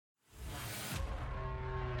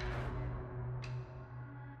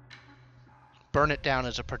Burn It Down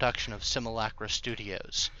is a production of Simulacra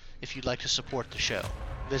Studios. If you'd like to support the show,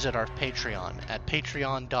 visit our Patreon at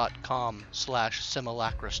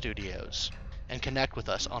patreon.com/Simulacra Studios and connect with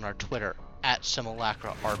us on our Twitter at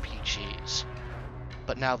Simulacra RPGs.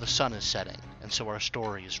 But now the sun is setting, and so our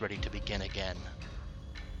story is ready to begin again.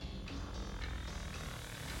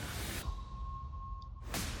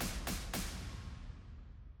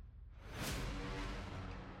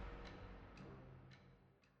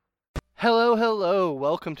 Hello,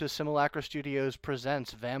 welcome to Simulacra Studios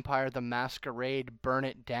presents Vampire the Masquerade Burn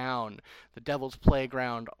It Down, The Devil's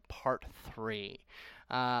Playground Part 3.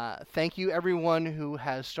 Thank you everyone who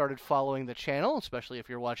has started following the channel, especially if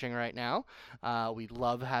you're watching right now. We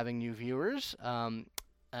love having new viewers.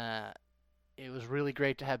 It was really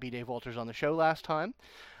great to have B. Dave Walters on the show last time.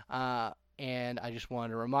 And I just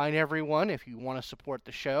wanted to remind everyone, if you want to support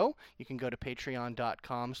the show, you can go to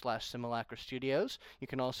patreon.com/Simulacra Studios. You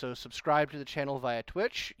can also subscribe to the channel via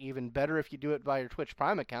Twitch. Even better if you do it via your Twitch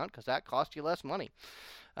Prime account, because that costs you less money.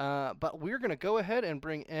 But we're going to go ahead and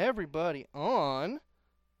bring everybody on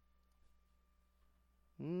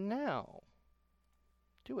now.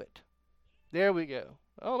 Do it. There we go.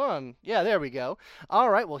 Hold on. Yeah, there we go.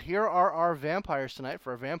 All right, well, here are our vampires tonight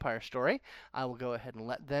for a vampire story. I will go ahead and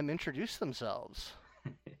let them introduce themselves.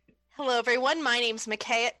 Hello, everyone. My name's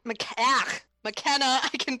McKenna. I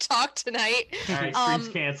can talk tonight. All right, stream's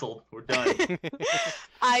canceled. We're done.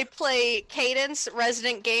 I play Cadence,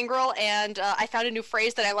 resident gangrel, and I found a new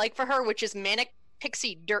phrase that I like for her, which is Manic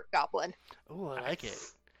Pixie Dirt Goblin. Ooh, I like it.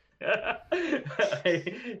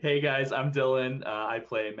 Hey guys, I'm Dylan. I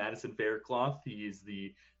play Madison Faircloth. He's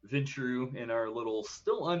the Vintru in our little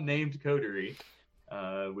still unnamed coterie,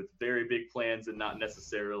 with very big plans and not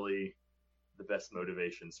necessarily the best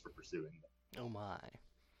motivations for pursuing them. Oh my.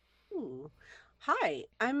 Ooh. Hi,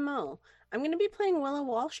 I'm Mo. I'm going to be playing Willow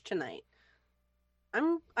Walsh tonight.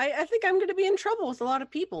 I think I'm going to be in trouble with a lot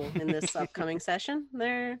of people in this upcoming session.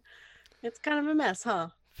 It's kind of a mess, huh?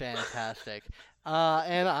 Fantastic.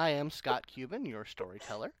 And I am Scott Cuban, your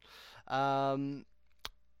storyteller.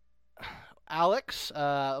 Alex,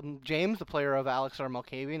 James, the player of Alex R.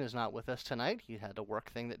 Malkavian, is not with us tonight. He had a work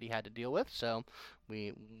thing that he had to deal with, so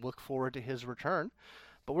we look forward to his return.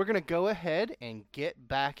 But we're going to go ahead and get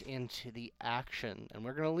back into the action, and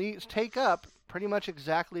we're going to take up pretty much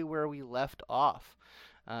exactly where we left off.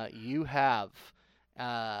 You have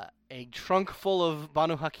a trunk full of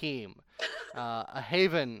Banu Hakim, a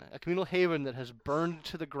communal haven that has burned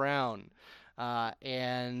to the ground,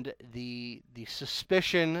 and the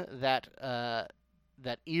suspicion that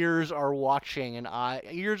ears are watching and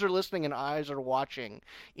ears are listening and eyes are watching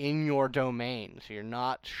in your domain. So you're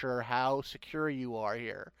not sure how secure you are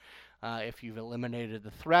here, if you've eliminated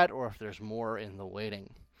the threat or if there's more in the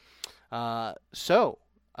waiting. So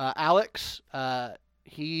Alex,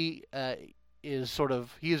 he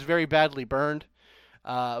is very badly burned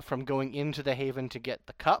from going into the haven to get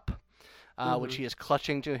the cup, which he is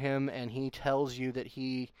clutching to him, and he tells you that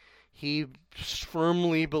he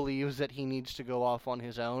firmly believes that he needs to go off on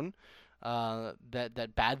his own,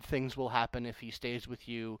 that bad things will happen if he stays with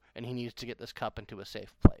you, and he needs to get this cup into a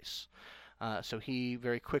safe place. So he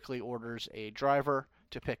very quickly orders a driver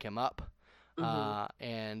to pick him up.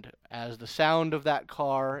 And as the sound of that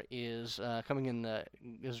car is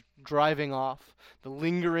driving off, the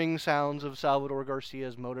lingering sounds of Salvador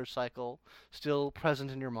Garcia's motorcycle still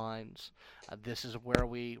present in your minds. This is where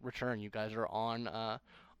we return. You guys are on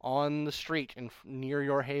the street near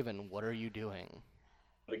your haven. What are you doing?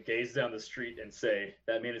 I gaze down the street and say,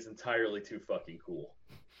 that man is entirely too fucking cool.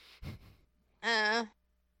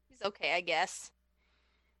 He's okay, I guess.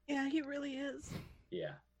 Yeah, he really is.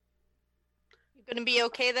 Yeah. You gonna be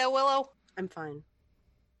okay though, Willow? I'm fine.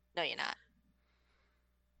 No, you're not.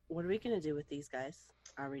 What are we going to do with these guys?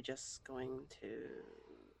 Are we just going to...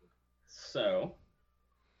 So,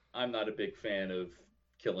 I'm not a big fan of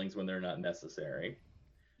killings when they're not necessary.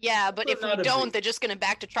 Yeah, but if we don't, they're just gonna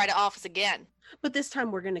back to try to off us again. But this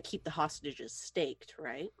time we're going to keep the hostages staked,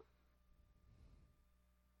 right?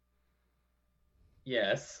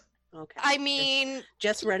 Yes. Okay. I mean...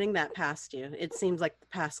 Just running that past you. It seems like the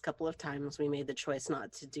past couple of times we made the choice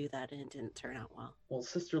not to do that and it didn't turn out well. Well,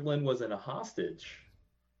 Sister Lynn wasn't a hostage.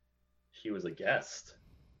 She was a guest.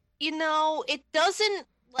 You know, it doesn't,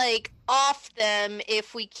 off them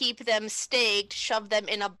if we keep them staked, shove them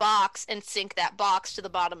in a box, and sink that box to the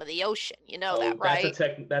bottom of the ocean. You know that, right?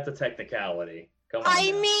 That's a technicality. Come on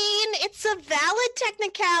I now. mean, it's a valid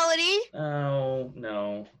technicality. Oh,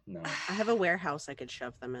 no. I have a warehouse I could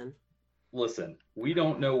shove them in. Listen, we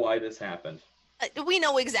don't know why this happened. We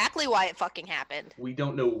know exactly why it fucking happened. We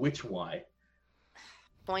don't know which why.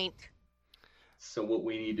 Point. So what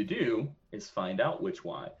we need to do is find out which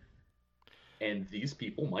Y. And these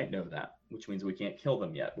people might know that, which means we can't kill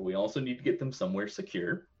them yet. But we also need to get them somewhere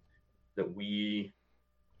secure that we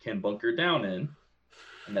can bunker down in.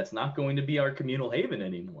 And that's not going to be our communal haven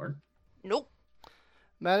anymore. Nope.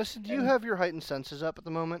 Madison, do you have your heightened senses up at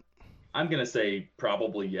the moment? I'm going to say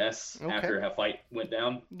probably yes, Okay. after a fight went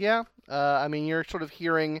down. Yeah. I mean, you're sort of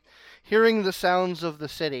hearing the sounds of the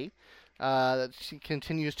city that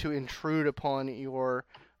continues to intrude upon your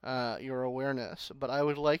awareness. But I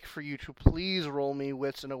would like for you to please roll me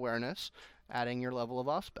wits and awareness, adding your level of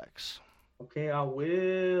Auspex. Okay, I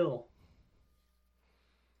will.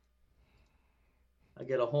 I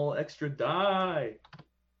get a whole extra die.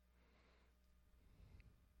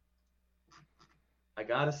 I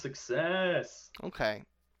got a success. Okay.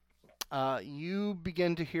 You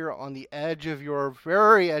begin to hear on the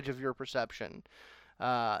very edge of your perception,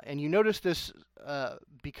 and you notice this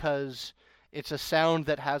because it's a sound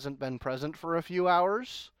that hasn't been present for a few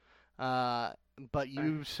hours, but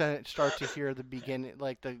you start to hear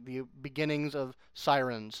the beginnings of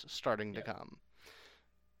sirens starting to come.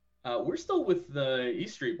 We're still with the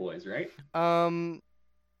East Street Boys, right?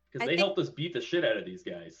 Because they helped us beat the shit out of these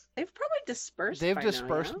guys. They've probably dispersed. They've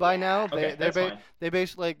dispersed by now. Okay, that's fine. They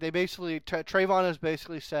basically Trayvon has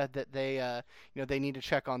basically said that they they need to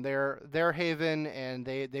check on their haven, and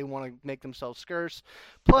they want to make themselves scarce.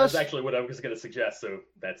 Plus, that's actually what I was going to suggest, so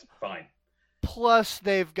that's fine. Plus,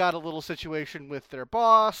 they've got a little situation with their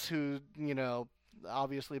boss, who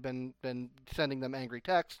obviously been sending them angry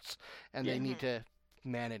texts, and they need to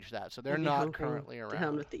manage that, so they're not currently around.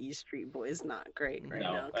 Down with the East Street Boys, not great right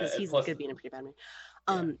No, now, because he's plus- going to be in a pretty bad mood.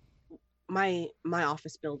 My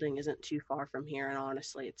office building isn't too far from here, and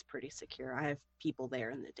honestly, it's pretty secure. I have people there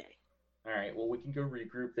in the day. All right, well, we can go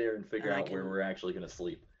regroup there and figure out where we're actually going to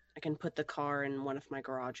sleep. I can put the car in one of my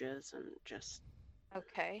garages and just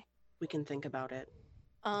Okay. we can think about it.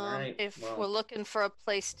 Alright, If well- we're looking for a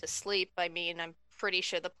place to sleep, I mean, I'm pretty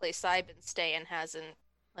sure the place I've been staying hasn't.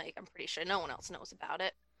 I'm pretty sure no one else knows about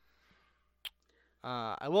it.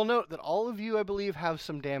 I will note that all of you, I believe, have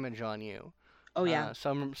some damage on you. Oh yeah.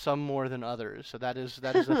 Some more than others. So that is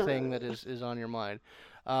a thing that is on your mind.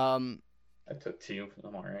 I took 2.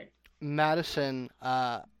 I'm all right. Madison,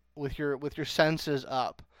 with your senses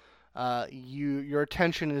up, your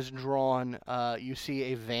attention is drawn. You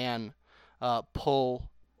see a van pull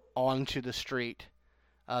onto the street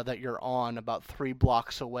that you're on about 3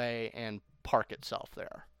 blocks away and park itself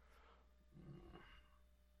there.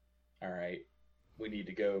 All right. We need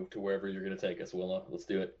to go to wherever you're going to take us, Willa. Let's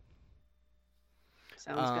do it.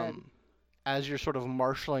 Sounds good. As you're sort of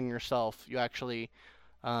marshaling yourself, you actually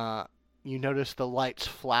you notice the lights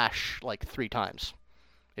flash like 3 times.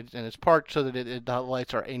 And it's parked so that the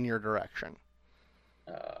lights are in your direction.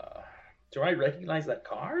 Do I recognize that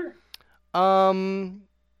car?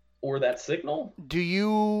 Or that signal?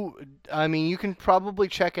 I mean, you can probably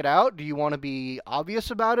check it out. Do you want to be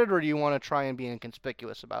obvious about it, or do you want to try and be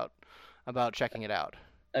inconspicuous about checking it out?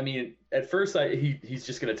 I mean, at first, he's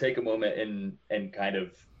just going to take a moment and kind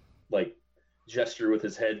of like gesture with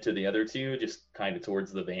his head to the other 2, just kind of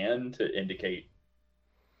towards the van to indicate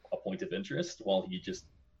a point of interest while he just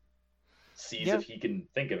sees if he can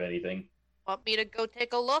think of anything. Want me to go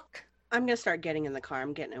take a look? I'm gonna start getting in the car.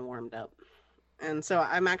 I'm getting it warmed up. And so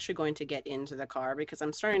I'm actually going to get into the car because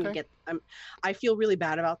I'm starting to I feel really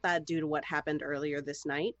bad about that due to what happened earlier this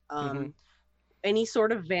night. Any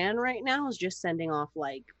sort of van right now is just sending off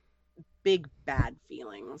like big bad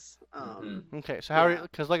feelings. Okay, so how are you,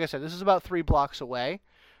 because like I said, this is about 3 blocks away,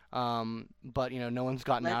 but no one's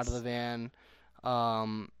gotten out of the van.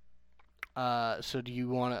 So do you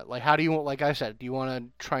want to, like, how do you want, like I said, do you want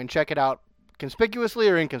to try and check it out conspicuously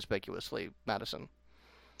or inconspicuously, Madison?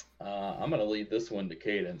 I'm gonna leave this one to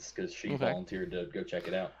Cadence because she volunteered to go check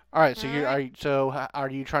it out. All right. So are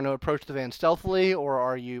you trying to approach the van stealthily,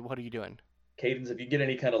 or what are you doing? Cadence, if you get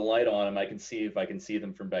any kind of light on them, I can see if I can see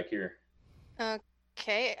them from back here.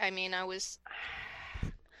 Okay. I mean, I was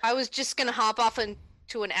just gonna hop off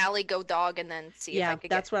into an alley, go dog, and then see if I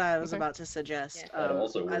could. Yeah, that's what I was about to suggest. Yeah. That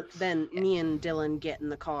also works. Then me and Dylan get in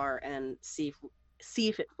the car and see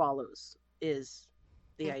if it follows. Is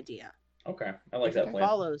the idea. Okay, I like that plan.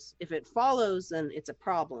 If it follows, then it's a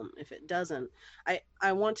problem. If it doesn't,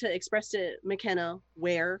 I want to express to McKenna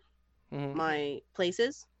where my place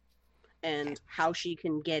is and how she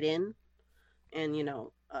can get in, and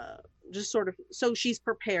just sort of so she's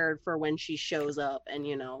prepared for when she shows up, and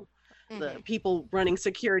the people running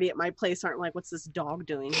security at my place aren't like, what's this dog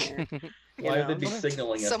doing here? Why would they be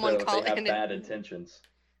signaling us though if they have bad intentions?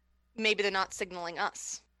 Maybe they're not signaling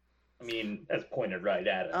us. I mean, that's pointed right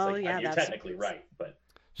at us. Oh, like, yeah, you're that's- technically right, but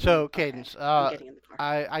So, Okay, Cadence, I'm getting in the car.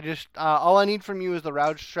 I just all I need from you is the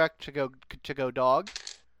Rouse check to go dog.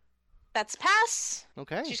 That's pass.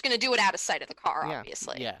 Okay. She's gonna do it out of sight of the car, Yeah,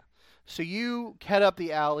 obviously. Yeah. So you head up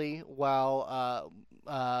the alley while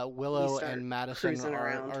Willow start and Madison cruising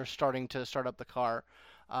around. are starting to start up the car,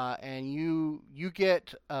 and you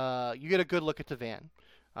get a good look at the van.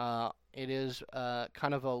 It is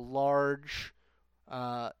kind of a large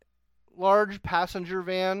passenger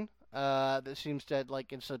van that seems to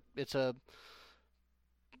like it's a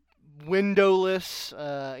windowless,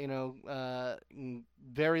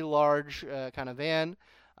 very large kind of van.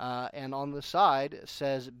 And on the side it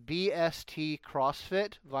says BST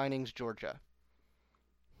CrossFit, Vinings, Georgia.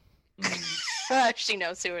 She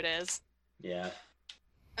knows who it is. yeah.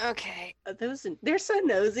 Okay. They're so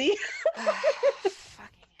nosy.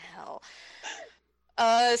 Fucking hell.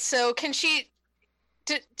 So can she?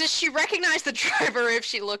 Does she recognize the driver if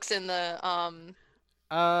she looks in the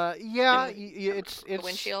Yeah, in it's the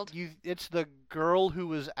windshield? It's the girl who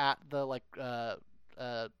was at the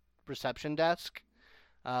reception desk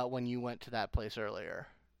when you went to that place earlier.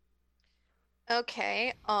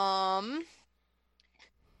 Okay.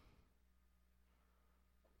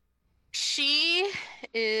 She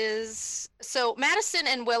is so Madison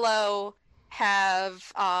and Willow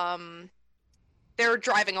have they're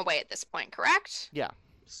driving away at this point, correct?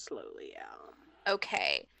 Slowly, yeah.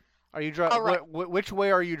 Okay. Are you driving? All right. Which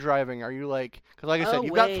way are you driving? Are you because like I said,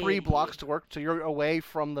 you've got 3 Away. blocks to work, so you're away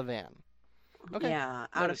from the van. Okay. Yeah,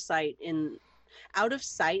 Got out it. of sight. Out of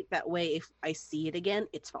sight. That way, if I see it again,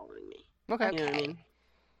 it's following me. Okay. You know what I Okay. mean?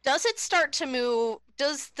 Does it start to move?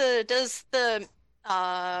 Does the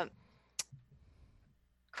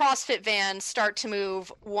CrossFit van start to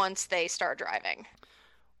move once they start driving?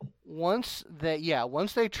 Once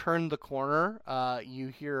they turn the corner, you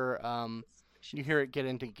hear it get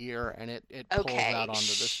into gear and it pulls Okay. out onto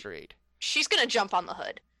the street. She's gonna jump on the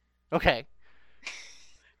hood. Okay.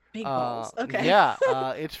 Big balls. Okay. Yeah,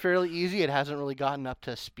 it's fairly easy. It hasn't really gotten up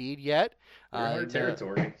to speed yet. You're in her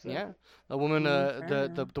territory. So. Yeah, the woman, fair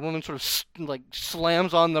the woman sort of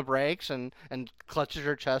slams on the brakes and clutches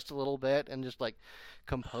her chest a little bit and just like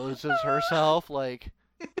composes herself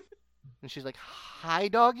and she's like, "Hi,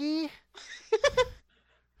 doggy."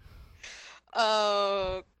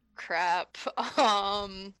 Oh crap.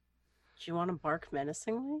 Do you want to bark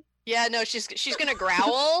menacingly? Yeah, no, she's gonna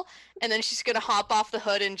growl and then she's gonna hop off the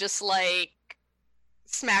hood and just like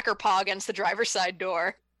smack her paw against the driver's side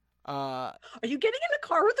door. Are you getting in a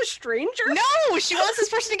car with a stranger? No, she wants this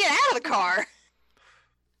person to get out of the car.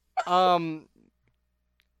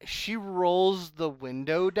 She rolls the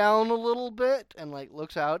window down a little bit and like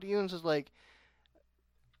looks out at you and says like,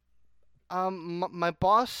 my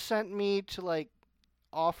boss sent me to like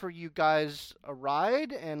offer you guys a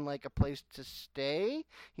ride and like a place to stay.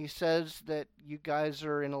 He says that you guys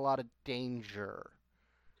are in a lot of danger.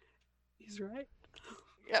 He's right.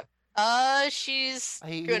 She's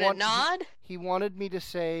He gonna nod. He wanted me to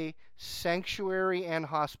say sanctuary and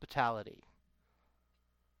hospitality.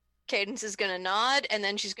 Cadence is gonna nod, and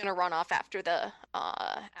then she's gonna run off after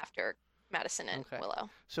after Madison and Okay. Willow.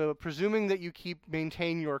 So presuming that you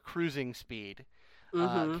maintain your cruising speed,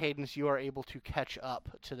 Mhm. Cadence, you are able to catch up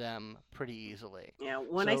to them pretty easily. Yeah.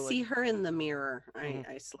 When I So, see her in the mirror, Mhm.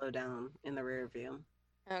 I slow down in the rear view.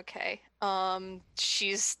 Okay.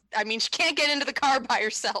 She can't get into the car by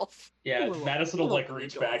herself. Yeah, Ooh, Madison will like ooh,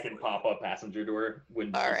 reach ooh. back and pop up passenger door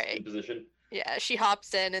when All she's right. in position. Yeah, she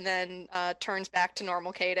hops in and then turns back to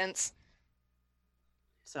normal cadence.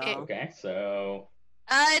 So Okay, so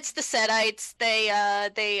It's the Setites.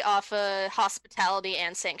 They offer hospitality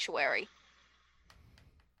and sanctuary.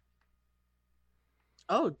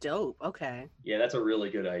 oh, dope. Okay. yeah, that's a really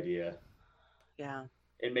good idea. Yeah.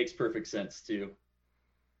 It makes perfect sense too.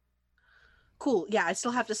 Cool. Yeah, I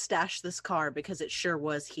still have to stash this car because it sure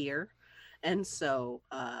was here. And so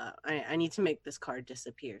I need to make this car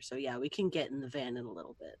disappear. So yeah, we can get in the van in a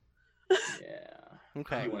little bit. Yeah.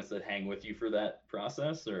 Okay. You want us to hang with you for that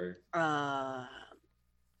process, or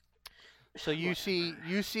So you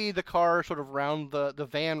whatever. see the car sort of the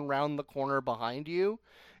van round the corner behind you,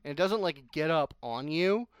 and it doesn't like get up on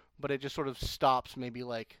you, but it just sort of stops maybe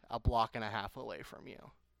like a block and a half away from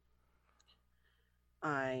you.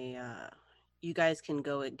 You guys can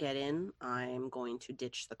go get in. I'm going to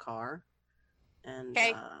ditch the car. And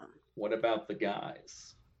Okay. what about the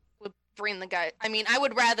guys? We'll bring the guy. I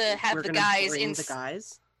would rather have we're the gonna guys bring in. the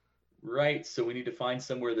guys. Right, so we need to find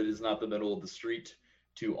somewhere that is not the middle of the street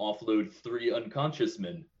to offload 3 unconscious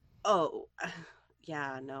men. Oh,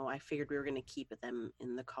 yeah, no, I figured we were gonna keep them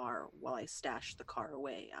in the car while I stashed the car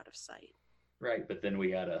away out of sight. Right, but then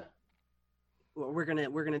we gotta. Well, we're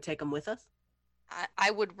gonna take them with us.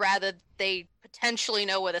 I would rather they potentially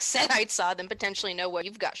know where the Sedites are than potentially know where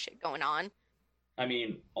you've got shit going on. I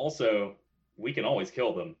mean, also, we can always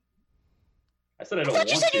kill them. I said I don't I want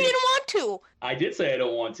thought you said to. you didn't want to. I did say I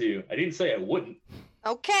don't want to. I didn't say I wouldn't.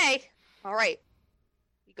 Okay. All right.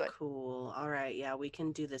 You good? Cool. All right. Yeah, we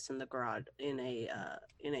can do this in the garage in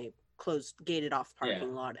a closed, gated off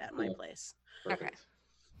parking lot at my Cool. place. Perfect.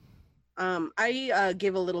 I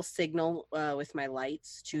give a little signal with my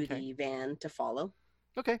lights to Okay. the van to follow.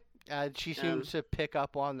 Okay. She seems to pick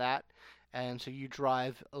up on that, and so you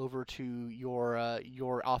drive over to your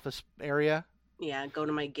office area. Yeah, go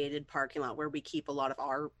to my gated parking lot where we keep a lot of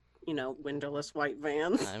our, windowless white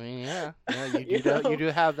vans. I mean, yeah, you You know? do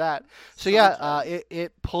have that. So Sometimes. yeah,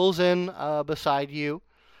 it pulls in beside you,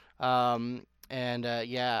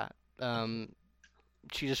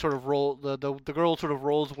 she just sort of the girl sort of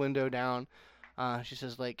rolls the window down. She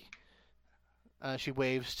says she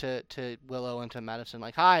waves to Willow and to Madison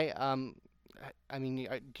like, "Hi, I mean,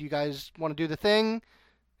 do you guys want to do the thing?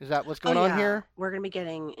 Is that what's going on here?" We're gonna be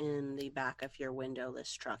getting in the back of your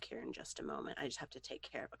windowless truck here in just a moment. I just have to take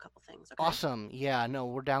care of a couple things. Okay? Awesome. Yeah, no,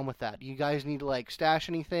 we're down with that. You guys need to stash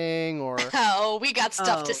anything or Oh, we got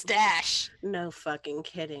stuff to Oh. stash. No fucking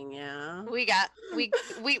kidding. Yeah. We got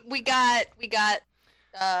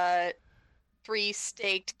 3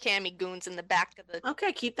 staked cami goons in the back of the.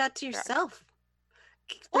 Okay, keep that to yourself.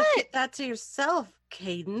 What? Keep that to yourself,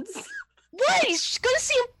 Cadence. What? He's gonna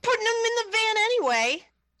see him putting them in the van anyway.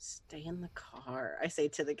 Stay in the car. I say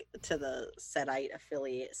to the Sedite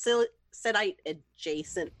affiliate, Sedite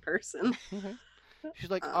adjacent person. she's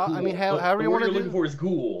like, Cool. I mean, The however you word want to you're do. looking for is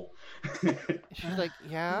ghoul. She's like,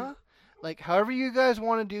 yeah, however you guys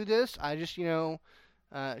want to do this. I just, she's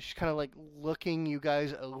kind of looking you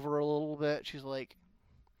guys over a little bit. She's like,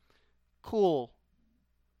 cool.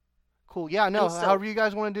 Yeah, no, And so- however you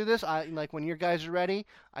guys want to do this. I when your guys are ready,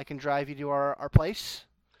 I can drive you to our place.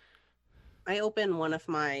 I open one of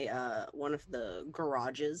the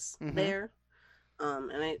garages Mhm. there,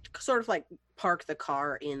 and I sort of park the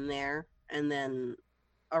car in there, and then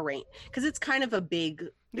arrange because it's kind of a big.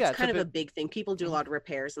 Yeah, It's kind of a big thing. People do a lot of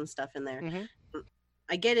repairs and stuff in there. Mhm.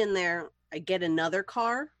 I get in there. I get another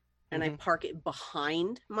car, and I Mhm. park it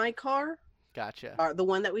behind my car, Gotcha. the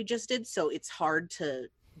one that we just did. So it's hard to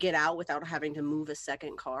get out without having to move a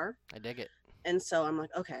second car. I dig it. And so I'm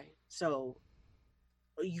like, okay, so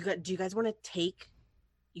do you guys want to take?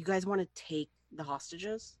 You guys want to take the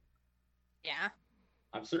hostages? Yeah.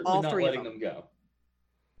 I'm certainly All not 3 of letting them. them go.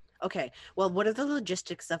 Okay. Well, what are the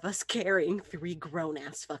logistics of us carrying 3 grown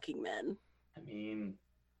ass fucking men? I mean,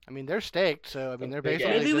 they're staked, so The they're big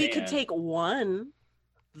basically. Maybe we man. could take one,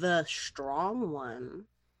 the strong one.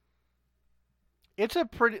 It's a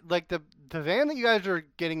pretty the van that you guys are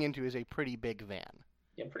getting into is a pretty big van.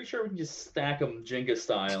 yeah, I'm pretty sure we can just stack them Jenga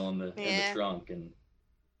style in the Yeah. trunk, and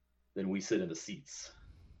then we sit in the seats.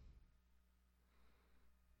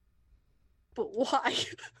 But why?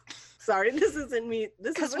 Sorry, this isn't me.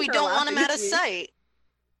 This Because isn't we her don't want him laughing out at of me. sight.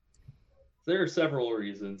 There are several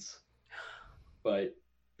reasons, but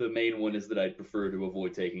the main one is that I'd prefer to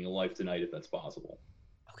avoid taking a life tonight if that's possible.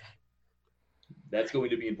 Okay. That's going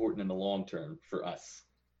to be important in the long term for us.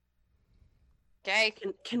 Okay.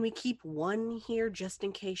 Can we keep one here just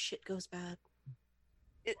in case shit goes bad?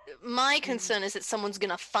 My concern is that someone's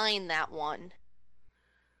gonna find that one.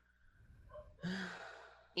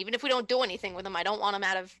 Even if we don't do anything with him, I don't want him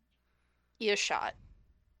out of earshot.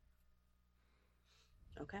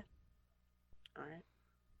 Okay. All right.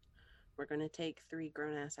 We're gonna take 3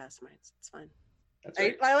 grown ass Assamites. It's fine. That's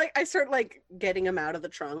right. I start getting him out of the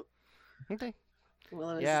trunk. Okay.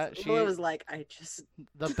 Willow Yeah, was like, I just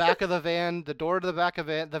The back of the van, the door to the back of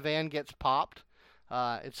the van gets popped.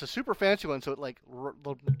 It's a super fancy one, so it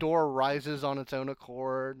the door rises on its own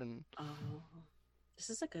accord, and oh, this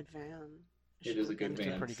is a good van. It is a good it's a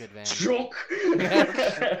van. pretty good van. Stroke.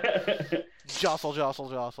 Jostle, jostle,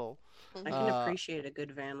 jostle. I can appreciate a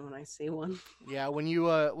good van when I see one. Yeah, when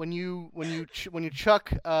you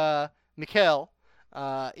chuck Mikhail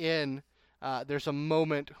in, there's a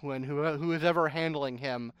moment when who is ever handling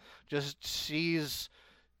him just sees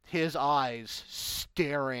his eyes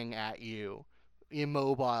staring at you,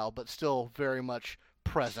 immobile but still very much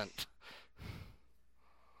present.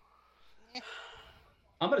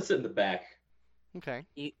 I'm gonna sit in the back. Okay.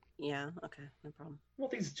 Yeah, okay, no problem. Well,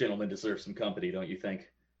 these gentlemen deserve some company, don't you think?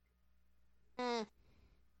 Mm.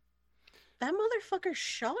 That motherfucker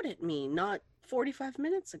shot at me not 45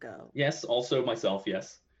 minutes ago. Yes. Also myself.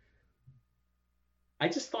 Yes. I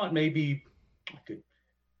just thought maybe I could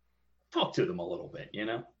talk to them a little bit,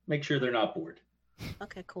 make sure they're not bored.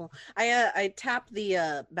 Okay, cool. I tap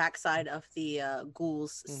the backside of the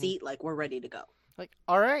ghoul's seat, like we're ready to go. Like,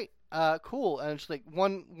 all right, cool. And it's like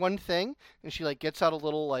one thing, and she like gets out a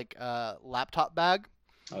little like laptop bag.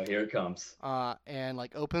 Oh, here it comes. And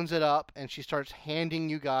like opens it up, and she starts handing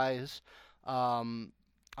you guys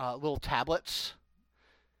little tablets.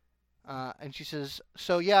 And she says,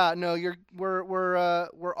 "So yeah, no,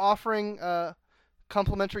 we're offering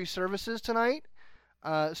complimentary services tonight.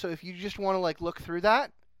 So if you just want to like look through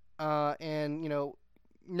that, and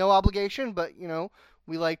no obligation, but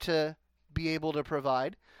we like to be able to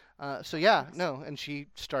provide. So yeah, no." And she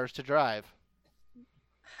starts to drive.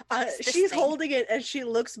 She's holding it, and she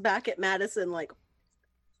looks back at Madison like,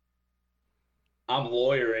 "I'm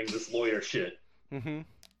lawyering this lawyer shit." Mm-hmm.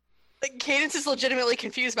 Like, Cadence is legitimately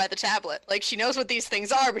confused by the tablet. Like, she knows what these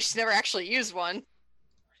things are, but she's never actually used one.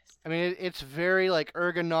 I mean, it's very like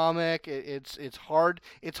ergonomic. It's hard.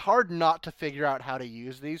 It's hard not to figure out how to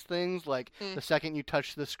use these things. Like the second you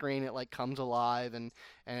touch the screen, it like comes alive, and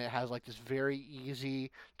it has like this very easy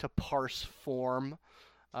to parse form.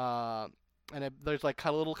 There's like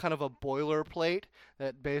kind of a boilerplate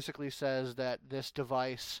that basically says that this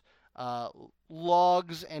device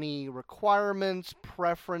logs any requirements,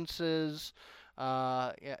 preferences,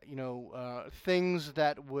 things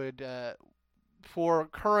that would for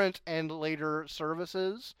current and later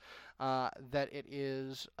services, that it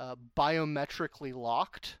is biometrically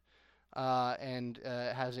locked, and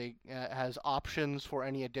has options for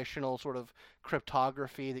any additional sort of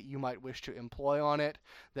cryptography that you might wish to employ on it.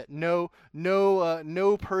 That no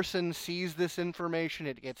person sees this information.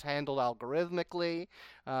 It gets handled algorithmically,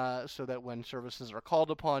 so that when services are called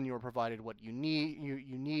upon, you are provided what you need.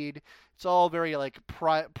 You need. It's all very like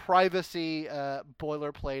privacy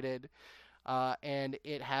boilerplated. And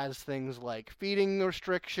it has things like feeding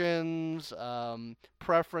restrictions,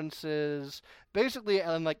 preferences, basically,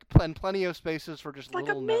 and plenty of spaces for just like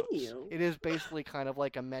little a notes. menu. It is basically kind of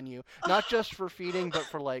like a menu, not just for feeding, but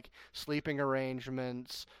for like sleeping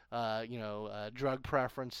arrangements, drug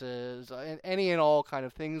preferences, and any and all kind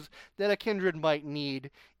of things that a kindred might need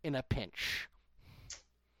in a pinch.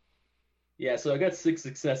 Yeah, so I got 6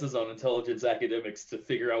 successes on intelligence academics to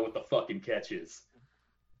figure out what the fucking catch is.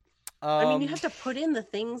 I mean, you have to put in the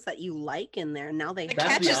things that you like in there. Now the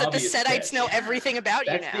catch is that the Setites know everything about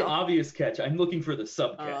you now. That's the obvious catch. I'm looking for the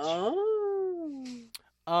sub catch. Oh.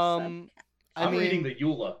 I'm reading the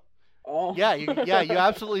EULA. Oh. Yeah, you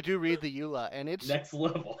absolutely do read the EULA, and it's next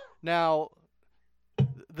level. Now,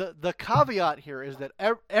 the caveat here is that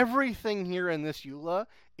everything here in this EULA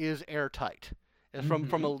is airtight,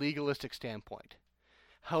 from a legalistic standpoint.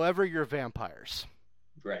 However, you're vampires.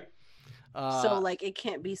 Right. So like it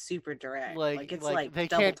can't be super direct. Like it's like they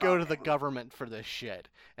can't go to the government for this shit,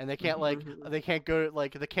 and they can't they can't go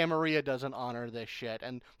like the Camarilla doesn't honor this shit,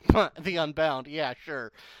 and the Unbound, yeah,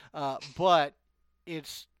 sure, but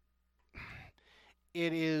it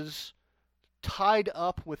is tied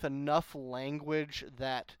up with enough language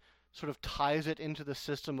that sort of ties it into the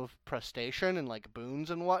system of prestation and like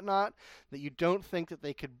boons and whatnot, that you don't think that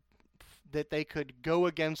they could go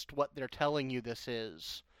against what they're telling you this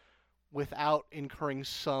is without incurring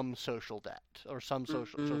some social debt or some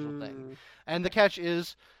social thing. And the catch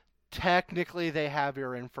is, technically they have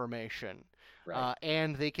your information. Right.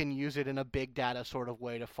 And they can use it in a big data sort of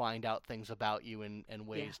way to find out things about you and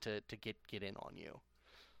ways to get in on you.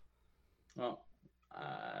 Well,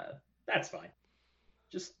 that's fine.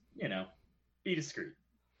 Just, be discreet.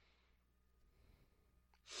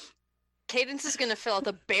 Cadence is going to fill out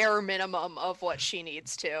the bare minimum of what she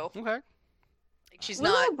needs to. Okay. She's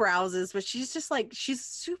Willow not browses, but she's just like, she's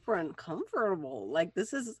super uncomfortable. Like,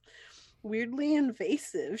 this is weirdly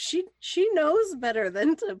invasive. She knows better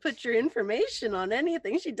than to put your information on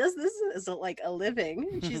anything. She does this as a living.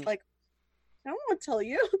 And she's like, I don't want to tell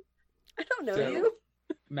you. I don't know you.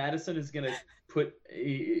 Madison is going to put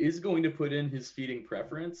in his feeding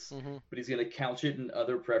preference, but he's going to couch it in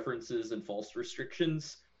other preferences and false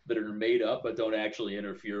restrictions that are made up but don't actually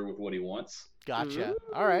interfere with what he wants. Gotcha.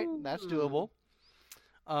 All right, that's doable.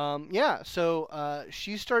 So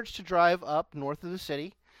she starts to drive up north of the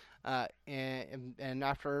city, and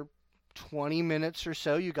after 20 minutes or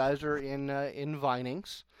so, you guys are in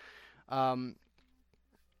Vinings, and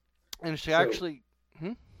she actually.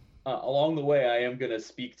 Along the way, I am going to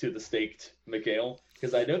speak to the staked Mikhail,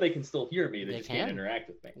 because I know they can still hear me. They just can't interact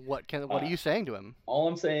with me. What are you saying to him? All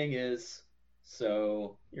I'm saying is,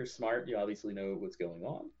 so you're smart. You obviously know what's going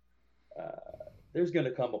on. There's going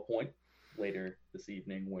to come a point later this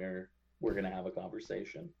evening where we're going to have a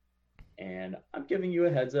conversation. And I'm giving you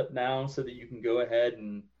a heads up now so that you can go ahead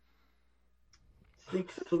and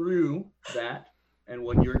think through that and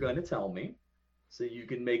what you're going to tell me, so you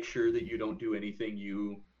can make sure that you don't do anything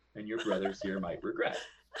you and your brothers here might regret.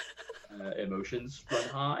 Emotions run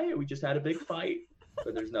high. We just had a big fight,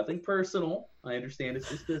 but there's nothing personal. I understand it's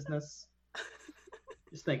just business.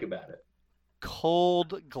 Just think about it.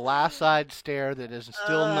 Cold, glass-eyed stare that is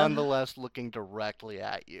still nonetheless looking directly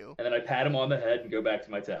at you. And then I pat him on the head and go back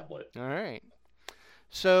to my tablet. All right.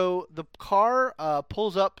 So the car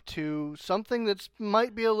pulls up to something that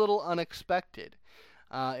might be a little unexpected.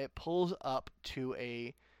 It pulls up to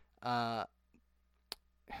a...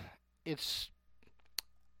 it's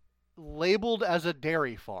labeled as a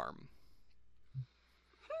dairy farm.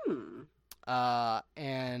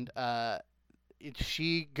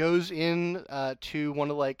 She goes in to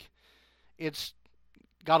one of, like, it's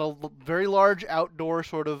got a very large outdoor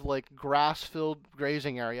sort of like grass-filled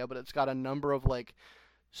grazing area, but it's got a number of, like,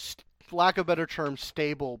 lack of a better term,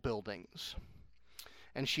 stable buildings.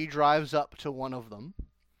 And she drives up to one of them,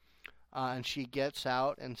 and she gets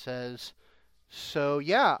out and says, "So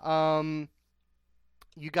yeah,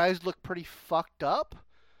 you guys look pretty fucked up.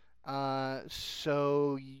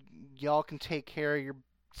 So y'all can take care of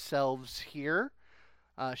yourselves here."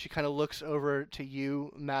 She kind of looks over to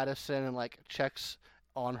you, Madison, and, like, checks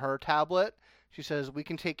on her tablet. She says, "We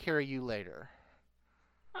can take care of you later."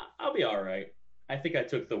 I'll be all right. I think I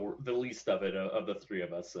took the least of it of the three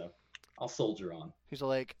of us, so I'll soldier on. He's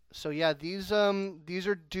like, "So yeah, these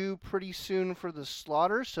are due pretty soon for the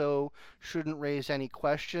slaughter, so shouldn't raise any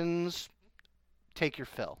questions. Take your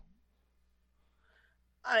fill."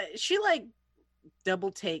 She, like,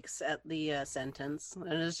 double takes at the sentence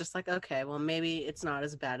and is just like, okay, well, maybe it's not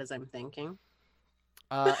as bad as I'm thinking.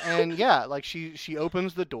 And yeah, like, she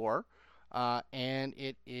opens the door, and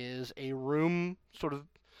it is a room sort of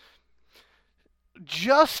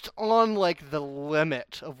just on, like, the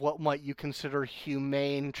limit of what might you consider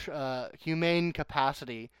humane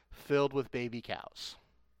capacity, filled with baby cows.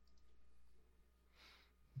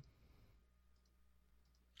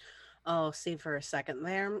 Oh, see, for a second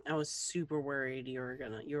there, I was super worried you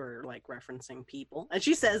were like referencing people. And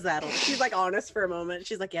she says that. She's, like, honest for a moment.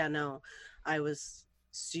 She's like, yeah, no, I was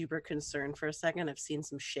super concerned for a second. I've seen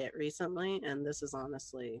some shit recently, and this is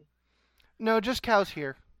honestly... No, just cows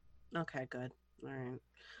here. Okay, good. All right.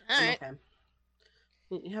 All right. Okay.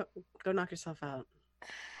 Yeah, go knock yourself out.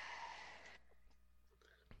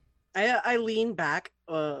 I lean back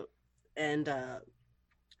and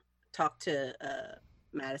talk to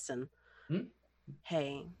Madison.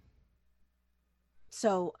 Hey.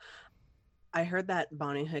 So, I heard that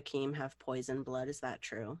Bonnie Hakeem have poison blood. Is that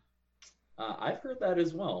true? I've heard that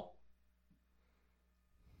as well.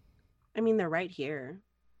 I mean, they're right here.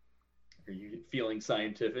 Are you feeling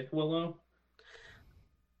scientific, Willow?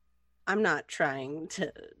 I'm not trying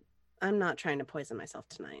to poison myself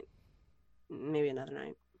tonight. Maybe another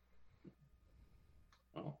night.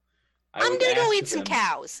 Well, I'm gonna go eat some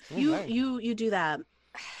cows. You do that.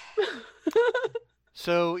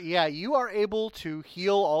 So yeah, you are able to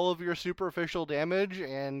heal all of your superficial damage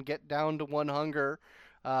and get down to 1 hunger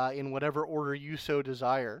in whatever order you so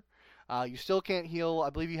desire. You still can't heal. I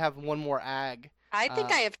believe you have 1 more ag. I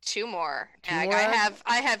think I have 2 more ag. More ag?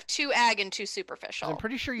 I have 2 ag and 2 superficial. I'm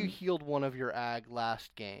pretty sure you healed 1 of your ag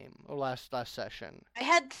last game or last session. I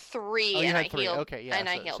had 3 Oh, you and had I 3. healed. Okay, yeah. And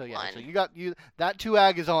I So healed yeah, 1. so you got that 2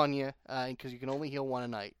 ag is on you because you can only heal 1 a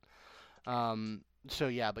night. So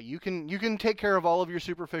yeah, but you can take care of all of your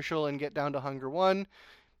superficial and get down to hunger 1.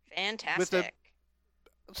 Fantastic. With a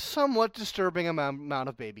somewhat disturbing amount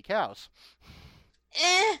of baby cows.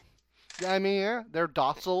 I mean, yeah, they're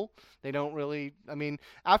docile. They don't really. I mean,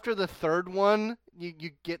 after the 3rd one,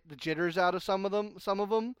 you get the jitters out of some of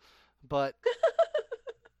them, but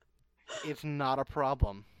it's not a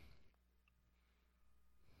problem.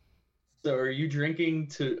 So, are you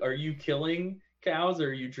killing cows, or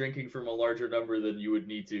are you drinking from a larger number than you would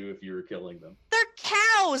need to if you were killing them? They're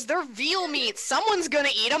cows. They're veal meat. Someone's gonna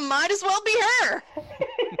eat them. Might as well be her.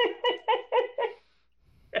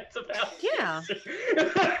 That's about Yeah.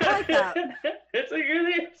 I like that. It's a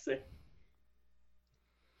good answer.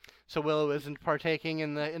 So Willow isn't partaking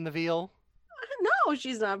in the veal? No,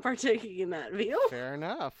 she's not partaking in that veal. Fair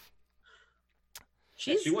enough.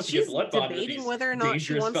 She's She wants to get blood bonded with debating these whether or not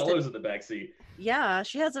she dangerous wants fellows to. in the backseat. Yeah,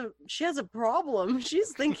 she has a problem.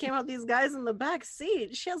 She's thinking about these guys in the back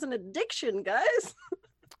seat. She has an addiction, guys.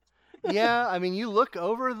 Yeah, I mean, you look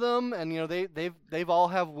over them, and they've all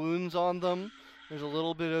have wounds on them. There's a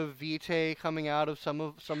little bit of vitae coming out of some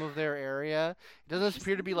of their area. It doesn't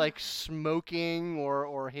appear to be like smoking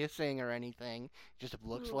or hissing or anything. It just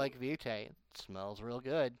looks like vitae. It smells real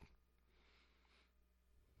good.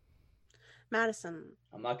 Madison.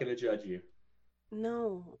 I'm not going to judge you.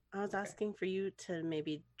 No, I was asking for you to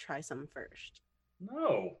maybe try some first.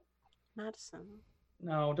 No. Madison.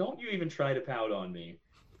 No, don't you even try to pout on me.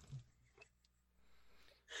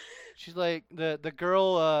 She's like, the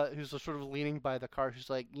girl who's sort of leaning by the car, she's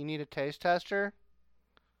like, you need a taste tester?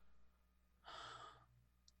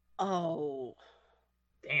 Oh.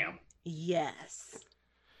 Damn. Yes.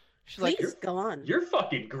 She's Please like, go on. You're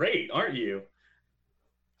fucking great, aren't you?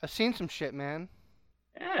 I've seen some shit, man.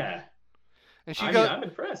 Yeah. And I'm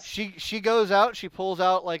impressed. She goes out, she pulls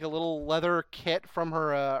out like a little leather kit from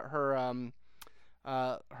her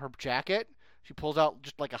jacket. She pulls out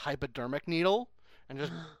just like a hypodermic needle and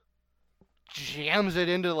just jams it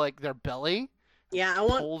into like their belly. Yeah, I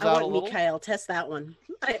want Mikhail test that one.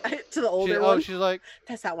 To the older one. Oh, she's like,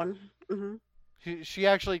 test that one. Mm-hmm. She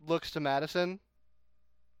actually looks to Madison.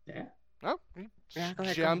 Yeah. Oh, he Yeah, go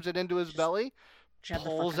ahead, jams it into his belly,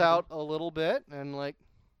 pulls out a little bit, and like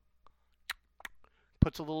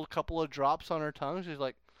puts a little couple of drops on her tongue. She's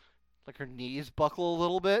like her knees buckle a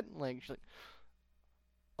little bit. Like she's like,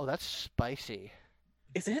 oh, that's spicy.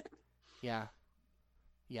 Is it? Yeah.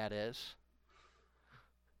 Yeah, it is.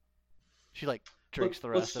 She like drinks the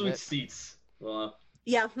rest of it. Let's switch seats.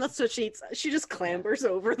 Yeah, let's switch seats. She just clambers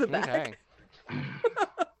over the back. Okay.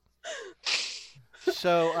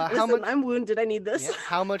 So how Listen, much? I'm wounded. I need this. Yeah,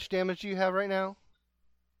 how much damage do you have right now?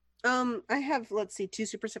 I have, let's see, 2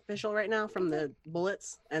 superficial right now from the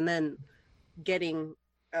bullets, and then getting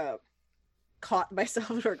caught by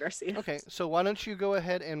Salvador Garcia. Okay, so why don't you go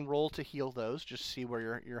ahead and roll to heal those? Just see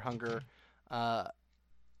where your hunger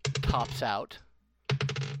tops out.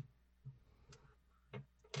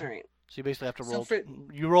 All right. So you basically have to roll. So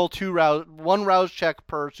you roll one rouse check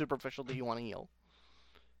per superficial that you want to heal.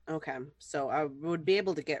 Okay, so I would be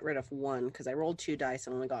able to get rid of 1 because I rolled 2 dice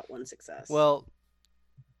and only got 1 success. Well,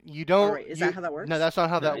 you don't. All right. Is that how that works? No, that's not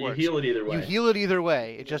how that works. You heal it either way. You heal it either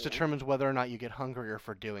way. It just determines whether or not you get hungrier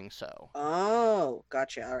for doing so. Oh,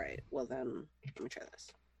 gotcha. All right. Well, then let me try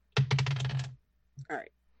this. All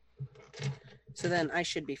right. So then I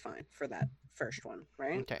should be fine for that first one,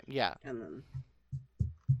 right? Okay. Yeah. And then.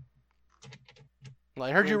 Well,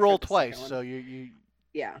 I heard you roll twice, so you.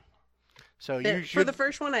 Yeah. So for the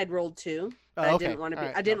first one, I'd rolled 2. Oh, I okay. didn't want to be.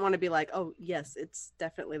 Right. I didn't want to be like, oh yes, it's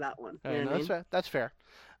definitely that one. You know what I mean? That's fair.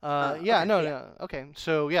 Okay, No. Okay.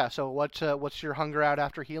 So yeah. So what's your hunger out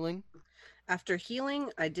after healing? After healing,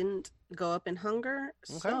 I didn't go up in hunger.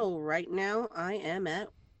 Okay. So right now I am at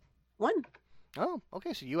 1. Oh,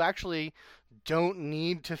 okay. So you actually don't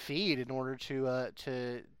need to feed in order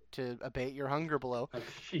to abate your hunger below.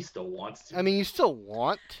 She still wants to. I mean, you still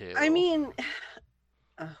want to. I mean,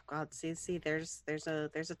 oh God, see, there's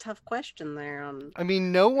a tough question there on. I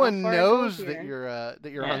mean, no one far knows goes that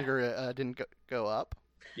your hunger didn't go up.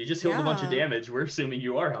 You just healed a bunch of damage. We're assuming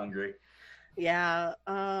you are hungry. Yeah,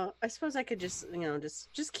 I suppose I could just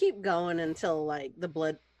just keep going until like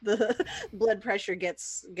the blood pressure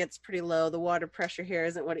gets pretty low. The water pressure here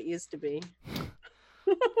isn't what it used to be.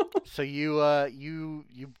 So you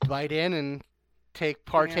bite in and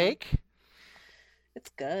partake. Yeah. It's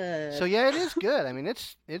good. So yeah, it is good. I mean,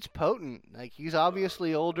 it's potent. Like he's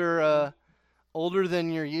obviously older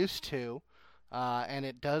than you're used to, and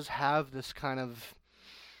it does have this kind of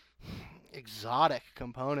exotic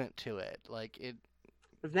component to it. Like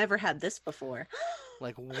We've never had this before.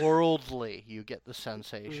 Like worldly, you get the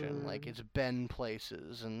sensation. Like it's been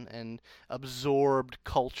places and absorbed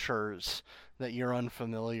cultures that you're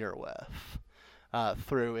unfamiliar with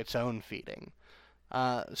through its own feeding.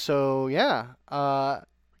 So yeah,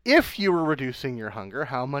 if you were reducing your hunger,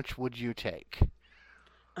 how much would you take?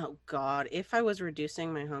 Oh God, if I was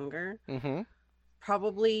reducing my hunger, Mm-hmm.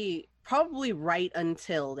 probably right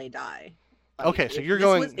until they die. Like, Okay, so you're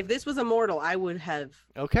going. If this was immortal, I would have.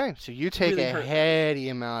 Okay, so you take really a hurt. heady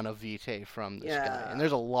amount of vitae from this guy, and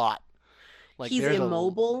there's a lot. Like He's there's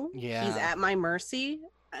immobile. Yeah. He's at my mercy,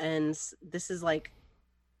 and this is like,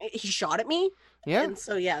 he shot at me. Yeah. And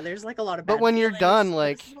so yeah, there's like a lot of. But bad when you're feelings, done, but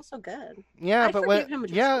like- this is also good. Yeah, I but forgive him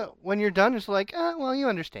just when you're done, it's like, well, you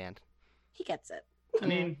understand. He gets it. I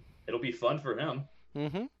mean, it'll be fun for him.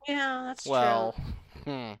 Mm-hmm. Yeah, that's Well,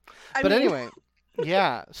 true. but anyway,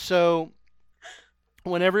 yeah. So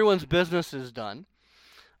when everyone's business is done,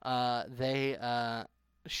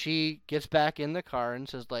 she gets back in the car and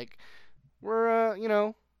says, like, we're,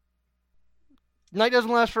 night doesn't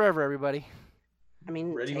last forever, everybody. I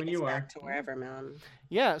mean, Ready take when us you back are. to wherever, man.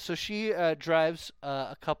 Yeah, so she drives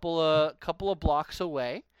a couple of blocks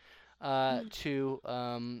away to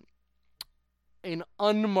an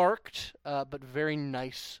unmarked but very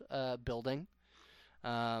nice building.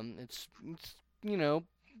 It's you know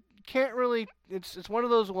can't really it's one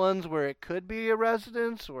of those ones where it could be a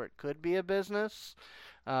residence or it could be a business.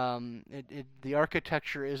 The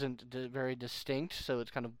architecture isn't very distinct, so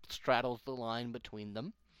it kind of straddles the line between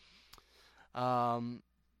them. Um,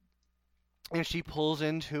 and she pulls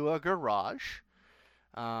into a garage,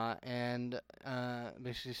 and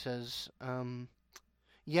basically says,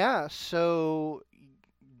 "Yeah, so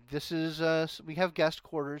this is we have guest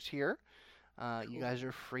quarters here. You guys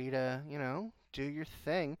are free to, do your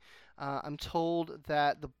thing. I'm told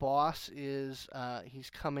that the boss is he's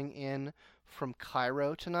coming in from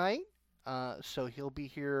Cairo tonight, so he'll be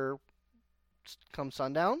here come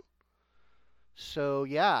sundown. So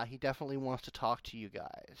yeah, he definitely wants to talk to you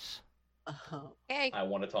guys." Okay. I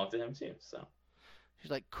want to talk to him too. So She's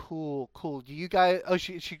like, "Cool, cool. Do you guys?" Oh,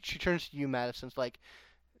 she turns to you, Madison's like,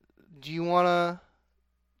 "Do you want to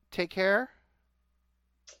take care?"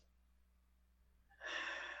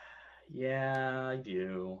 yeah, I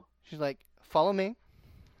do. She's like, "Follow me."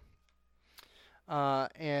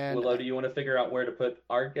 And Willow, do you want to figure out where to put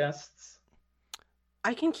our guests?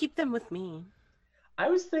 I can keep them with me. I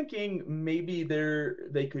was thinking maybe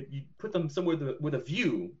they could you put them somewhere with a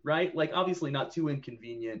view, right? Like obviously not too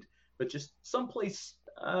inconvenient, but just someplace.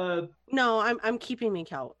 No, I'm keeping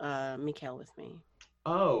Mikhail with me.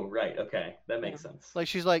 Oh, right. Okay, that makes sense. like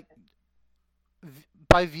she's like,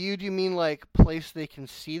 by view, do you mean like place they can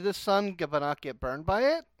see the sun but not get burned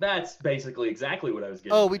by it? That's basically exactly what I was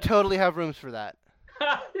getting. Oh, we totally have rooms for that.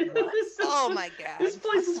 Oh my god. This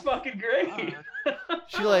place is fucking great.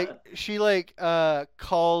 She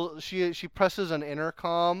presses an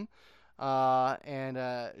intercom,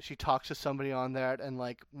 and she talks to somebody on there, and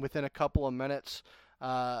like within a couple of minutes,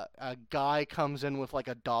 a guy comes in with like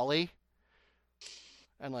a dolly,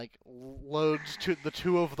 and like loads the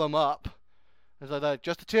two of them up. Is that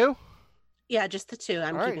just the two? Yeah, just the two.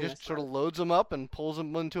 I'm All right, keeping just this sort of one. loads them up and pulls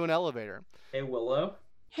them into an elevator. Hey, Willow,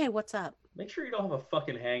 Hey, what's up? make sure you don't have a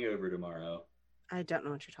fucking hangover tomorrow. I don't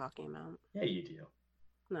know what you're talking about. Yeah, you do.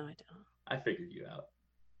 No, I don't. I figured you out.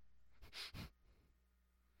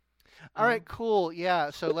 All right, cool.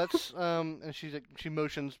 Yeah, so let's and she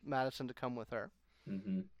motions Madison to come with her.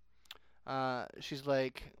 Mm-hmm. She's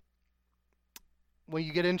like, when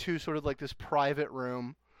you get into sort of like this private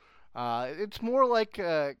room, it's more like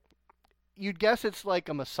you'd guess it's like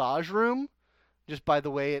a massage room, just by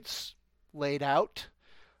the way it's laid out.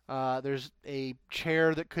 There's a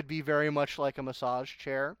chair that could be very much like a massage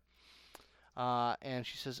chair. And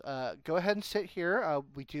she says, "Go ahead and sit here.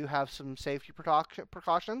 We do have some safety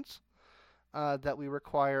precautions that we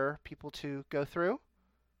require people to go through."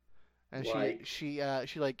 And Like? she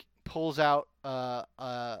like pulls out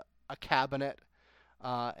a cabinet,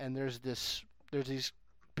 and there's these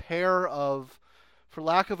pair of, for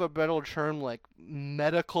lack of a better term, like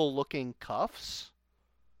medical-looking cuffs.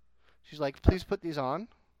 She's like, "Please put these on."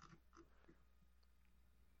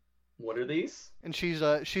 What are these? And she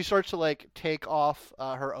starts to like take off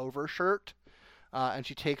her overshirt, and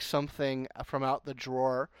she takes something from out the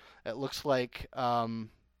drawer. It looks like some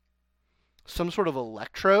sort of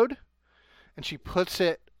electrode, and she puts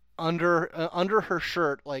it under her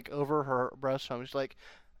shirt, like over her breastbone. She's like,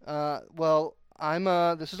 "Well,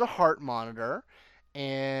 this is a heart monitor,"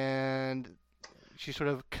 and she sort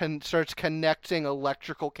of starts connecting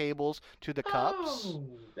electrical cables to the cups. Oh,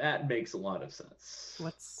 that makes a lot of sense.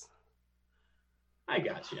 I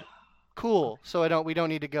got you. Cool. So we don't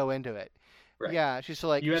need to go into it. Right. Yeah, she's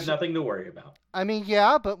like, You have nothing to worry about. I mean,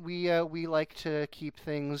 yeah, but we like to keep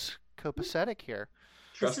things copacetic here.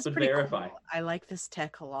 Trust This is but pretty verify. cool. I like this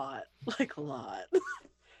tech a lot. Like a lot.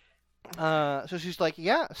 So she's like,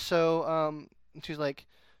 yeah. So she's like,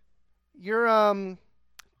 you're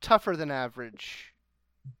tougher than average.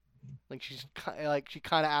 Like she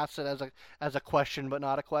kind of asks it as a question, but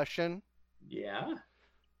not a question. Yeah.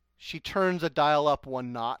 She turns a dial up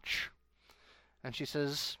one notch, and she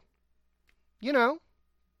says, don't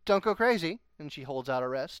go crazy. And she holds out her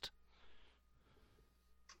wrist.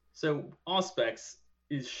 So, Auspex,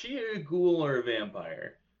 is she a ghoul or a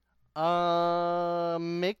vampire?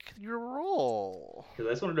 Make your roll. Because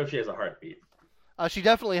I just want to know if she has a heartbeat. She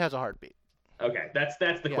definitely has a heartbeat. Okay, that's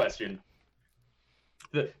the question.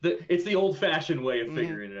 It's the old-fashioned way of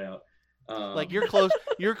figuring it out. Like you're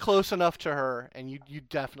close enough to her, and you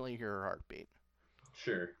definitely hear her heartbeat.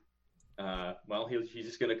 Sure. Well, he's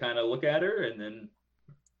just gonna kind of look at her and then,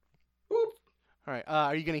 boop. All right.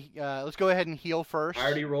 Are you gonna? Let's go ahead and heal first. I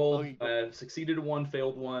already rolled. Oh, I succeeded at 1,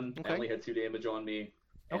 failed 1. Okay. I only had 2 damage on me,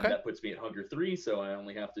 and Okay. that puts me at hunger 3. So I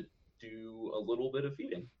only have to do a little bit of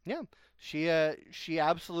feeding. Yeah. She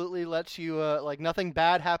absolutely lets you. Like nothing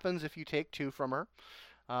bad happens if you take 2 from her.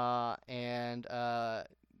 And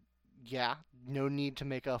yeah, no need to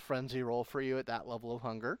make a frenzy roll for you at that level of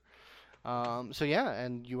hunger. So yeah,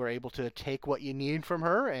 and you were able to take what you need from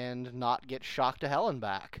her and not get shocked to hell and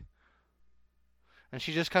back. And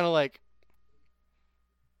she just kind of like,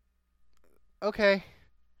 okay,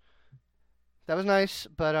 that was nice,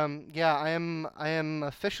 but yeah, I am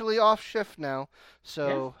officially off shift now,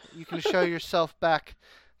 so you can show yourself back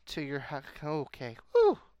to your okay.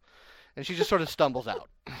 Woo. And she just sort of stumbles out.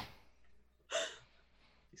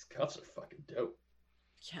 These cuffs are fucking dope.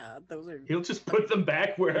 Yeah, those are. He'll just put them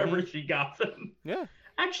back wherever she got them. Yeah.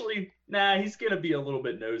 Actually, nah, he's gonna be a little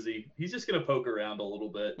bit nosy. He's just gonna poke around a little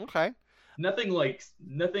bit. Okay. Nothing,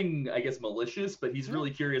 I guess, malicious, but he's really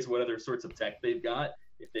curious what other sorts of tech they've got.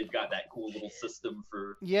 If they've got that cool little system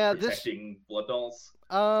for protecting blood dolls.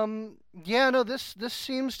 Yeah, no, this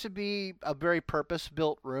seems to be a very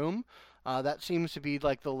purpose-built room. That seems to be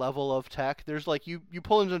like the level of tech. There's like you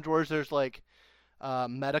pull into the drawers. There's like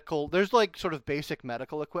medical. There's like sort of basic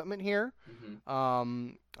medical equipment here.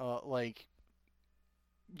 Like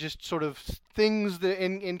just sort of things that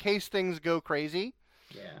in case things go crazy.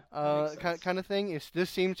 Yeah. Kind of thing. This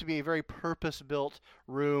seems to be a very purpose-built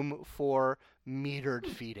room for metered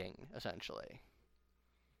feeding, essentially.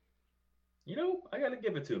 You know, I gotta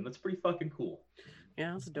give it to him. That's pretty fucking cool.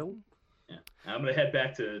 Yeah, that's dope. Yeah. I'm gonna head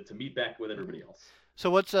back to meet back with everybody else. So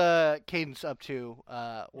what's Cadence up to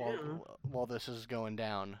while this is going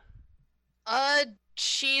down?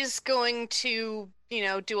 She's going to,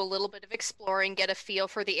 do a little bit of exploring, get a feel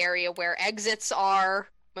for the area where exits are,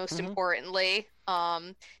 most importantly.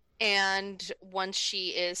 And once she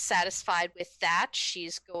is satisfied with that,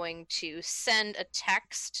 she's going to send a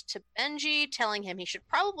text to Benji telling him he should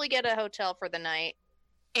probably get a hotel for the night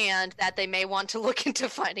and that they may want to look into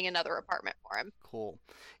finding another apartment for him. Cool.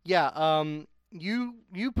 Yeah,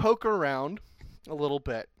 you poke around a little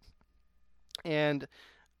bit, and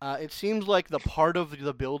it seems like the part of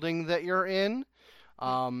the building that you're in,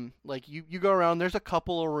 like you go around, there's a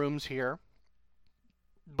couple of rooms here,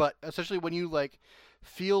 but essentially when you like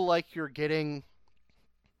feel like you're getting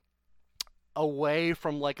away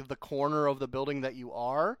from like the corner of the building that you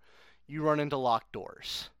are, you run into locked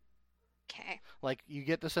doors. Okay. Like you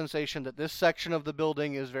get the sensation that this section of the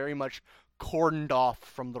building is very much cordoned off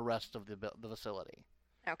from the rest of the facility.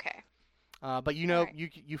 Okay. But Alright.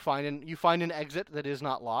 you find an exit that is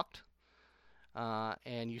not locked,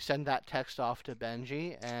 and you send that text off to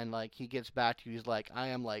Benji, and like he gets back to you. He's like, I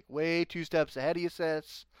am like way 2 steps ahead of you,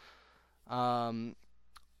 sis.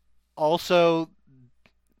 Also,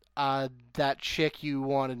 that chick you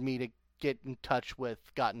wanted me to get in touch with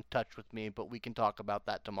got in touch with me, but we can talk about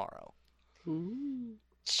that tomorrow. Ooh.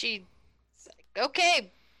 She's like,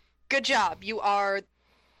 okay, good job. You are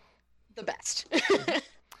the best.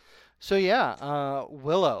 So yeah,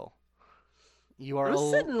 Willow, you are.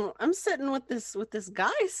 I'm sitting with this guy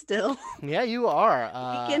still. Yeah, you are.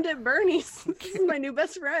 Weekend at Bernie's. This is my new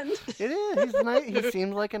best friend. It is. He's nice. He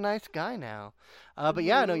seems like a nice guy now. But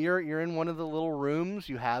yeah, no, you're in one of the little rooms.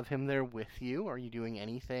 You have him there with you. Are you doing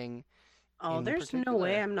anything? Oh, there's no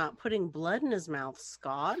way I'm not putting blood in his mouth,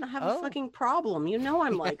 Scott. I have Oh. a fucking problem. You know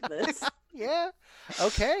I'm like this. Yeah.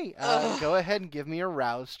 Okay. Go ahead and give me a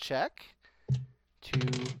rouse check.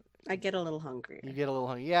 I get a little hungry. You get a little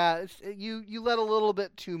hungry. Yeah. You let a little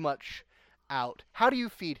bit too much out. How do you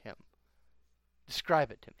feed him? Describe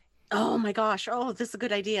it to me. Oh my gosh. Oh, this is a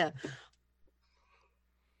good idea.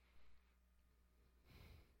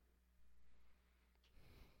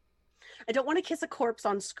 I don't want to kiss a corpse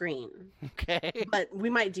on screen, Okay. but we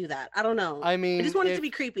might do that. I don't know. I mean, I just want it to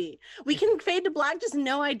be creepy. We can fade to black. Just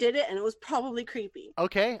know I did it, and it was probably creepy.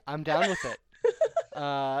 Okay, I'm down with it.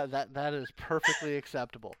 That is perfectly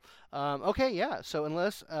acceptable. Okay, yeah. So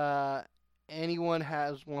unless anyone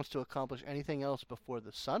wants to accomplish anything else before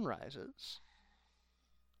the sun rises,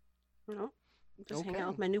 No, just hang Okay. out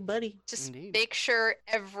with my new buddy. Just Indeed. make sure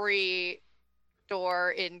every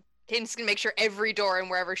door in Kane's gonna make sure every door in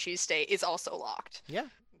wherever she stays is also locked.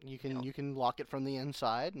 you can lock it from the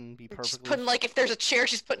inside and be Just perfectly. putting like if there's a chair,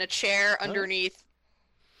 she's putting a chair underneath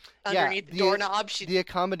the doorknob. The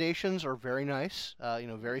accommodations are very nice.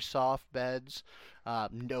 Very soft beds,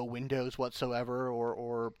 no windows whatsoever,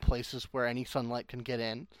 or places where any sunlight can get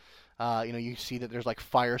in. You see that there's like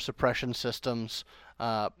fire suppression systems,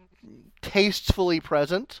 tastefully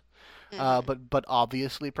present, but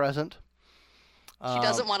obviously present. She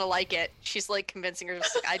doesn't want to like it. She's like convincing her,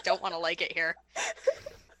 just like, I don't want to like it here.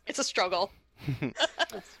 It's a struggle.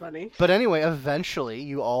 That's funny. But anyway, eventually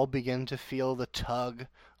you all begin to feel the tug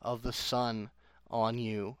of the sun on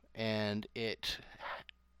you, and it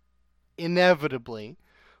inevitably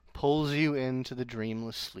pulls you into the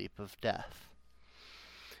dreamless sleep of death.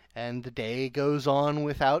 And the day goes on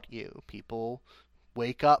without you. People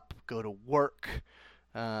wake up, go to work,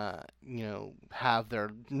 have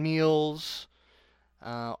their meals,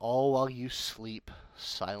 all while you sleep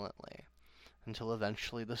silently, until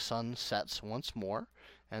eventually the sun sets once more,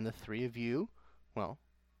 and the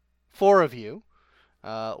four of you,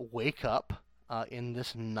 wake up in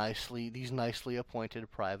these nicely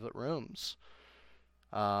appointed private rooms.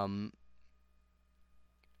 Willow,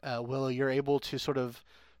 you're able to sort of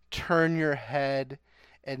turn your head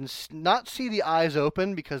and not see the eyes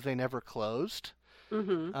open because they never closed.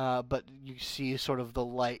 Mm-hmm. But you see sort of the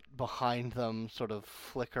light behind them sort of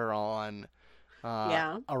flicker on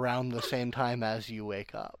around the same time as you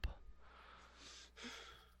wake up.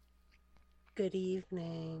 Good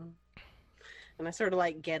evening. And I sort of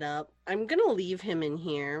like get up. I'm going to leave him in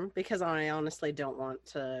here because I honestly don't want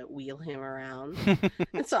to wheel him around.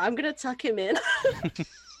 And so I'm going to tuck him in.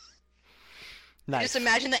 Nice. Just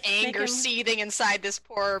imagine the anger seething inside this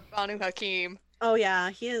poor Banu Hakim. Oh, yeah.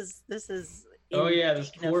 This is. Oh, yeah, this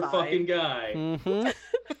poor dignified. fucking guy. Mm-hmm.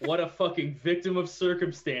 What a fucking victim of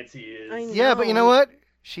circumstance he is. I know. Yeah, but you know what?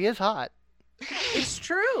 She is hot. It's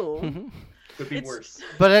true. Could be worse.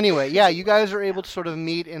 But anyway, yeah, you guys are able to sort of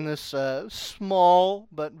meet in this small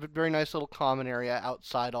but very nice little common area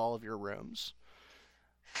outside all of your rooms.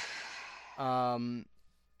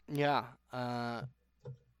 Yeah.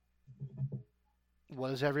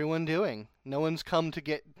 What is everyone doing? No one's come to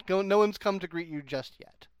greet you just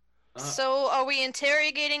yet. So, are we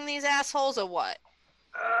interrogating these assholes or what?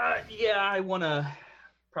 Yeah, I want to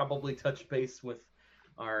probably touch base with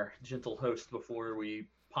our gentle host before we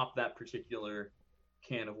pop that particular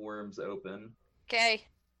can of worms open. Okay.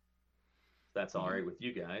 If that's all right with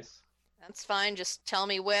you guys. That's fine. Just tell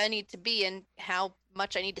me where I need to be and how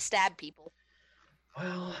much I need to stab people.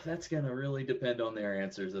 Well, that's going to really depend on their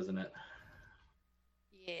answers, isn't it?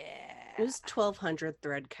 Yeah. It was 1,200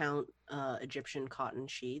 thread count Egyptian cotton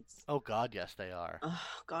sheets. Oh God, yes, they are. Oh,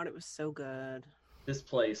 God, it was so good. This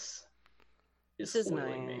place is This is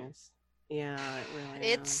spoiling me. nice. Yeah, it really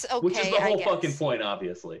is. It's okay, Which is the whole I guess. fucking point,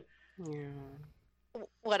 obviously. Yeah.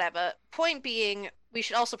 Whatever. Point being, we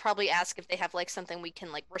should also probably ask if they have like something we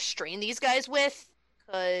can like restrain these guys with,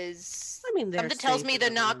 because I mean, something tells me they're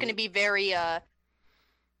not going to be very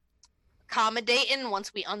accommodating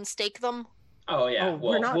once we unstake them. Oh, yeah. Oh,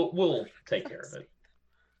 we're well, not- we'll take care of it.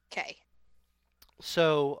 Okay.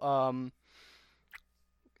 So,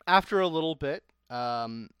 after a little bit,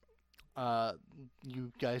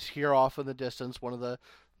 you guys hear off in the distance one of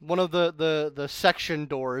the section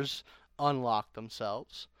doors unlock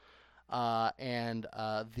themselves, and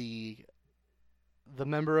the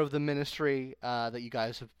member of the ministry that you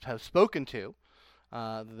guys have spoken to,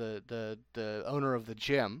 the owner of the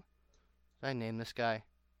gym. Did I name this guy?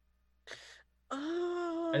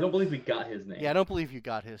 I don't believe we got his name. Yeah, I don't believe you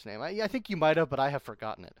got his name. I think you might have, but I have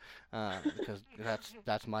forgotten it because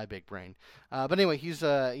that's my big brain. But anyway, he's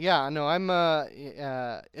oh yeah,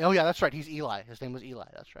 that's right. He's Eli. His name was Eli.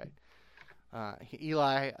 That's right.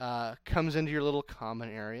 Eli comes into your little common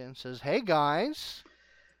area and says, "Hey guys."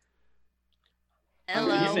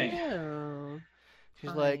 Hello. Good evening. Hello.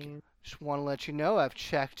 She's like, "Just want to let you know I've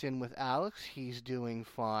checked in with Alex. He's doing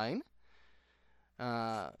fine.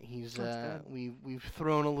 We've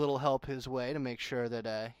thrown a little help his way to make sure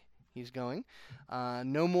that he's going.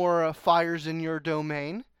 No more fires in your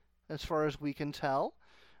domain, as far as we can tell.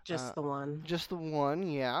 Just the one. Just the one,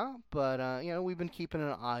 yeah. But we've been keeping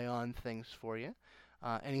an eye on things for you.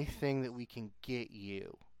 Anything that we can get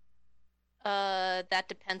you." That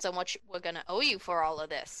depends on what we're gonna owe you for all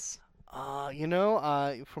of this.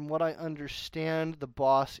 From what I understand, the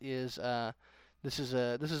boss is this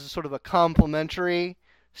is sort of a complimentary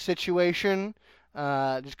situation,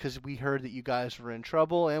 just because we heard that you guys were in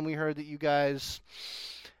trouble, and we heard that you guys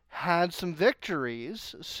had some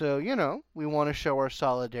victories. So we want to show our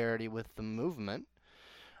solidarity with the movement.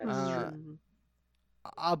 But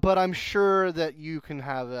I'm sure that you can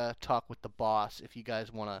have a talk with the boss if you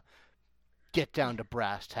guys want to get down to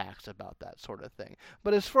brass tacks about that sort of thing.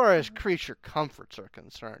 But as far as creature comforts are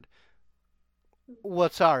concerned,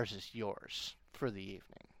 what's ours is yours for the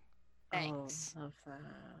evening. Thanks. Oh, love that.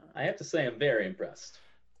 I have to say I'm very impressed.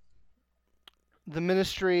 The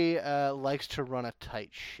ministry likes to run a tight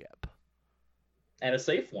ship. And a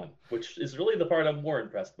safe one, which is really the part I'm more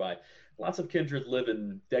impressed by. lots of kindred live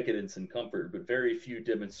in decadence and comfort, but very few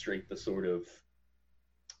demonstrate the sort of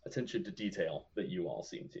attention to detail that you all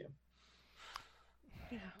seem to.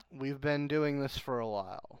 Yeah. We've been doing this for a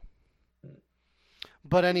while. Hmm.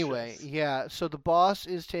 But anyway, Shows. yeah, so the boss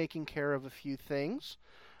is taking care of a few things.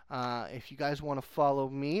 If you guys want to follow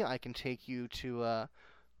me, I can take you to,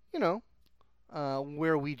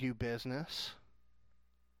 where we do business.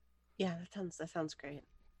 Yeah, that sounds great.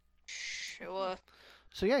 Sure.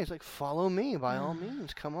 So yeah, he's like, follow me by all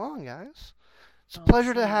means. Come on, guys. It's a Oh,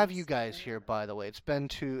 pleasure to have sounds you guys good. here. By the way, it's been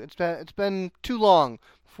too long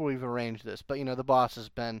before we've arranged this. But the boss has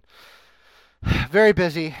been very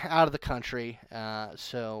busy, out of the country.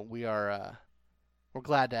 So we're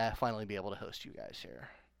glad to finally be able to host you guys here.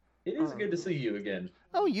 It is good to see you again.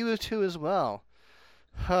 Oh, you too as well.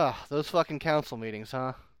 Huh, those fucking council meetings,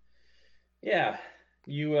 huh? Yeah,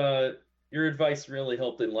 your advice really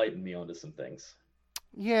helped enlighten me onto some things.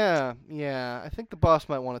 Yeah. I think the boss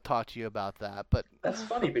might want to talk to you about that, but That's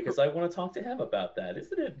funny because I want to talk to him about that.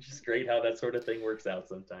 Isn't it just great how that sort of thing works out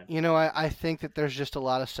sometimes? I think that there's just a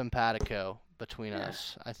lot of simpatico between Yeah.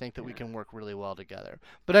 us. I think that we Yeah. can work really well together.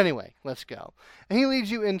 But anyway, let's go. And he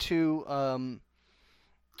leads you into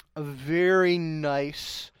a very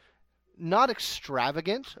nice, not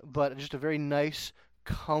extravagant, but just a very nice,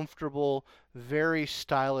 comfortable, very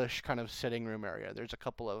stylish kind of sitting room area. There's a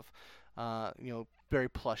couple of, very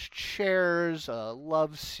plush chairs, a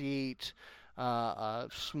love seat, a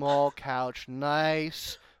small couch,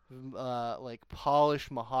 nice, like polished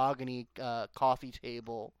mahogany coffee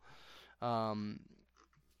table.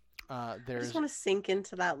 I There's just want to sink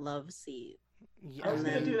into that love seat. yeah, I was And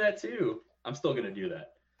gonna then- do that too. I'm still gonna do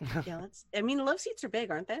that. Yeah, love seats are big,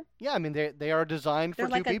 aren't they? yeah. I mean, they are designed for They're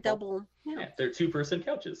like two a people. double. Yeah. Yeah, they're 2-person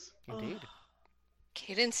couches. Indeed. Oh,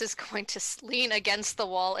 Cadence is going to lean against the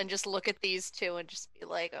wall and just look at these two and just be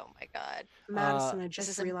like, "Oh my god." Madison, I just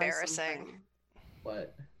is realized embarrassing. something.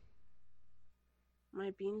 What?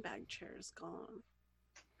 My beanbag chair is gone.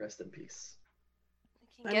 Rest in peace.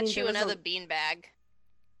 I can I get mean, you there was a- another beanbag.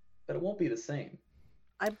 But it won't be the same.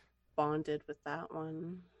 Bonded with that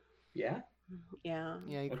one. Yeah? Yeah.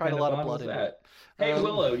 Yeah, you What cried kind a lot of bond blood was into it. that? Hey, Um,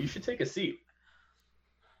 Willow, you should take a seat.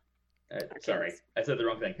 Sorry, Cadence. I said the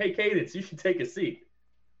wrong thing. Hey, Cadence, you should take a seat.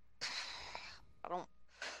 I don't.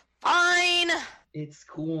 Fine. It's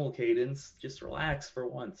cool, Cadence. Just relax for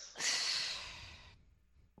once.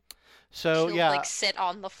 So She'll yeah, like sit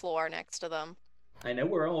on the floor next to them. I know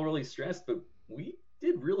we're all really stressed, but we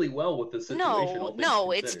did really well with the situation. all No, things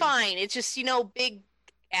no, it's considered. fine. It's just big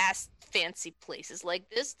ass fancy places like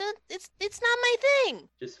this. It's not my thing.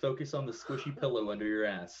 Just focus on the squishy pillow under your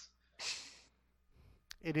ass.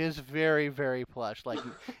 it is very, very plush. Like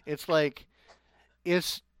it's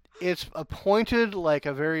appointed like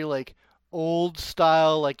a very like old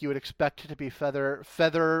style, like you would expect it to be feather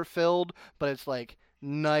filled, but it's like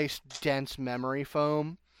nice dense memory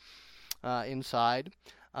foam inside.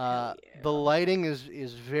 Hell yeah. The lighting is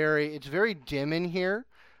very dim in here.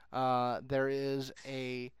 There is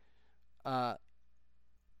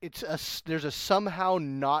there's a somehow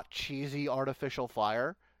not cheesy artificial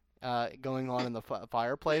fire going on in the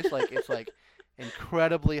fireplace. Like it's like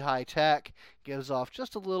incredibly high tech, gives off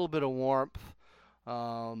just a little bit of warmth.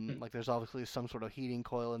 Like there's obviously some sort of heating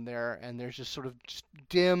coil in there, and there's just sort of just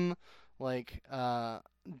dim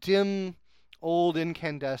old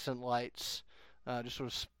incandescent lights just sort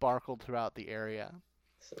of sparkled throughout the area.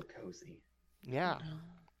 So cozy. Yeah.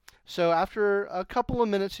 So after a couple of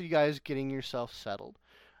minutes of you guys getting yourself settled,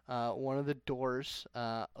 one of the doors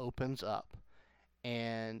opens up,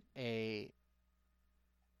 and a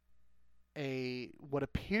what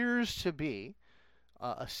appears to be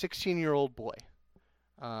a 16-year-old boy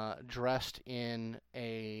dressed in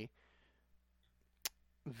a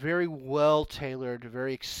very well tailored,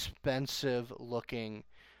 very expensive looking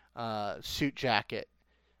suit jacket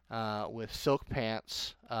with silk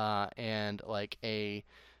pants and like a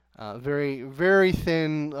very very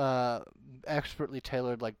thin, expertly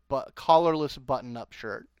tailored like collarless button-up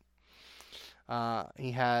shirt.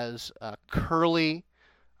 He has curly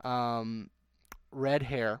red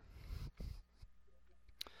hair,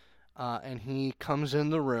 and he comes in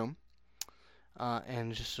the room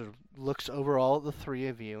and just sort of looks over all the three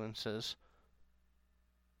of you and says,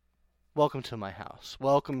 "Welcome to my house.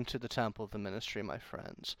 Welcome to the Temple of the Ministry, my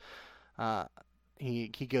friends." He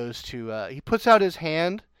goes to he puts out his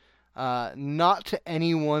hand, not to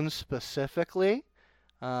anyone specifically,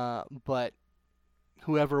 but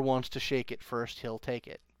whoever wants to shake it first, he'll take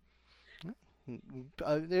it.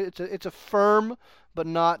 It's a firm, but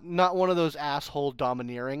not one of those asshole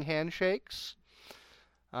domineering handshakes.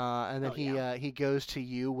 And then Oh, he goes to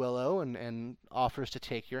you, Willow, and offers to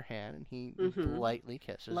take your hand, and he Mhm. politely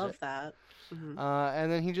kisses Love it. that. Mhm.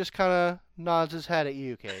 And then he just kind of nods his head at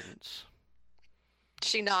you, Cadence.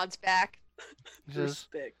 She nods back. He says,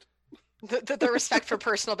 Respect. The respect for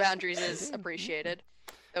personal boundaries is appreciated,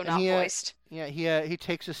 though And not he, voiced. yeah, he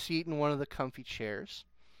takes a seat in one of the comfy chairs,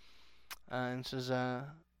 and says,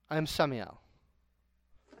 "I'm Samuel.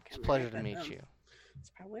 It's a pleasure to meet you." It's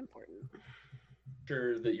probably important.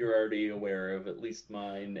 Sure that you're already aware of at least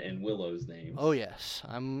mine and Willow's names. Oh yes,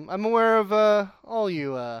 I'm aware of all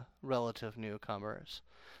you relative newcomers.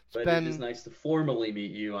 But it is nice to formally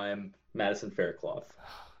meet you. I am Madison Faircloth.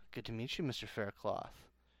 Good to meet you, Mr. Faircloth.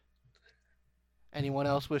 Anyone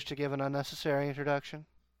else wish to give an unnecessary introduction?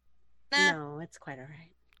 Nah. No, it's quite all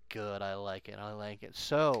right. Good, I like it. I like it.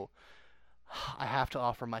 So, I have to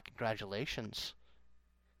offer my congratulations.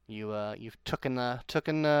 You've took a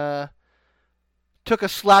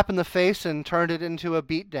slap in the face and turned it into a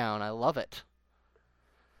beatdown. I love it.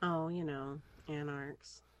 Oh,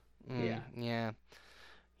 anarchs. Yeah.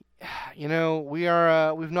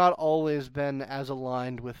 We've not always been as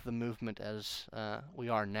aligned with the movement as we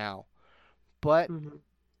are now. But Mhm.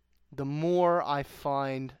 the more I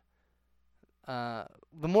find, the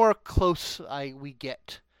more close we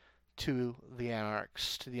get to the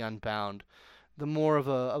Anarchs, to the Unbound, the more of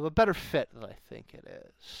a better fit that I think it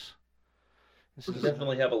is. We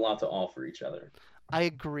definitely have a lot to offer each other. I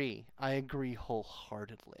agree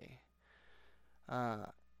wholeheartedly.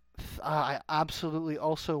 I absolutely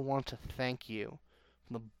also want to thank you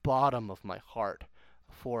from the bottom of my heart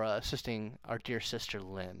for assisting our dear sister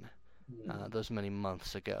Lynn those many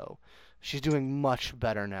months ago. She's doing much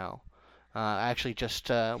better now. Actually,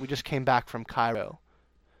 we just came back from Cairo,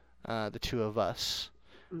 the two of us.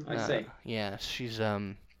 I see. Yeah, she's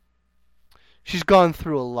gone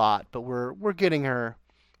through a lot, but we're getting her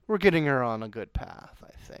on a good path,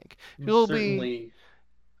 I think. Certainly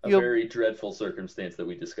a very dreadful circumstance that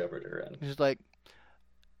we discovered her in.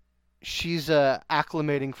 She's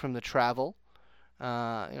acclimating from the travel.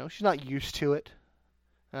 She's not used to it.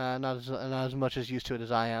 Not as much as used to it as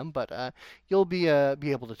I am, but you'll be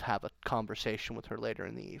able to have a conversation with her later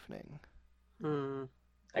in the evening.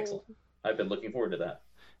 Excellent. I've been looking forward to that.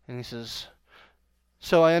 And he says,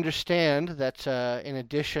 "So I understand that in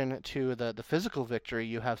addition to the physical victory,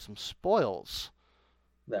 you have some spoils."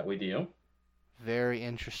 That we do. Very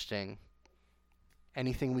interesting.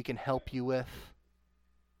 Anything we can help you with?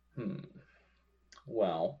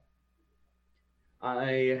 Well,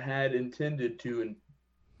 I had intended to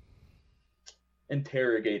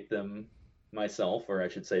interrogate them myself, or I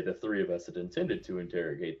should say the three of us had intended to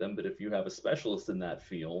interrogate them, but if you have a specialist in that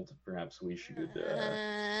field, perhaps we should...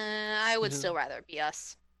 I would still rather be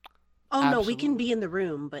us. Oh, no, we can be in the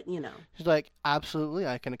room, but She's like, absolutely,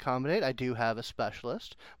 I can accommodate. I do have a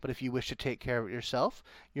specialist, but if you wish to take care of it yourself,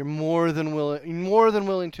 you're more than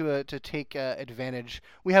willing to take advantage.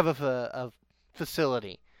 We have a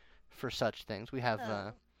facility for such things. We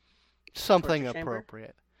have something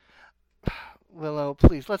appropriate. Willow,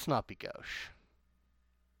 please, let's not be gauche.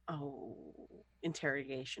 Oh,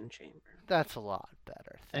 interrogation chamber. That's a lot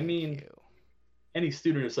better. Thank you. Any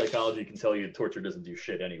student of psychology can tell you torture doesn't do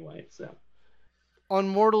shit anyway, so. On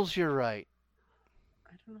mortals, you're right.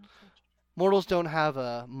 I don't know. Mortals don't have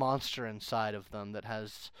a monster inside of them that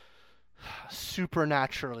has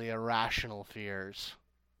supernaturally irrational fears.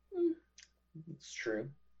 It's true.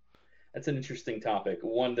 That's an interesting topic.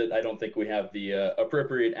 One that I don't think we have the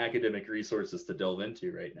appropriate academic resources to delve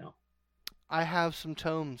into right now. I have some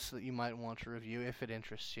tomes that you might want to review if it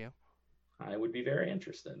interests you. I would be very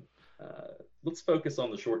interested. Let's focus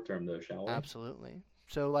on the short term, though, shall we? Absolutely.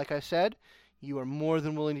 So, like I said, you are more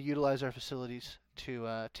than willing to utilize our facilities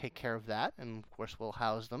to take care of that, and of course we'll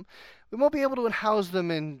house them. We won't be able to house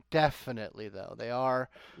them indefinitely, though. They are...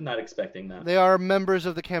 Not expecting that. They are members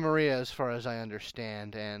of the Camarilla, as far as I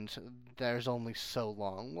understand, and there's only so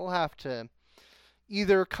long. We'll have to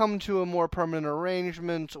either come to a more permanent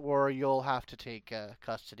arrangement, or you'll have to take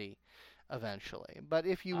custody eventually. But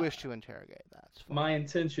if you wish to interrogate, that's fine. My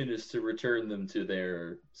intention is to return them to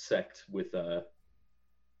their sect with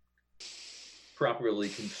properly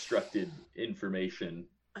constructed information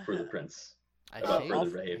for the prince about further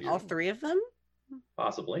behavior. All three of them?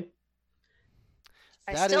 Possibly.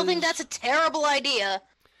 I still think that's a terrible idea.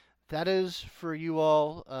 That is for you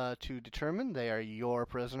all to determine. They are your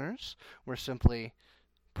prisoners. We're simply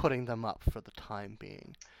putting them up for the time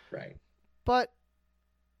being. Right. But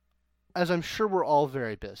as I'm sure we're all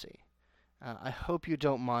very busy, I hope you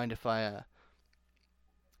don't mind if I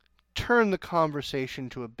turn the conversation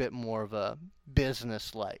to a bit more of a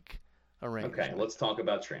business-like arrangement. Okay, let's talk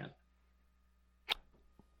about Tran.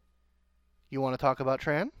 You want to talk about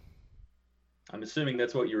Tran? I'm assuming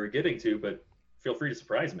that's what you were getting to, but feel free to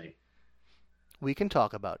surprise me. We can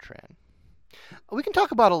talk about Tran. We can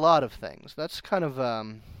talk about a lot of things. That's kind of,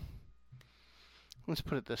 let's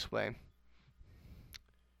put it this way.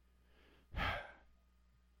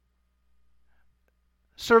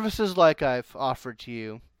 Services like I've offered to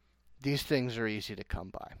you, these things are easy to come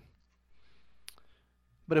by.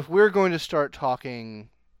 But if we're going to start talking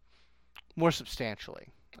more substantially,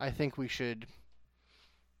 I think we should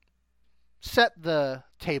set the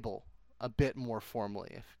table a bit more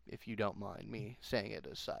formally, if you don't mind me saying it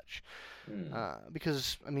as such.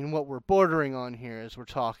 Because, I mean, what we're bordering on here is we're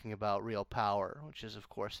talking about real power, which is, of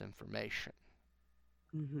course, information.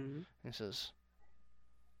 Mm-hmm. He says,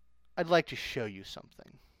 I'd like to show you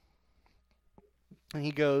something. And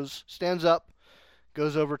he stands up,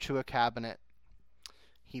 goes over to a cabinet.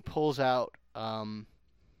 He pulls out a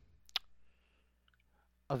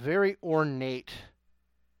very ornate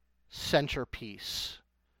centerpiece,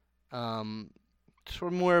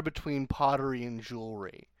 somewhere between pottery and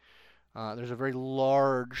jewelry. There's a very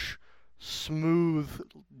large, smooth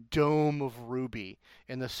dome of ruby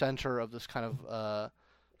in the center of this kind of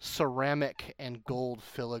ceramic and gold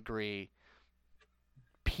filigree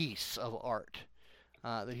piece of art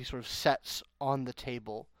that he sort of sets on the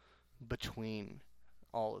table between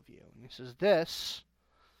all of you. And he says, this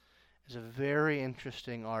is a very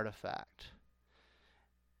interesting artifact.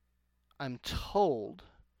 I'm told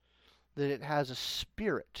that it has a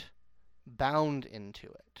spirit bound into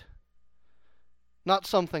it. Not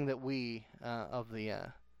something that we of the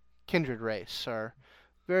kindred race are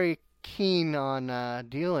very keen on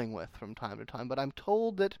dealing with from time to time, but I'm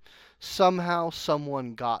told that somehow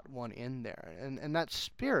someone got one in there, and that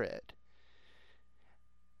spirit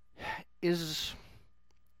is,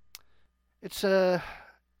 it's a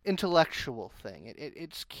intellectual thing.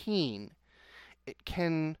 It's keen. It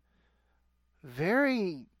can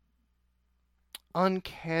very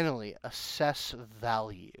uncannily assess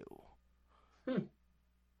value.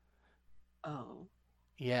 Oh.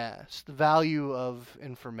 Yes, the value of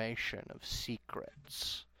information, of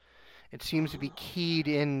secrets. It seems to be keyed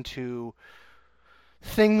into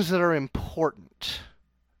things that are important,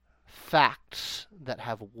 facts that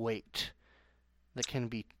have weight, that can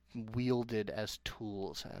be wielded as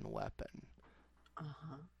tools and weapon.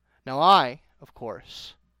 Uh-huh. Now I, of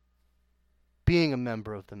course, being a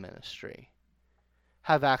member of the ministry,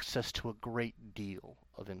 have access to a great deal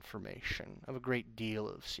of information, of a great deal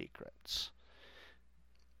of secrets.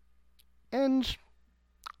 And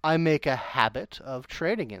I make a habit of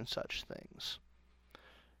trading in such things.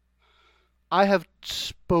 I have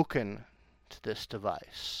spoken to this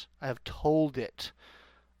device. I have told it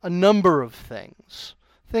a number of things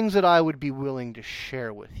that I would be willing to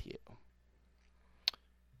share with you.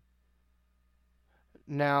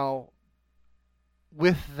 Now,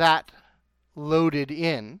 with that loaded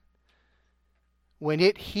in, when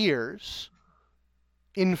it hears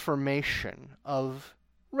information of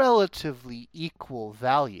relatively equal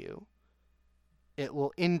value, it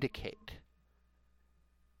will indicate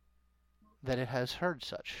that it has heard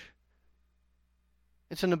such.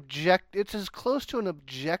 It's as close to an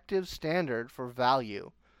objective standard for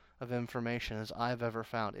value of information as I've ever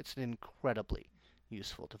found. It's an incredibly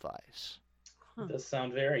useful device. It does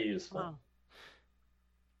sound very useful. Wow.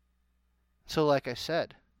 So like I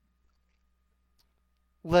said,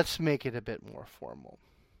 let's make it a bit more formal.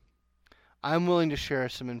 I'm willing to share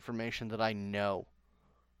some information that I know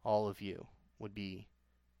all of you would be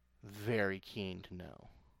very keen to know.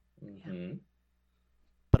 Mm-hmm.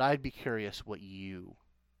 But I'd be curious what you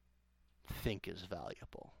think is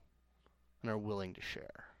valuable and are willing to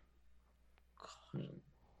share.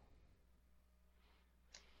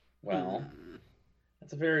 Well,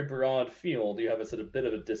 that's a very broad field. You have us at a bit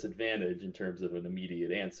of a disadvantage in terms of an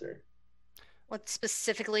immediate answer. What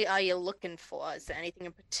specifically are you looking for? Is there anything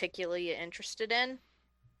in particular you're interested in?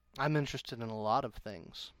 I'm interested in a lot of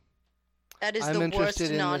things. That is I'm the worst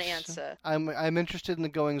interested in non-answer. I'm interested in the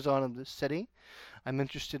goings-on of the city. I'm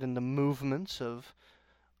interested in the movements of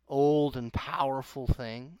old and powerful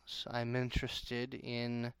things. I'm interested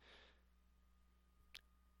in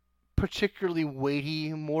particularly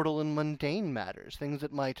weighty, mortal, and mundane matters, things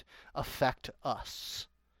that might affect us.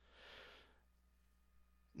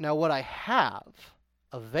 Now, what I have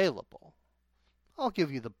available, I'll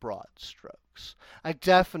give you the broad strokes. I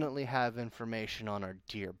definitely have information on our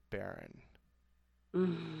dear Baron.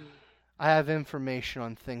 I have information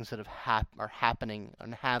on things that are happening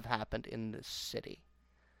and have happened in this city.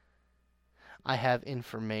 I have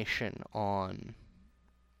information on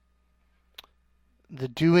the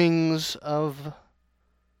doings of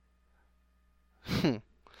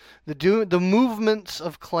the movements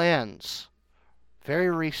of clans. Very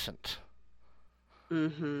recent.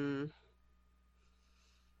 Mm-hmm.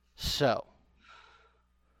 So,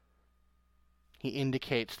 he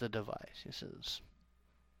indicates the device. He says,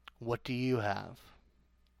 "What do you have?"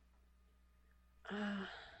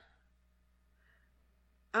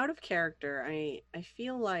 Out of character, I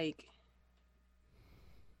feel like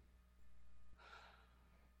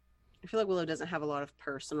Willow doesn't have a lot of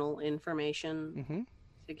personal information Mm-hmm.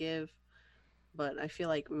 to give, but I feel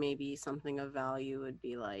like maybe something of value would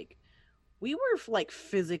be like, we were like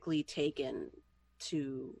physically taken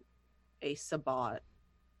to a Sabbat,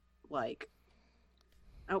 like,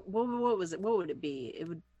 what was it? What would it be? It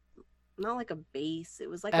would not like a base. It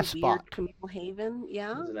was like a Esbot. weird communal haven. It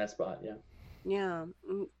Yeah, was in that spot, yeah. yeah.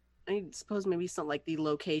 I suppose maybe some like the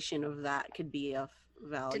location of that could be of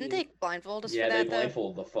value. Didn't they blindfold us Yeah, for they that though?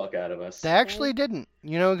 blindfold the fuck out of us. They actually didn't.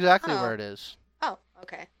 You know exactly Oh. where it is. Oh,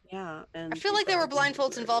 okay. Yeah, and I feel like there were probably blindfolds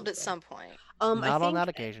where it involved is, at though. some point. I Not on think that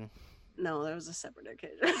occasion. no, there was a separate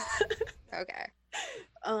occasion. Okay.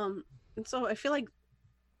 And so I feel like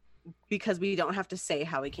because we don't have to say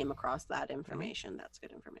how we came across that information, that's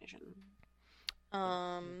good information.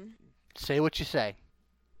 Say what you say.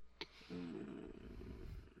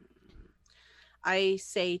 I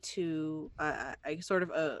say to I sort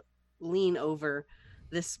of lean over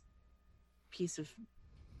this piece of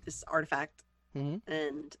this artifact, Mhm.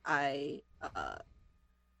 and I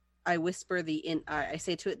whisper I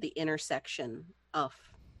say to it the intersection of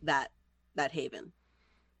that haven.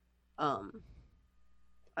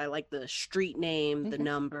 I like the street name, the Mhm.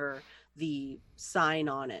 number, the sign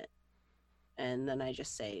on it, and then I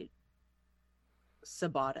just say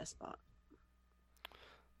Sabbat Esbot.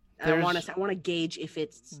 I want to gauge if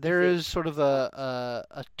it's There is sort of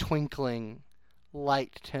a twinkling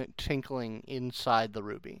light tinkling inside the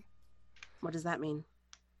ruby. What does that mean?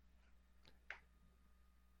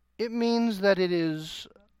 It means that it is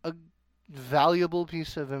a valuable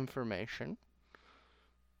piece of information,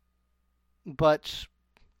 but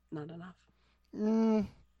Not enough.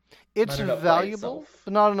 it's Not enough by valuable, itself.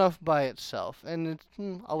 but not enough by itself. And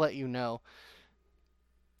I'll let you know.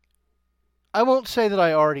 I won't say that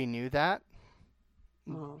I already knew that,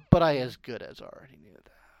 Oh, but I as good as already knew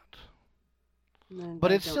that. then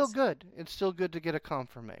But I it's don't still s- good. It's still good to get a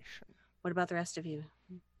confirmation. What about the rest of you?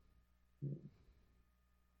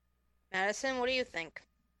 Madison, what do you think?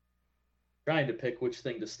 Trying to pick which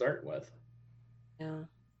thing to start with. Yeah.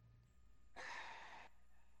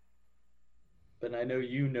 But I know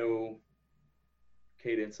you know,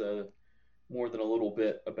 Cadence, more than a little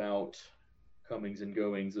bit about comings and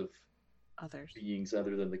goings of Others. beings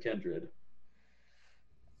other than the kindred.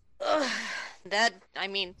 I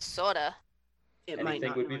mean, sorta. It Anything might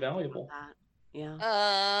not would know be anything about valuable. that.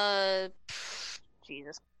 Yeah.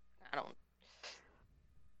 Jesus. I don't.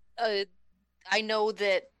 I know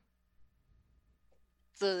that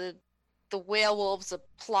the werewolves are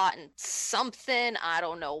plotting something. I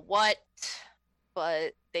don't know what,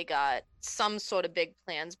 but they got some sort of big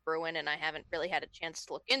plans brewing, and I haven't really had a chance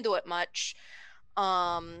to look into it much.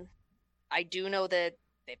 I do know that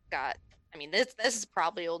they've got. I mean, this is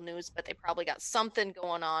probably old news, but they probably got something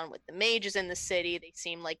going on with the mages in the city. They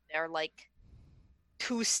seem like they're like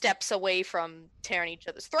 2 steps away from tearing each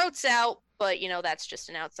other's throats out, but that's just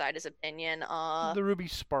an outsider's opinion. The ruby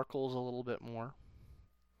sparkles a little bit more.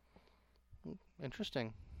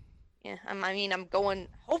 Interesting. Yeah, I'm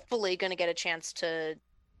hopefully going to get a chance to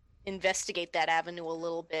investigate that avenue a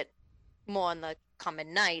little bit more in the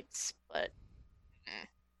coming nights, but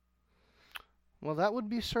Well, that would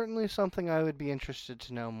be certainly something I would be interested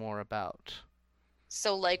to know more about.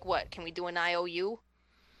 so like what? Can we do an IOU?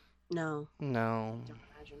 No. No. I don't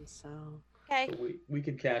imagine so. Okay. But we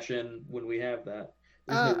can cash in when we have that.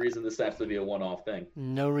 There's Uh, no reason this has to be a one-off thing.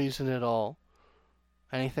 No reason at all.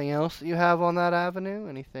 Anything else that you have on that avenue?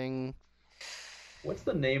 Anything? What's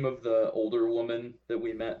the name of the older woman that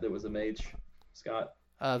we met that was a mage, Scott?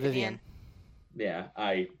 Vivian. Yeah,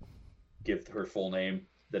 I give her full name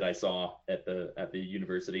that I saw at the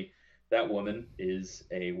university. That woman is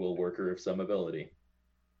a will worker of some ability.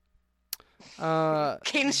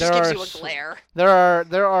 Cadence there just gives are you a s- glare.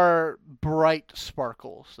 There are bright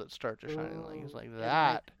sparkles that start to shine in lights Ooh, like I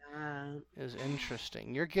that. that. Is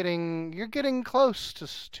interesting. You're getting close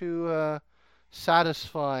to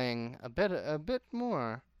satisfying a bit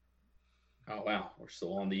more. Oh wow, we're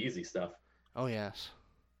still on the easy stuff. Oh yes.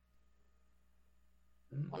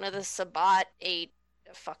 One of the Sabbat ate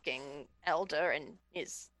a fucking elder and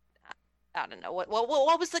is I don't know what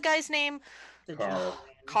was the guy's name? The Carl. gentleman.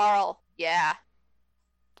 Carl. Yeah.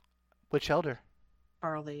 Which elder?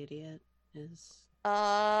 Carl the Idiot is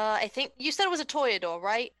I think you said it was a Toreador,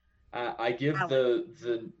 right? I give Alex.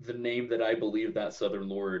 the name that I believe that Southern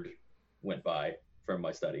Lord went by from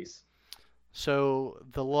my studies. So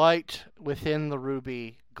the light within the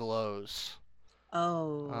ruby glows.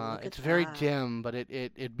 Oh, look It's at very that. dim, but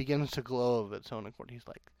it begins to glow of its own accord. He's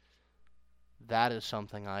like, that is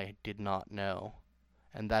something I did not know,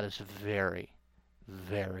 and that is very,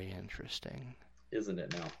 very interesting. Isn't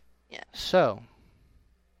it now? Yeah. So,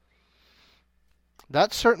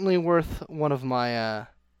 that's certainly worth one of my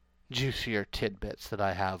juicier tidbits that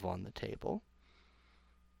I have on the table.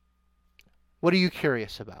 What are you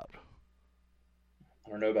curious about? I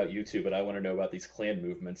don't know about you two, but I want to know about these clan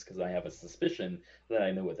movements because I have a suspicion that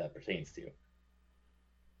I know what that pertains to.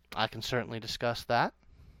 I can certainly discuss that.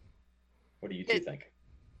 What do you two think?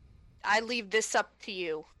 I leave this up to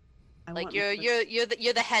you. I Like want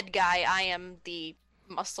you're the head guy. I am the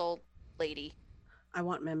muscle lady. I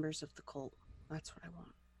want members of the cult. That's what I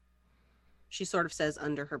want. She sort of says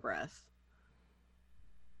under her breath.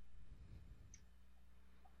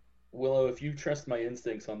 Willow, if you trust my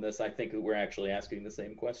instincts on this, I think that we're actually asking the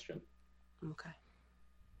same question. Okay,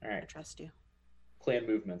 All I right, trust you. clan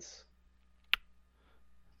movements.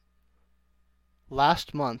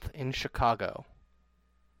 Last month in Chicago,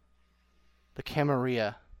 the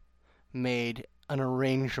Camarilla made an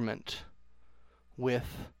arrangement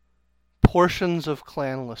with portions of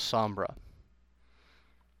Clan La Sombra.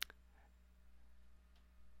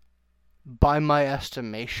 By my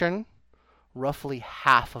estimation, roughly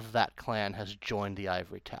half of that clan has joined the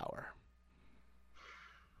Ivory Tower.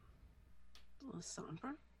 La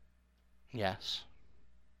Sombra? Yes.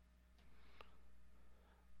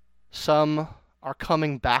 Some are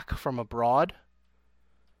coming back from abroad,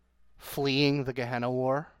 fleeing the Gehenna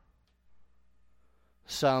War.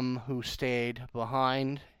 Some who stayed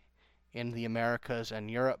behind in the Americas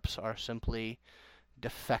and Europes are simply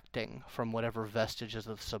defecting from whatever vestiges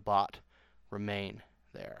of Sabbat remain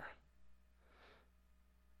there.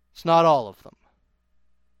 It's not all of them.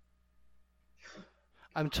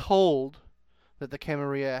 I'm told that the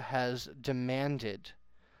Camarilla has demanded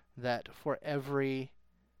that for every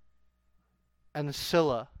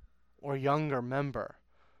ancilla or younger member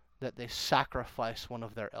that they sacrifice one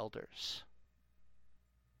of their elders.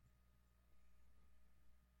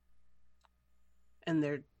 And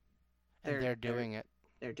they're doing it.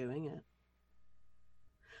 They're doing it.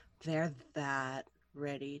 They're that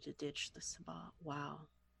ready to ditch the Sabbat. Wow.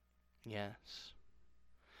 Yes.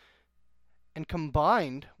 And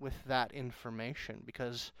combined with that information,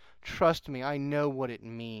 because trust me, I know what it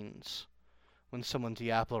means when someone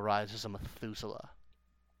diablerizes a Methuselah.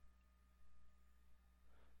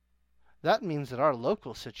 That means that our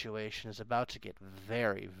local situation is about to get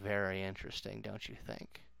very, very interesting, don't you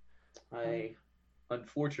think? I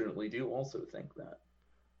unfortunately do also think that.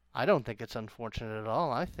 I don't think it's unfortunate at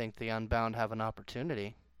all. I think the Unbound have an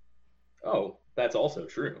opportunity. Oh, that's also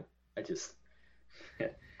true. I just.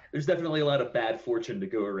 There's definitely a lot of bad fortune to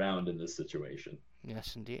go around in this situation.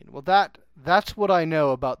 Yes, indeed. Well, that's what I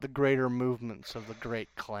know about the greater movements of the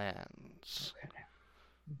great clans. Okay.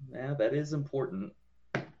 Yeah, that is important.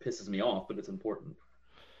 Pisses me off, but it's important.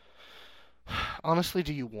 Honestly,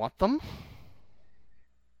 do you want them?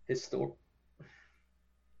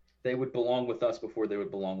 They would belong with us before they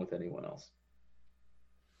would belong with anyone else.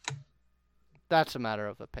 That's a matter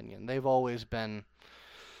of opinion. They've always been,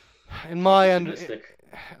 in my end,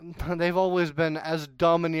 Opportunistic. they've always been as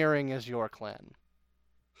domineering as your clan.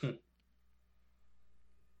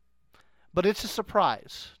 But it's a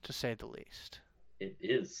surprise, to say the least. It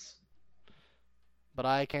is. But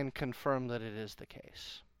I can confirm that it is the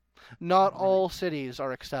case. Not all cities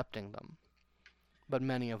are accepting them, but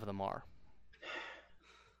many of them are.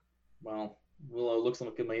 Well, Willow, looks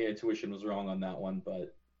like my intuition was wrong on that one,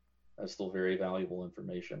 but that's still very valuable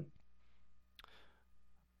information.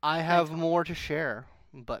 I have more to share,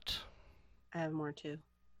 but I have more too.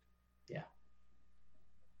 Yeah.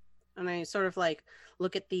 And I sort of like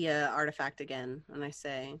look at the artifact again and I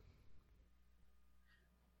say,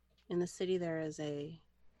 in the city there is a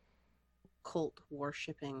cult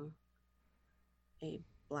worshipping a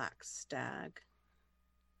black stag.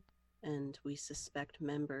 And we suspect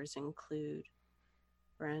members include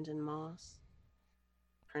Brandon Moss,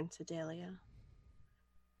 Prince Adelia,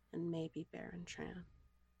 and maybe Baron Tran.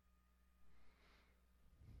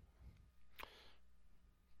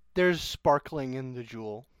 there's sparkling in the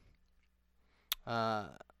jewel.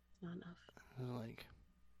 Not enough. Like,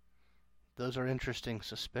 those are interesting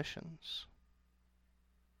suspicions.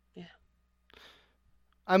 Yeah.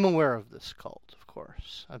 I'm aware of this cult, of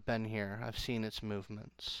course. I've been here. I've seen its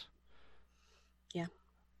movements. Yeah.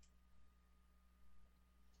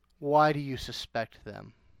 Why do you suspect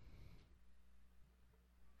them?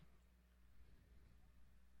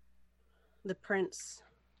 The prince,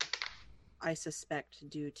 I suspect,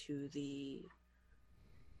 due to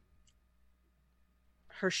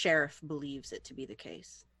her sheriff believes it to be the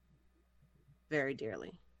case. Very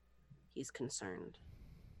dearly. He's concerned.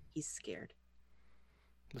 He's scared.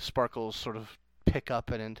 The sparkles sort of pick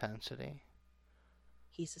up in intensity.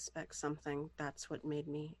 He suspects something. That's why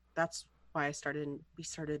we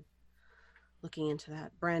started looking into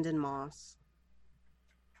that. Brandon Moss,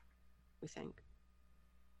 we think.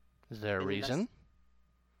 Is there a reason?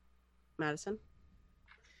 Madison?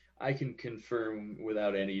 I can confirm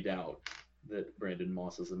without any doubt that Brandon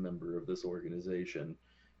Moss is a member of this organization,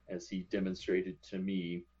 as he demonstrated to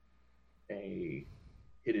me a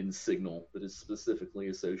hidden signal that is specifically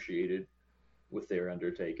associated with their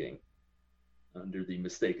undertaking, under the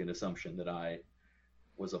mistaken assumption that I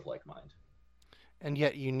was of like mind. And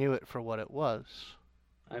yet you knew it for what it was.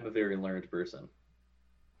 I'm a very learned person.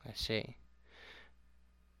 I see.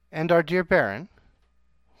 And our dear Baron,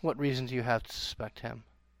 what reason do you have to suspect him?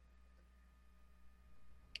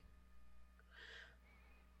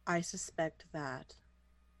 I suspect that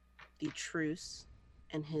the truce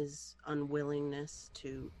and his unwillingness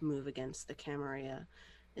to move against the Camarilla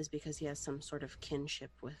is because he has some sort of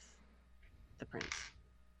kinship with the prince.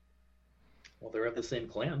 Well, they're of the same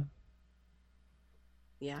clan.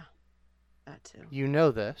 Yeah, that too. You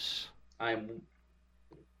know this. I'm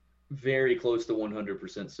very close to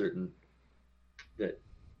 100% certain that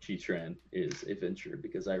Chitran is a Venture,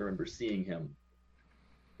 because I remember seeing him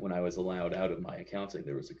when I was allowed out of my accounting.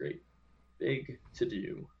 There was a great big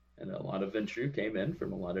to-do, and a lot of Venture came in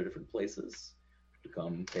from a lot of different places to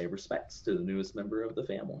come pay respects to the newest member of the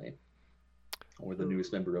family, or the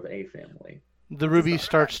newest member of a family. The ruby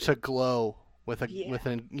starts to glow with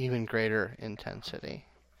an even greater intensity.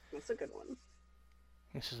 That's a good one.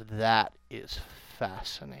 He says, that is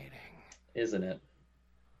fascinating. Isn't it?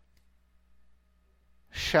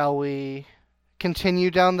 Shall we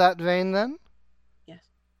continue down that vein then? Yes.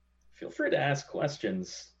 Feel free to ask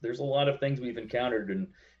questions. There's a lot of things we've encountered, and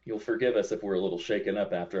you'll forgive us if we're a little shaken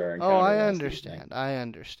up after our encounter. Oh, I last understand. evening. I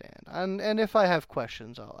understand. And if I have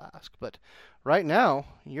questions, I'll ask. But right now,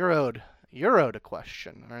 you're owed a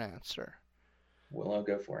question or an answer. Well, I'll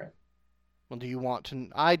go for it. Well, do you want to?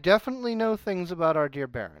 I definitely know things about our dear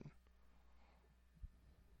Baron.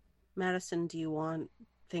 Madison, do you want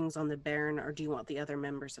things on the Baron, or do you want the other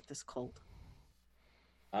members of this cult?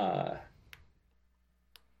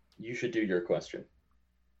 You should do your question.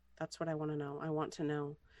 That's what I want to know. I want to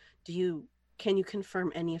know. Can you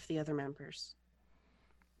confirm any of the other members?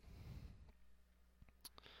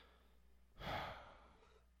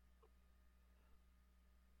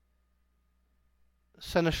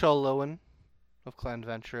 Seneschal Lowen of Clan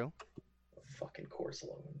Ventru, Fucking course,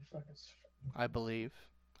 Logan. I believe.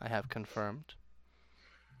 I have confirmed.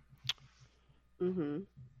 Mm-hmm.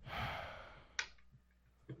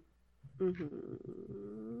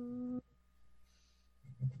 Mm-hmm.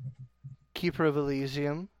 Keeper of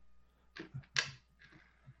Elysium,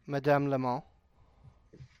 Madame Lemont.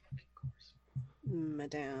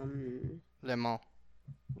 Madame Lemont.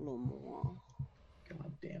 Lomois.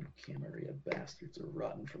 Goddamn Camarilla bastards are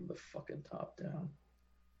rotten from the fucking top down.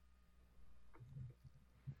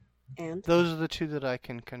 And Those are the two that I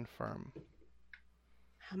can confirm.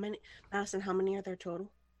 how many? Madison, how many are there total?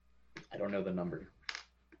 I don't know the number.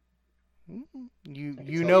 You I can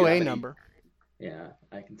you tell know you how a many. number. Yeah,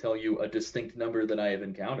 I can tell you a distinct number that I have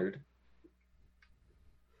encountered,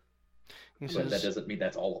 He but that says, doesn't mean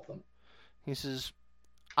that's all of them.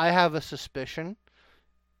 I have a suspicion.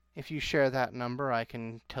 If you share that number, I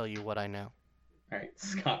can tell you what I know. All right,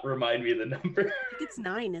 Scott, remind me of the number. I think it's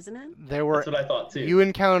 9, isn't it? There were That's what I thought too. you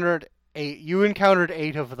encountered 8. You encountered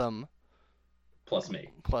 8 of them. Plus me.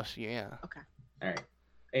 Plus, yeah. Okay. All right,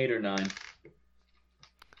 8 or 9.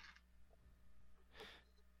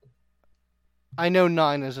 I know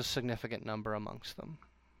 9 is a significant number amongst them.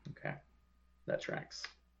 Okay, that tracks.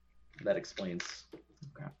 That explains.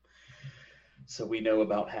 Okay, so we know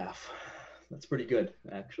about half. That's pretty good,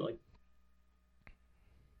 actually.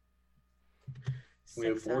 We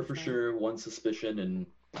have 4 for sure, 1 suspicion, and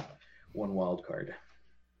 1 wild card.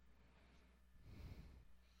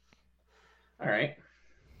 All right.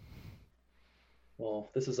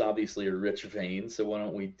 Well, this is obviously a rich vein, so why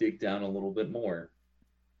don't we dig down a little bit more?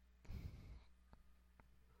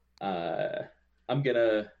 I'm going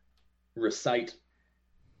to recite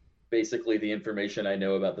basically the information I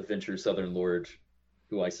know about the Venture Southern Lord,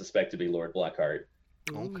 who I suspect to be Lord Blackheart.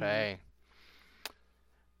 Okay.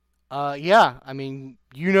 Yeah, I mean,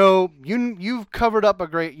 you've uncovered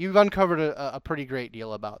a pretty great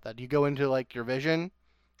deal about that. You go into like your vision.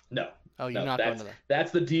 No, Oh, you're no, not going to that.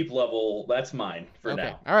 that's the deep level. That's mine for Okay,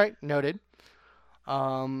 now. all right, noted.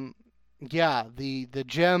 Yeah, the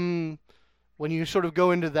gem. When you sort of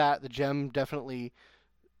go into that, the gem definitely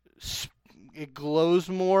it glows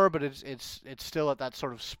more, but it's still at that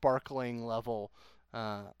sort of sparkling level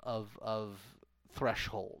of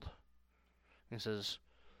threshold. He says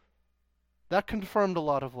that confirmed a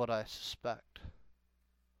lot of what I suspect,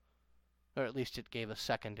 or at least it gave a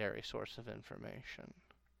secondary source of information.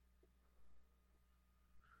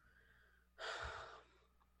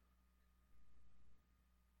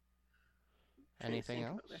 Anything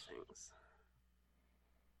else?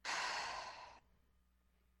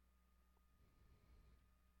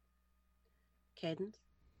 Cadence.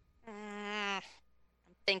 I'm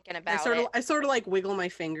thinking about I sort of like wiggle my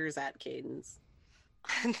fingers at Cadence.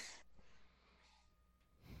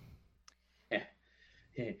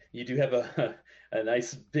 You do have a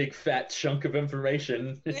nice big fat chunk of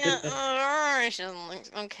information. Okay,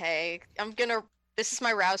 this is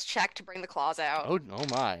my rouse check to bring the claws out. Oh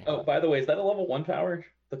my. Oh, by the way, is that a level 1 power?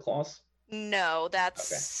 The claws? No,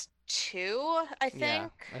 that's 2, I think. Yeah,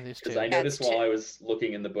 at least 2. Because I noticed That's while 2. I was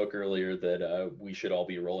looking in the book earlier that we should all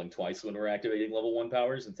be rolling twice when we're activating level 1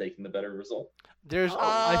 powers and taking the better result.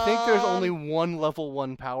 I think there's only one level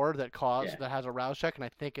 1 power that Yeah. has a rouse check, and I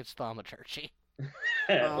think it's Thaumaturgy.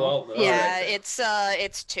 Well, Yeah, alright, it's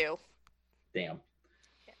 2. damn.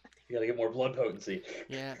 You gotta get more blood potency.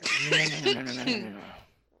 Yeah.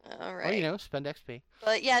 All Well, right. spend XP.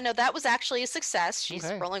 But yeah, no, that was actually a success. She's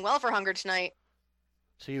Okay. rolling well for hunger tonight.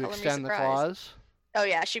 So you Color me extend the surprised. claws. Oh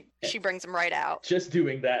yeah, she brings them right out. Just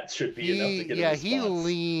doing that should be enough to get a response. He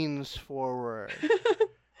leans forward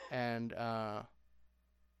and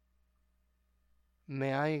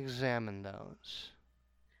may I examine those?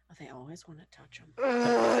 Oh, they always want to touch them.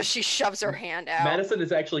 Ugh, she shoves her hand out. Madison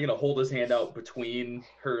is actually going to hold his hand out between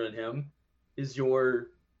her and him. Is your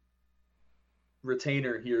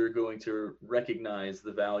retainer here going to recognize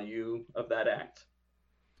the value of that act?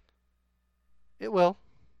 It will.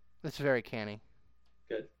 It's very canny.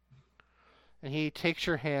 Good. And he takes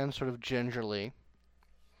your hand sort of gingerly.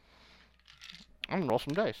 I'm gonna roll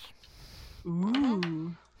some dice.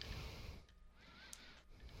 Ooh.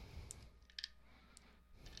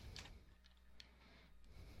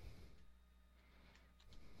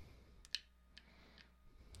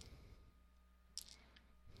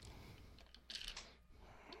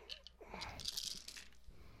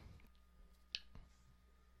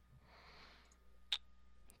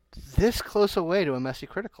 This close away to a messy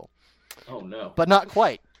critical. Oh no. But not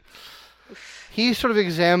quite. He sort of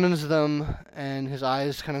examines them, and his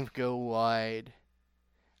eyes kind of go wide,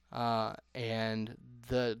 and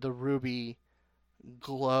the ruby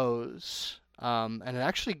glows, and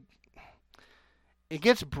it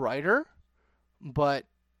gets brighter, but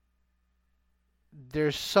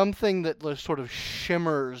there's something that sort of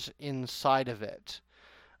shimmers inside of it,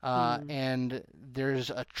 and there's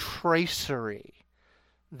a tracery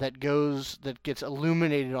that gets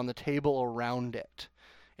illuminated on the table around it.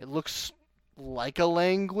 It looks like a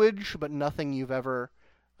language, but nothing you've ever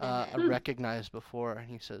recognized before. And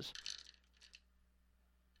he says,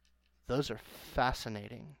 "Those are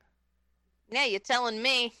fascinating." Yeah, you're telling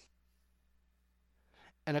me.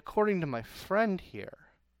 And according to my friend here,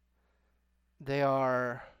 they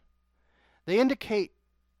indicate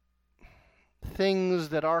things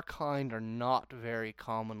that our kind are not very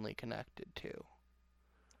commonly connected to.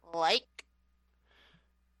 Like?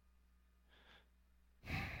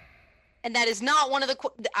 And that is not one of the.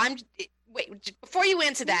 Wait, before you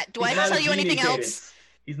answer that, do I have to tell you anything else?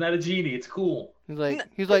 He's not a genie. It's cool.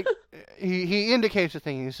 He indicates a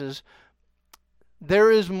thing. He says,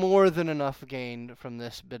 there is more than enough gained from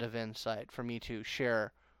this bit of insight for me to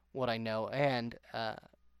share what I know and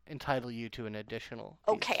entitle you to an additional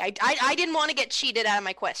piece. Okay, I didn't want to get cheated out of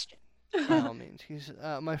my question. By all means.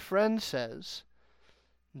 My friend says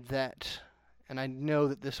that, and I know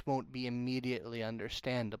that this won't be immediately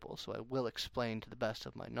understandable, so I will explain to the best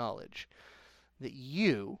of my knowledge, that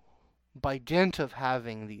you, by dint of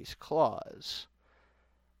having these claws,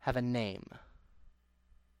 have a name.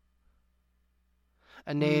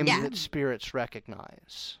 A name that spirits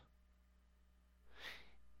recognize.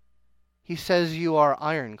 He says you are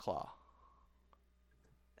Ironclaw.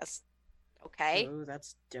 That's okay. Oh,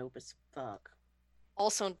 that's dope as fuck.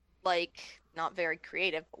 Also, not very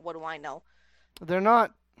creative, but what do I know? They're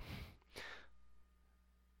not...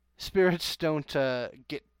 Spirits don't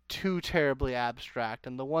get too terribly abstract,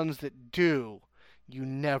 and the ones that do, you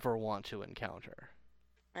never want to encounter.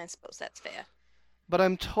 I suppose that's fair. But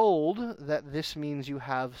I'm told that this means you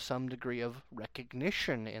have some degree of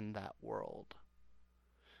recognition in that world.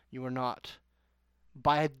 You are not,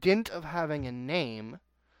 by a dint of having a name,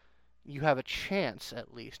 you have a chance,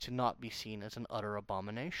 at least, to not be seen as an utter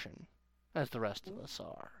abomination, as the rest of us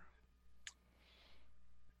are.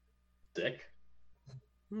 Dick.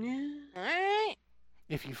 Yeah. All right.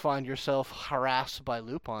 If you find yourself harassed by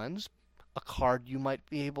lupines, a card you might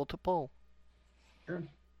be able to pull. Sure.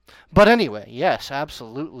 But anyway, yes,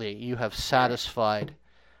 absolutely, you have satisfied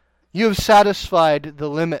the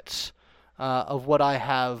limits of what I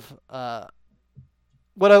have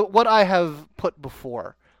what I have put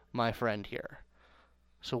before my friend here.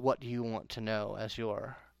 So what do you want to know as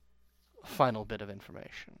your final bit of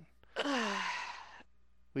information?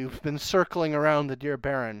 We've been circling around the dear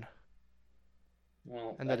Baron.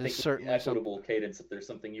 Well, And I that is think it's certainly equitable cadence if there's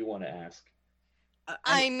something you want to ask.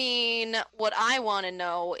 I mean, what I want to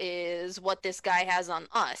know is what this guy has on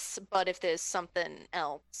us. But if there's something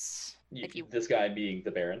else, This guy being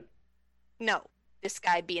the Baron. no, this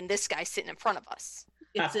guy being this guy sitting in front of us.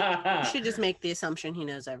 You should just make the assumption he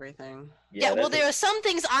knows everything. Yeah, well, that's there are some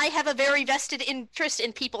things I have a very vested interest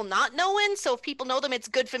in people not knowing. So if people know them, it's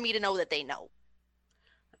good for me to know that they know.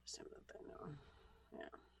 I assume that they know. Yeah,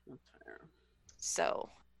 that's fair. So.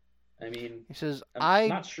 I mean, He says, I'm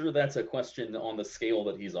not sure that's a question on the scale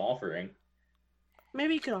that he's offering.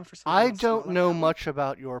 Maybe you could offer something I else don't similar. know much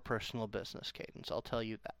about your personal business, Cadence. I'll tell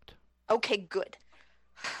you that. Okay, good.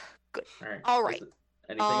 Good. All right. All right.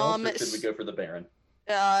 Anything else, or should we go for the Baron?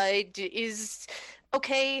 Is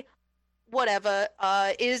okay. Whatever.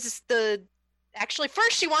 Actually,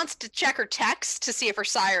 first she wants to check her text to see if her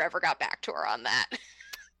sire ever got back to her on that.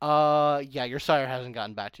 Yeah, your sire hasn't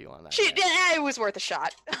gotten back to you on that. She yet. it was worth a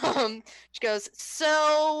shot. She goes,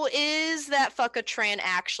 so is that Fuckatran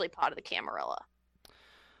actually part of the Camarilla?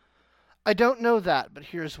 I don't know that, but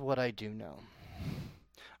here's what I do know.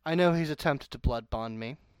 I know he's attempted to blood bond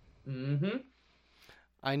me. Mm-hmm.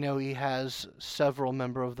 I know he has several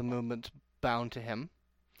members of the movement bound to him.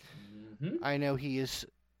 Mm-hmm. I know he is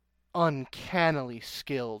uncannily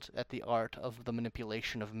skilled at the art of the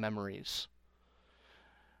manipulation of memories.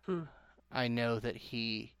 I know that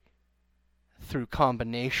he, through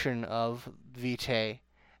combination of vitae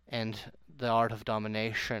and the art of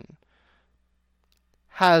domination,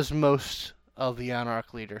 has most of the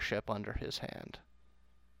Anarch leadership under his hand,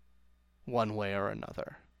 one way or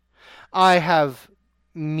another. I have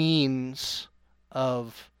means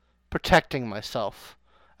of protecting myself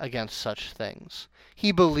against such things.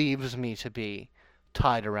 He believes me to be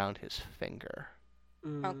tied around his finger.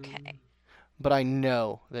 Okay. But I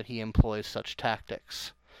know that he employs such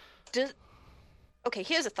tactics. Okay,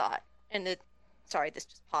 here's a thought, and sorry, this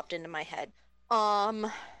just popped into my head.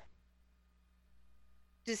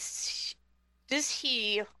 Does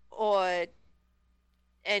he or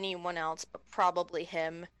anyone else, but probably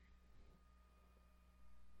him,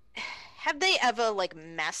 have they ever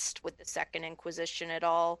messed with the Second Inquisition at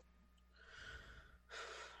all?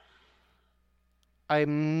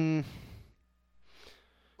 I'm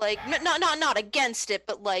not against it,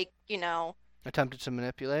 but attempted to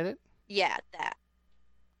manipulate it. yeah, that.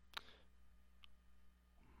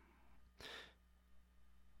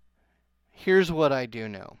 Here's what I do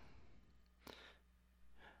know.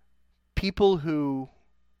 People who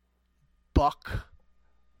buck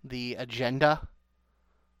the agenda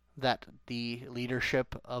that the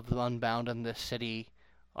leadership of the Unbound in this city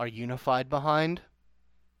are unified behind,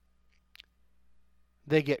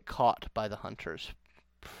 they get caught by the hunters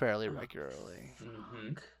fairly regularly. Mm-hmm.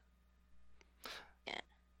 Yeah.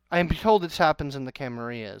 I am told this happens in the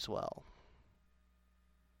Camarilla as well.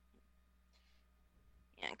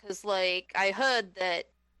 Yeah, because I heard that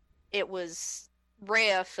it was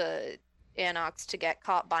rare for Anox to get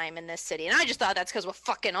caught by him in this city, and I just thought that's because we're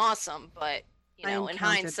fucking awesome. But in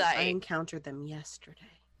hindsight, I encountered them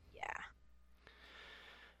yesterday. Yeah.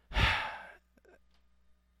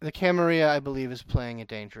 The Camarilla, I believe, is playing a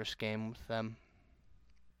dangerous game with them.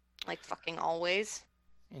 Like fucking always.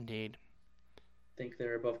 Indeed. Think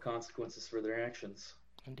they're above consequences for their actions.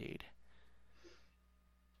 Indeed.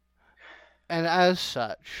 And as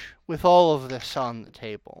such, with all of this on the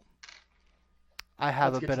table, I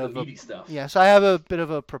have Let's a get bit to the of a meaty stuff. yes, I have a bit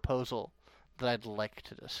of a proposal that I'd like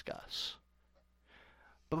to discuss.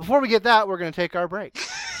 But before we get that, we're going to take our break.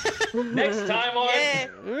 Next time on.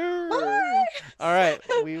 Yeah. All right,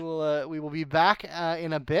 we will be back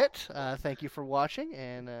in a bit. Thank you for watching,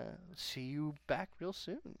 and see you back real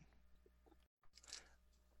soon.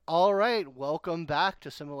 All right, welcome back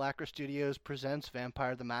to Simulacra Studios presents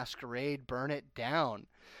Vampire the Masquerade: Burn It Down.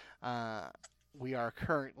 We are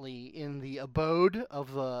currently in the abode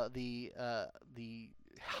of the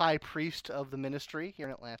high priest of the ministry here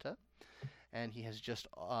in Atlanta, and he has just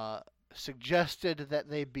suggested that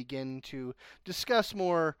they begin to discuss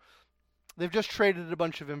more. They've just traded a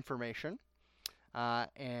bunch of information,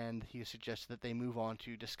 and he suggested that they move on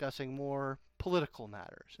to discussing more political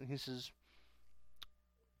matters. And he says,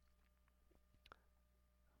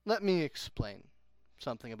 "Let me explain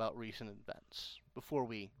something about recent events before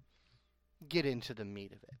we get into the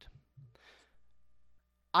meat of it.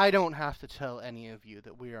 I don't have to tell any of you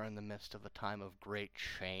that we are in the midst of a time of great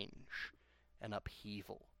change and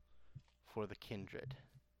upheaval for the kindred.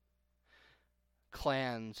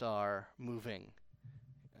 Clans are moving,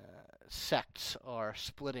 sects are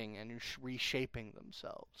splitting and reshaping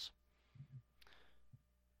themselves.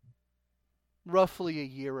 Roughly a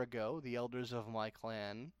year ago, the elders of my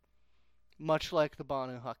clan, much like the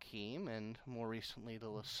Banu Hakim and more recently the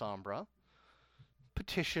Lasombra,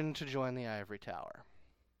 petitioned to join the Ivory Tower.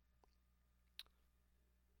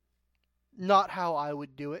 Not how I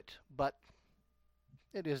would do it, but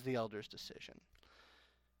it is the elders' decision.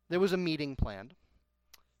 There was a meeting planned,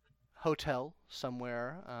 hotel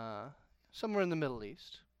somewhere in the Middle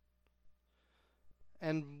East,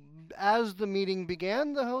 and as the meeting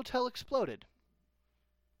began, the hotel exploded.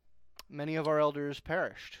 Many of our elders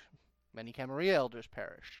perished. Many Camarilla elders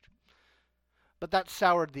perished. But that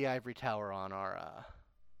soured the Ivory Tower on our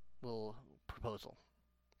little proposal.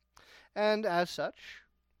 And as such,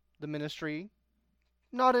 the ministry,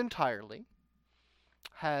 not entirely,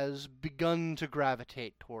 has begun to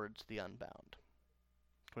gravitate towards the Unbound,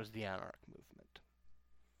 towards the Anarch movement.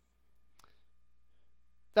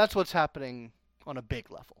 That's what's happening on a big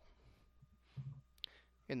level.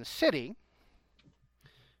 In the city,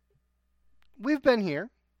 we've been here.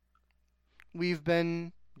 We've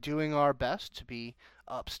been doing our best to be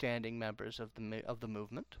upstanding members of the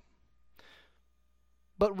movement,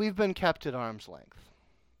 but we've been kept at arm's length.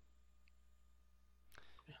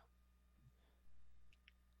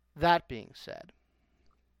 That being said,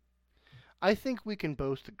 I think we can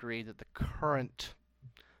both agree that the current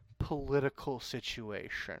political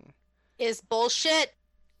situation Is bullshit.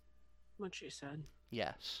 What she said.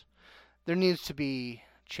 yes, there needs to be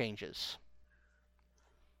changes.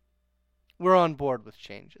 We're on board with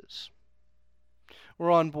changes. We're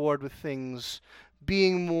on board with things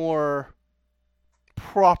being more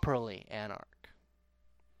properly anarch.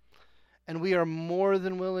 And we are more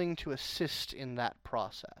than willing to assist in that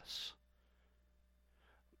process.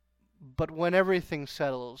 But when everything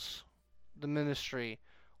settles, the ministry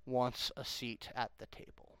wants a seat at the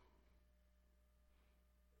table.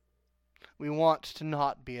 We want to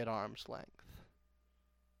not be at arm's length.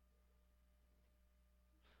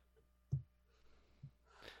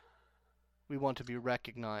 We want to be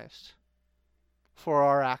recognized for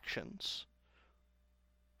our actions,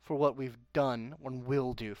 for what we've done and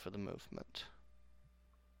will do for the movement.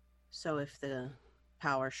 So if the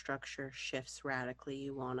power structure shifts radically,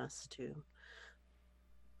 you want us to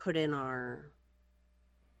put in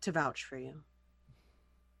to vouch for you.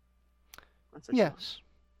 That's what you want. Yes.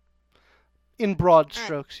 In broad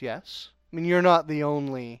strokes, yes. I mean, you're not the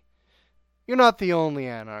only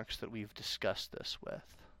anarchs that we've discussed this with.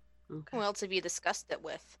 Okay. Who else have you discussed it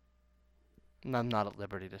with? And I'm not at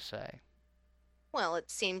liberty to say. Well, it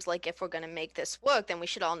seems like if we're going to make this work, then we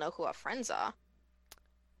should all know who our friends are.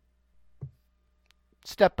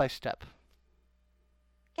 Step by step.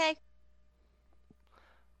 Okay.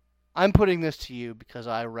 I'm putting this to you because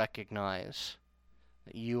I recognize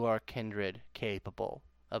that you are kindred capable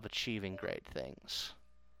of achieving great things.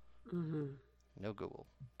 Mm-hmm. No Google.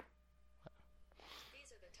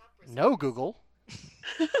 No Google.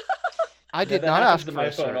 I did not ask to for my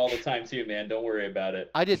a phone search. all the time too, man. Don't worry about it.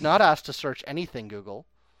 I did not ask to search anything, Google.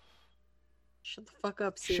 Shut the fuck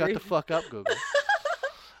up, Siri. Shut the fuck up, Google.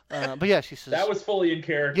 But yeah, she says... That was fully in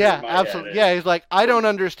character. Yeah, might absolutely. add. Yeah, he's like, I don't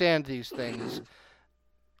understand these things.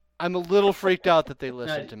 I'm a little freaked out that they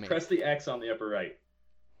listen to me. Press the X on the upper right.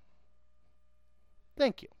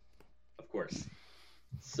 Thank you. Of course.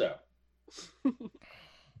 So,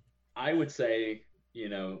 I would say,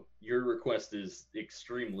 your request is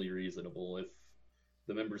extremely reasonable. If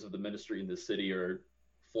the members of the ministry in this city are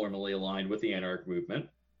formally aligned with the Anarch movement,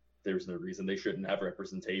 there's no reason they shouldn't have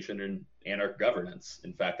representation in Anarch governance.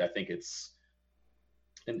 In fact, I think it's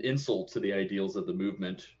an insult to the ideals of the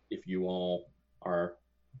movement if you all are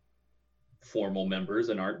formal members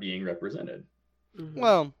and aren't being represented. Mm-hmm.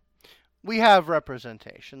 Well, we have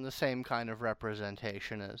representation, the same kind of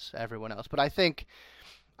representation as everyone else. But I think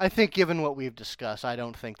given what we've discussed, I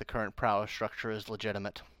don't think the current power structure is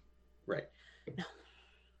legitimate. Right.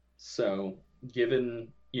 So, given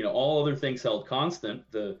all other things held constant,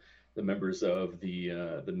 the members of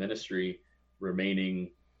the ministry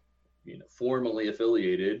remaining formally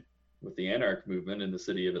affiliated with the Anarch movement in the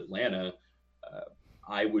city of Atlanta,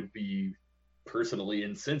 I would be personally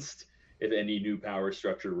incensed if any new power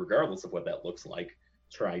structure, regardless of what that looks like,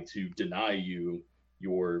 tried to deny you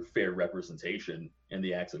your fair representation in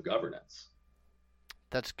the acts of governance.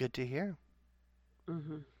 That's good to hear.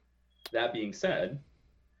 Mm-hmm. That being said,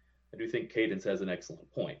 I do think Cadence has an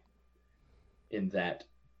excellent point in that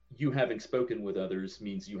you having spoken with others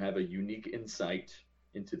means you have a unique insight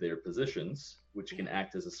into their positions, which can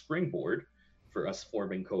act as a springboard for us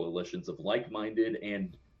forming coalitions of like-minded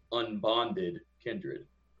and unbonded kindred.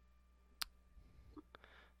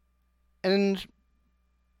 And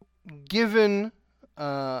given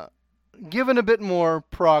a bit more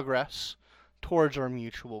progress towards our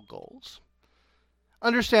mutual goals,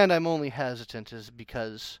 understand I'm only hesitant is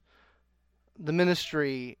because the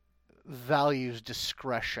ministry values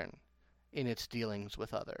discretion in its dealings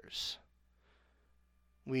with others.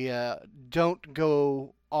 We don't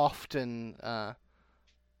go often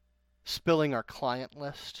spilling our client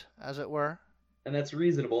list, as it were. And that's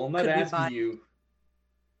reasonable. I'm not asking you.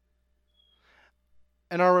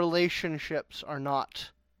 And our relationships are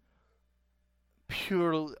not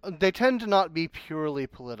purely... They tend to not be purely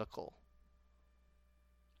political.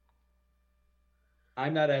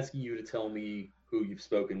 I'm not asking you to tell me who you've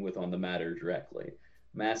spoken with on the matter directly.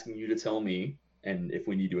 I'm asking you to tell me, and if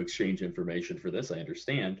we need to exchange information for this, I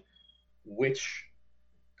understand, which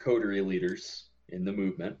coterie leaders in the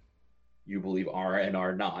movement you believe are and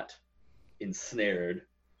are not ensnared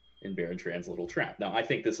in Baron Tran's little trap. Now, I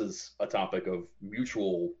think this is a topic of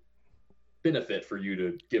mutual benefit for you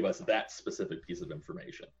to give us that specific piece of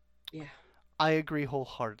information. Yeah. I agree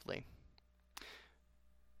wholeheartedly.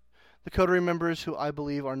 The coterie members who I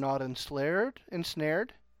believe are not ensnared.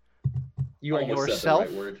 You almost yourself,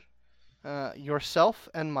 said the right word. Yourself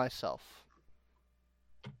and myself.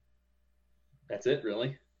 That's it,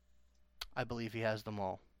 really? I believe he has them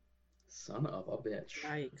all. Son of a bitch.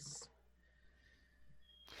 Yikes.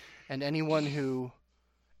 And any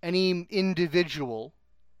individual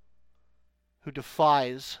who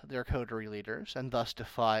defies their coterie leaders, and thus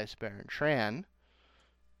defies Baron Tran,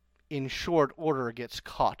 in short order gets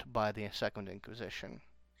caught by the Second Inquisition.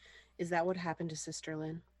 Is that what happened to Sister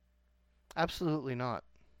Lynn? Absolutely not.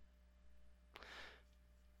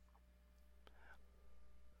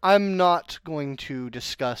 I'm not going to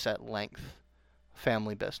discuss at length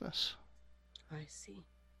family business. I see.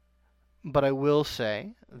 But I will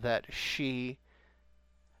say that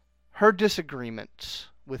her disagreements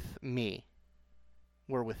with me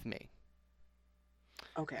were with me.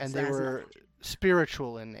 Okay. And so they were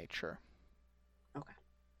spiritual in nature. Okay.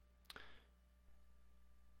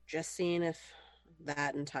 Just seeing if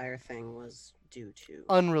that entire thing was due to...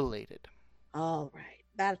 Unrelated. All right.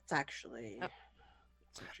 That's actually...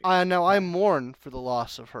 Now, I mourn for the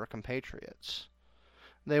loss of her compatriots.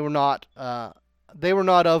 They were not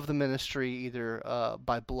of the ministry either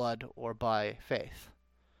by blood or by faith.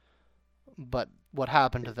 But what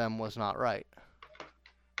happened to them was not right.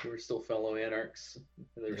 They were still fellow anarchs.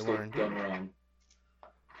 They were They still weren't. done wrong.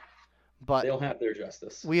 But they'll have their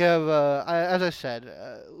justice. We have, as I said,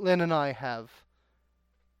 Lynn and I have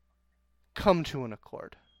come to an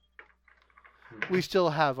accord. We still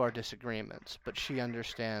have our disagreements, but she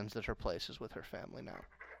understands that her place is with her family now.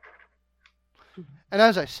 And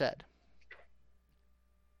as I said,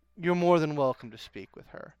 you're more than welcome to speak with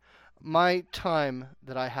her. My time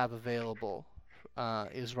that I have available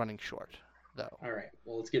is running short, though. All right.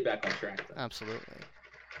 Well, let's get back on track then. Absolutely.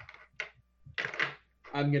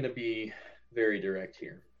 I'm going to be very direct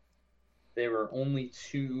here. There are only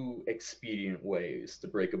two expedient ways to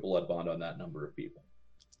break a blood bond on that number of people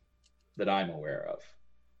that I'm aware of.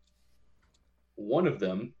 One of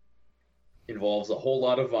them involves a whole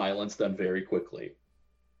lot of violence done very quickly.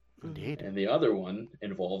 Indeed. And the other one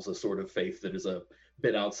involves a sort of faith that is a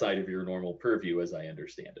bit outside of your normal purview, as I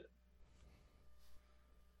understand it.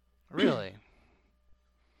 Really?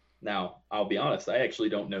 Now, I'll be honest, I actually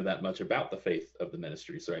don't know that much about the faith of the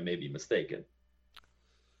ministry, so I may be mistaken.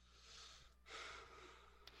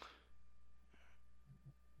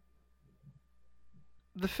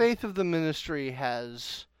 The faith of the ministry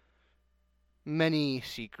has many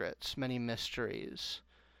secrets, many mysteries,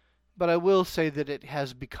 but I will say that it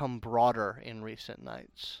has become broader in recent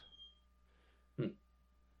nights.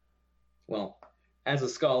 Well, as a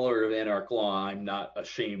scholar of Anarch law, I'm not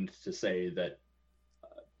ashamed to say that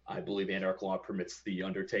I believe Anarch law permits the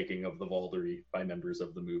undertaking of the Vauldery by members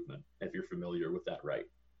of the movement, if you're familiar with that right.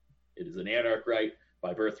 It is an Anarch right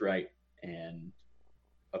by birthright, And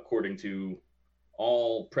according to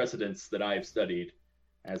all precedents that I've studied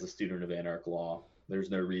as a student of Anarch law, there's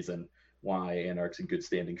no reason why Anarchs in good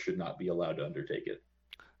standing should not be allowed to undertake it.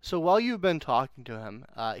 So while you've been talking to him,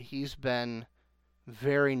 he's been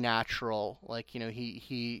very natural. Like,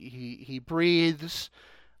 he breathes,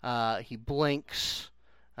 he blinks,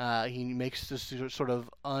 he makes this sort of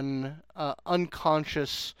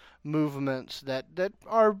unconscious movements that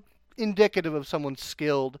are indicative of someone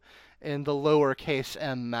skilled in the lowercase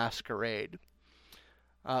m masquerade.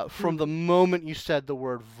 From the moment you said the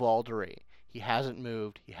word Valdery, he hasn't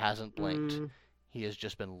moved, he hasn't blinked, he has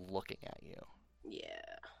just been looking at you. Yeah.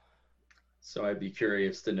 So I'd be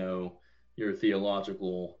curious to know your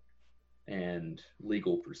theological and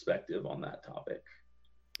legal perspective on that topic,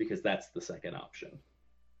 because that's the second option.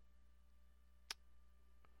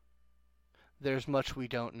 There's much we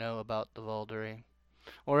don't know about the Valdery,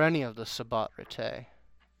 or any of the Sabbat Rite.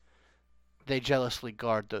 They jealously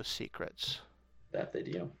guard those secrets. That they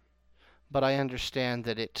do. But I understand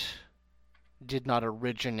that it did not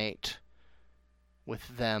originate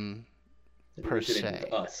with them It per originated se.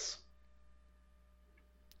 with us.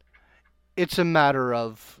 It's a matter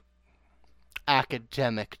of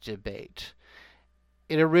academic debate.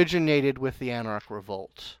 It originated with the Anarch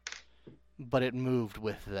Revolt, but it moved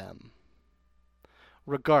with them.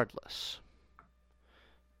 Regardless,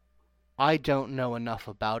 I don't know enough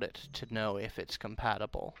about it to know if it's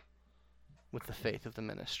compatible with the faith of the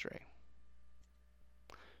ministry.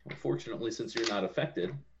 Unfortunately, since you're not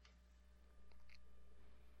affected,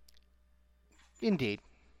 Indeed.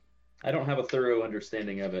 I don't have a thorough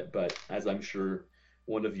understanding of it, but as I'm sure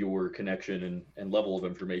one of your connection and level of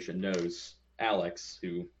information knows, Alex,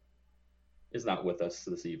 who is not with us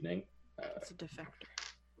this evening, It's a defector.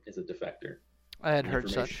 is a defector. I had The heard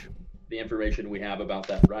such. The information we have about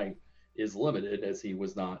that rite is limited, as he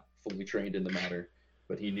was not fully trained in the matter,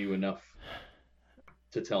 but he knew enough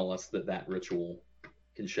to tell us that that ritual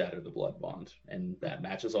can shatter the blood bond, and that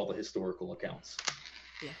matches all the historical accounts.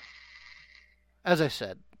 As I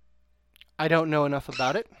said, I don't know enough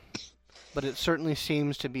about it, but it certainly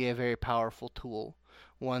seems to be a very powerful tool,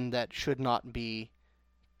 one that should not be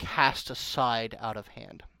cast aside out of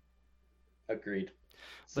hand. Agreed.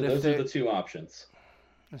 So But if those are the two options.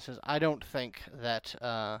 It says, I don't think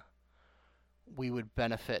that we would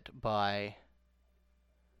benefit by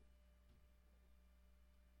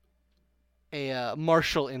a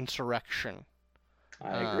martial insurrection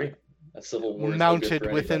I agree. A civil war is no good mounted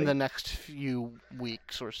for within the anybody. next few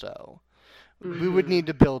weeks or so. We Mm-hmm. would need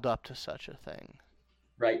to build up to such a thing.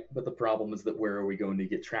 Right, but the problem is that where are we going to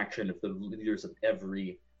get traction if the leaders of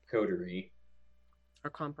every coterie Are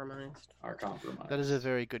compromised. are compromised? That is a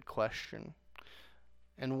very good question,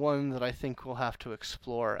 and one that I think we'll have to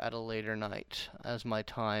explore at a later night as my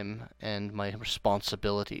time and my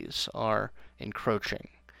responsibilities are encroaching.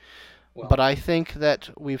 Well, But I think that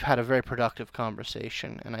we've had a very productive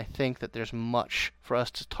conversation, and I think that there's much for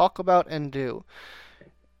us to talk about and do. it's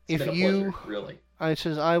If been a you, pleasure, really. I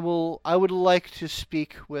says, I would like to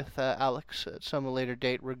speak with Alex at some later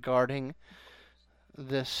date regarding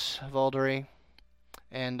this Valdery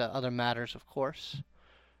and other matters, of course.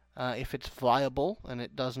 If it's viable and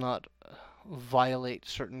it does not violate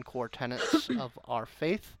certain core tenets of our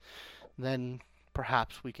faith, then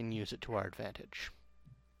perhaps we can use it to our advantage.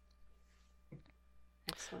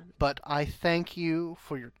 Excellent. But I thank you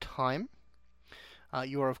for your time.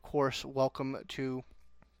 You are, of course, welcome to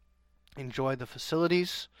enjoy the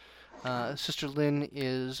facilities. Sister Lynn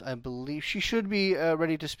is, I believe, she should be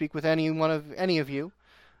ready to speak with any of you,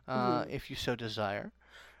 if you so desire.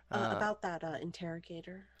 About that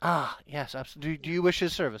interrogator. Yes, absolutely. Do you wish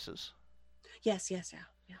his services? Yes, yeah.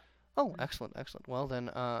 Oh, excellent. Well, then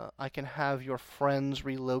I can have your friends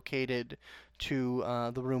relocated to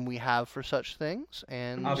the room we have for such things.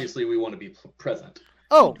 And Obviously, we want to be present.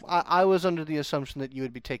 oh, I was under the assumption that you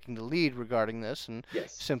would be taking the lead regarding this and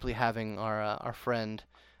Yes, simply having our friend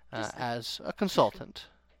Just like- as a consultant.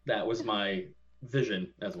 that was my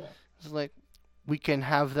vision as well. It's like we can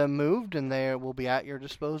have them moved, and they will be at your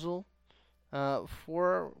disposal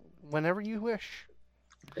for whenever you wish.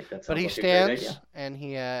 I think that But sounds he like a great stands idea. and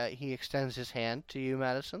he extends his hand to you,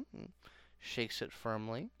 Madison, and shakes it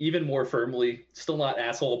firmly. Even more firmly, still not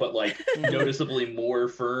asshole, but like noticeably more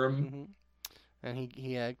firm. Hmm. And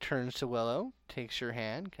he turns to Willow, takes your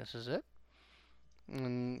hand, kisses it,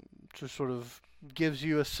 and just sort of gives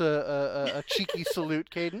you a cheeky salute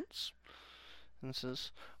cadence, and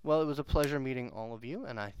says, "Well, it was a pleasure meeting all of you,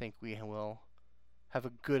 and I think we will have a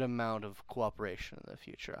good amount of cooperation in the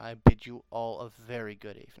future. I bid you all a very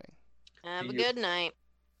good evening." Have a You- good night.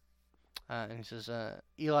 And he says,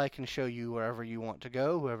 Eli can show you wherever you want to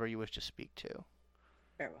go, whoever you wish to speak to.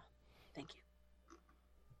 Very well. Thank you.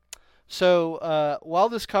 So while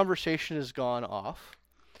this conversation has gone off,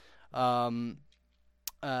 I'm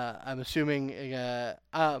assuming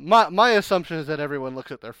my assumption is that everyone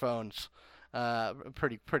looks at their phones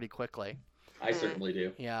pretty quickly. I certainly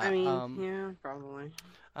do. Yeah. I mean, yeah, probably.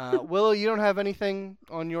 Willow, you don't have anything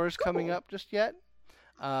on yours coming up just yet.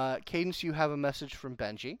 Cadence, you have a message from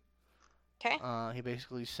Benji. Okay. He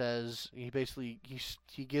basically says he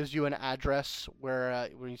gives you an address where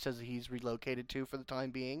he says that he's relocated to for the time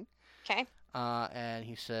being. Okay. And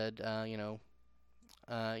he said,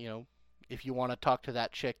 if you want to talk to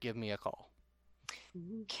that chick, give me a call.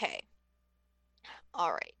 Okay.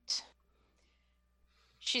 All right.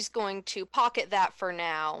 She's going to pocket that for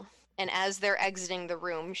now, and as they're exiting the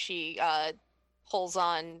room, she pulls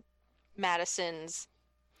on Madison's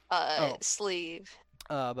sleeve.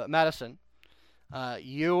 But Madison,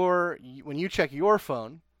 when you check your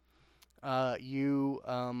phone, you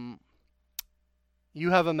have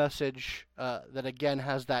a message that again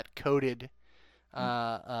has that coded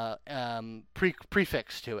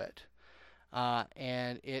prefix to it,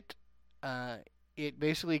 and it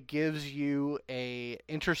basically gives you a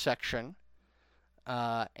intersection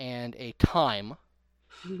and a time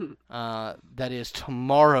that is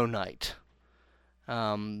tomorrow night,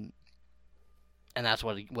 and that's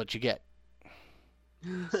what you get.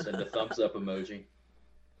 Send a thumbs up emoji.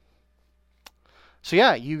 So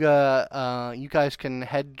yeah, you guys can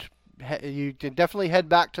you can definitely head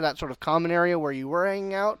back to that sort of common area where you were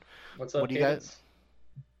hanging out. What's up, What do you guys?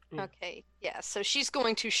 Okay, yeah, so she's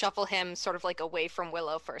going to shuffle him sort of like away from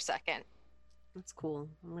Willow for a second. That's cool.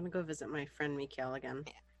 I'm gonna go visit my friend Mikael again.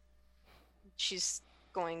 She's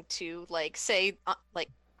going to say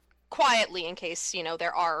quietly, in case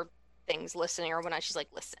there are things listening or whatnot. She's like,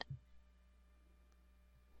 listen,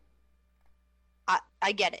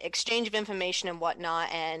 I get it, exchange of information and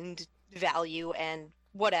whatnot and value and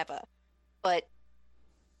whatever, but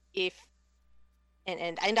if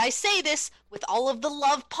and I say this with all of the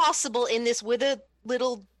love possible in this withered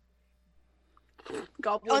little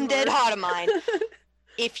Goblin undead heart. heart of mine,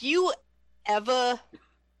 if you ever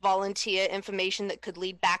volunteer information that could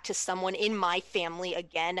lead back to someone in my family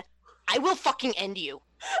again, I will fucking end you.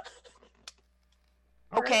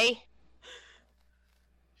 Okay?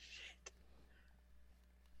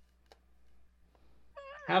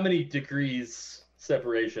 How many degrees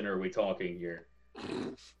separation are we talking here?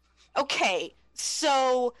 Okay,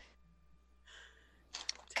 so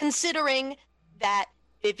considering that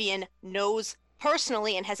Vivian knows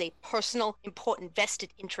personally and has a personal, important,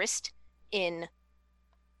 vested interest in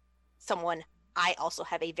someone I also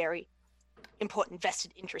have a very important,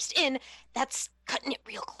 vested interest in, that's cutting it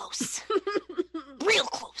real close. Real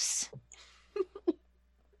close.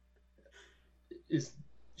 Is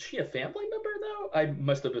she a family member, though? I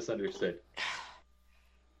must have misunderstood.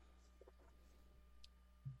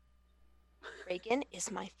 Reagan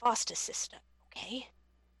is my foster sister, okay?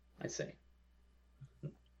 I see.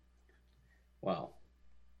 Wow.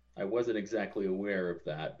 I wasn't exactly aware of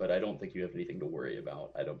that, but I don't think you have anything to worry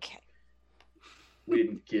about. Okay. We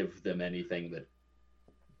didn't give them anything that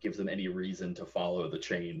gives them any reason to follow the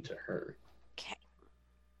chain to her. Okay.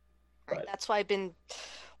 All right, But- that's why I've been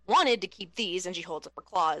wanted to keep these, and she holds up her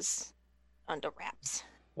claws under wraps.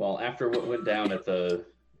 Well, after what went down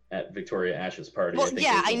at Victoria Ash's party, Well, I think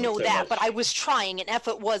yeah, there's I only know so that, much- but I was trying. An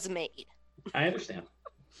effort was made. I understand.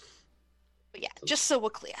 But yeah, just so we're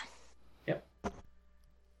clear. Yep.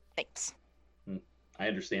 Thanks. I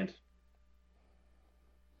understand.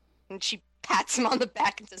 And she pats him on the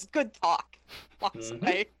back and says, "Good talk." Walks Mhm.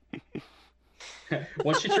 away.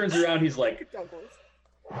 Once she turns around, he's like,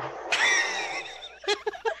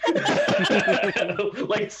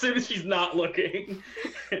 like as soon as she's not looking.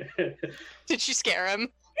 Did she scare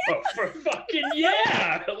him? Oh, for fucking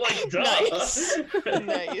yeah! Like, duh. Nice.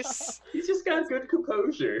 Nice. He's just got good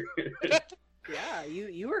composure. Yeah,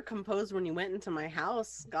 you were composed when you went into my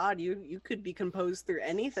house. God, you could be composed through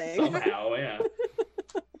anything. Somehow, yeah.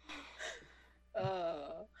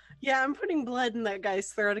 Yeah, I'm putting blood in that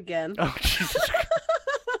guy's throat again. Oh Jesus!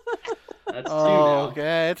 That's two Oh, now.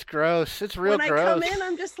 okay, it's gross. It's real when gross. I come in,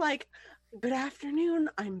 I'm just like, "Good afternoon,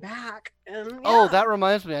 I'm back." And Oh, yeah. that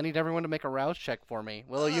reminds me. I need everyone to make a rouse check for me.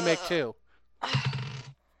 Willow, you make two.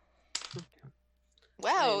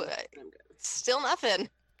 Wow, I'm good. still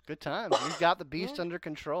nothing. Good times. You've got the beast under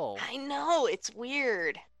control. I know, it's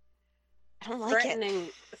weird. I don't like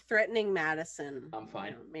it. Threatening Madison. I'm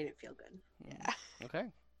fine. Made it feel good. Yeah. Okay.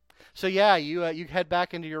 So yeah, you head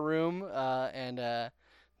back into your room and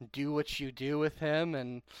do what you do with him,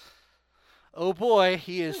 and Oh boy,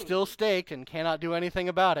 he is still staked and cannot do anything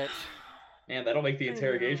about it. Man, that'll make the I know.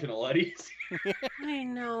 interrogation a lot easier. I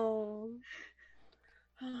know.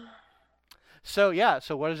 So yeah,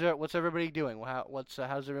 so what's everybody doing? How's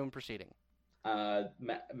everyone proceeding?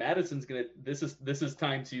 Madison's gonna. This is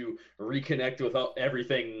time to reconnect with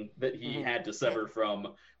everything that he had to sever from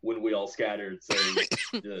when we all scattered. So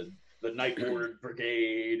the Nightboard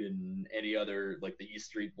Brigade and any other like the East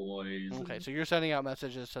Street Boys. Okay, so you're sending out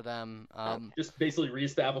messages to them. Just basically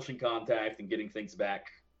reestablishing contact and getting things back.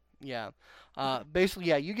 Yeah. Basically,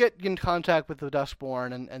 yeah, you get in contact with the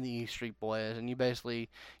Duskborn and the East Street Boys, and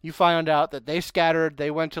you find out that they scattered.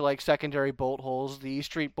 They went to like secondary bolt holes. The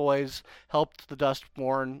East Street Boys helped the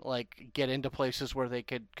Duskborn like get into places where they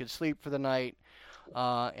could sleep for the night,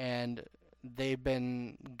 and they've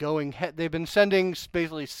been sending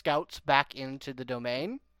basically scouts back into the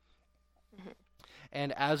domain,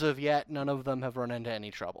 and as of yet, none of them have run into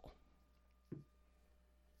any trouble.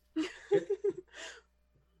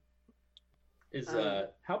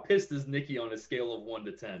 How pissed is Nikki on a scale of 1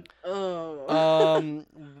 to 10? Oh.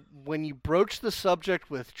 When you broach the subject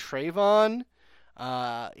with Trayvon,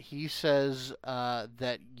 he says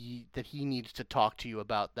that he needs to talk to you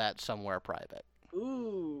about that somewhere private.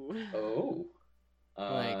 Ooh.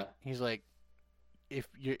 Oh. He's like, if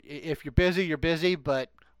you're busy, you're busy, but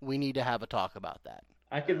we need to have a talk about that.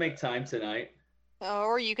 I could make time tonight.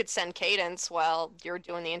 Or you could send Cadence while you're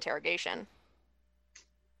doing the interrogation.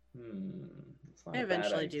 I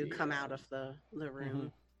eventually do come out of the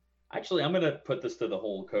room. Actually, I'm going to put this to the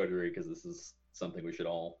whole coterie because this is something we should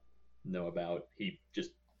all know about. He just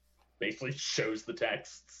basically shows the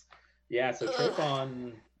texts. Yeah, so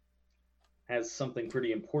Trayvon has something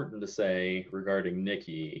pretty important to say regarding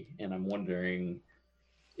Nikki, and I'm wondering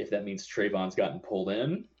if that means Trayvon's gotten pulled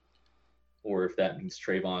in, or if that means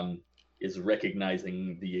Trayvon is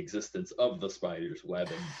recognizing the existence of the spider's web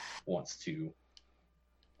and wants to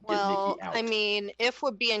Well, I mean, if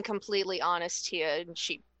we're being completely honest here, and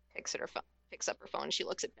she picks up her phone, she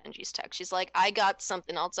looks at Benji's text. She's like, I got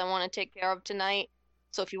something else I want to take care of tonight.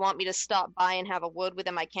 So if you want me to stop by and have a word with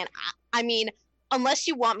him, I can. I mean, unless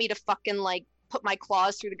you want me to fucking like put my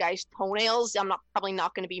claws through the guy's toenails, I'm probably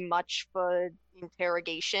not going to be much for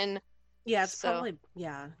interrogation. Yeah, it's probably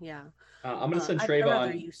yeah. I'm going to send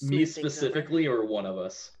Trayvon, me specifically, or one of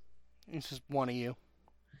us. It's just one of you.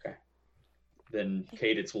 Then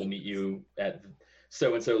Cadence will meet you at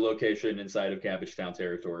so-and-so location inside of Cabbagetown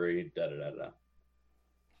territory, da-da-da-da.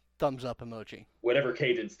 Thumbs up emoji. Whatever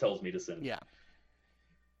Cadence tells me to send. Yeah.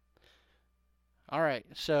 All right,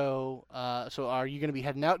 so are you going to be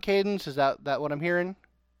heading out, Cadence? Is that what I'm hearing?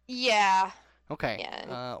 Yeah. Okay.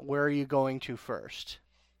 Yeah. Where are you going to first?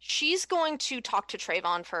 She's going to talk to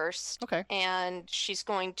Trayvon first. Okay. And she's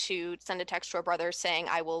going to send a text to her brother saying,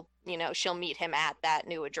 she'll meet him at that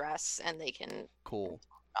new address and they can. Cool.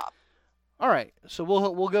 All right. So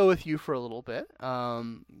we'll go with you for a little bit.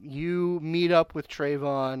 You meet up with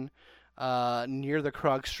Trayvon near the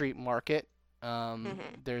Krog Street Market.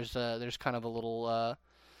 There's kind of a little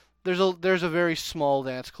there's a very small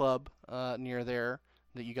dance club near there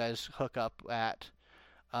that you guys hook up at.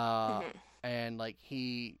 And like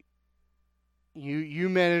you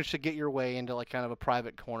manage to get your way into like kind of a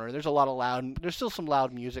private corner. There's still some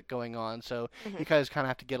loud music going on, so you guys kind of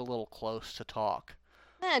have to get a little close to talk.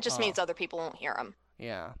 It just means other people won't hear him.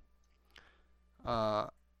 Yeah. And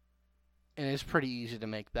it's pretty easy to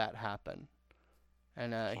make that happen.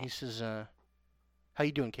 And he says, "How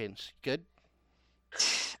you doing, Cadence? Good?"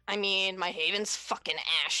 I mean, my haven's fucking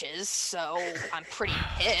ashes, so I'm pretty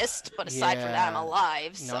pissed. But aside from that, I'm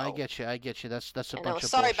alive. So. No, I get you. That's a bunch of bullshit.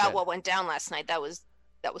 Sorry about what went down last night. That was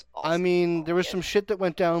balls. I mean, there was some shit that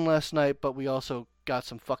went down last night, but we also got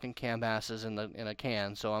some fucking cam asses in a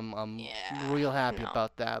can. So I'm real happy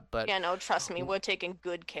about that. But yeah, no, trust me, we're taking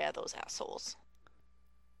good care of those assholes.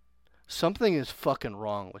 Something is fucking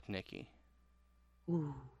wrong with Nikki.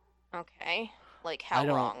 Ooh. Okay, like how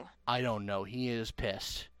wrong? I don't know. He is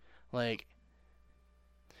pissed. Like,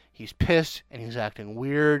 he's pissed and he's acting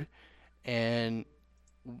weird, and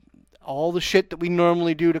all the shit that we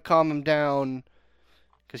normally do to calm him down,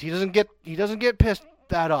 because he doesn't get pissed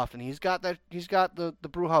that often. He's got the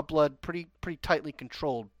Brujah blood pretty tightly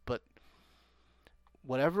controlled. But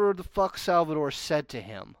whatever the fuck Salvador said to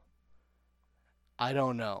him, I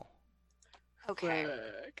don't know. Okay.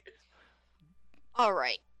 All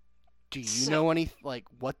right. Do you know any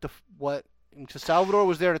what? So Salvador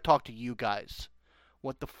was there to talk to you guys.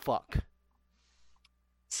 What the fuck?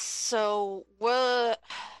 So,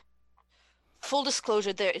 full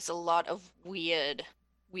disclosure, there is a lot of weird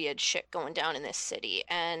shit going down in this city,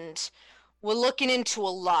 and we're looking into a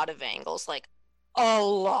lot of angles, like a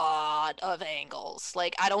lot of angles.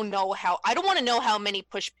 Like I don't want to know how many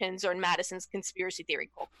push pins are in Madison's conspiracy theory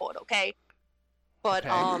court, okay? But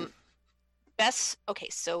Okay. okay,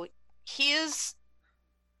 so here's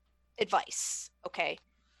advice, okay?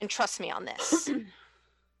 And trust me on this.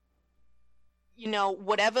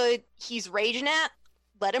 Whatever he's raging at,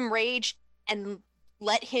 let him rage and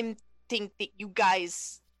let him think that you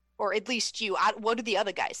guys, or at least you, what do the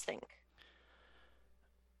other guys think?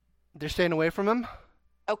 They're staying away from him.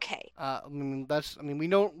 Okay. I mean, we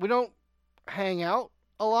don't hang out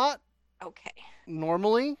a lot Okay.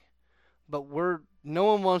 normally, but no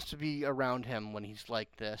one wants to be around him when he's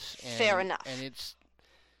like this. Fair enough. And it's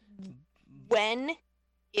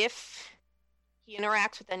if he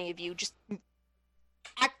interacts with any of you, just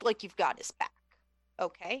act like you've got his back.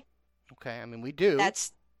 Okay? okay. I mean, we do.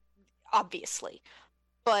 That's obviously.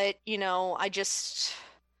 But, I just.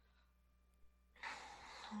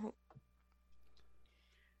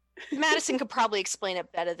 Madison could probably explain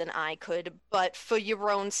it better than I could, but for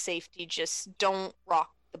your own safety, just don't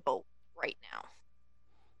rock the boat right now.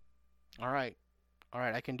 All right,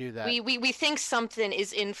 I can do that. We think something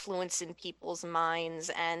is influencing people's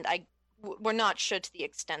minds, and we're not sure to the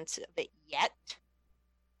extent of it yet.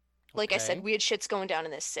 Like I said, Okay. weird shit's going down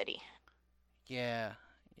in this city. Yeah,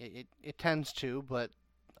 it tends to, but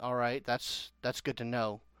all right, that's good to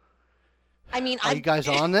know. I mean, Are you guys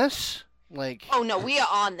on this? Like, Oh no, we are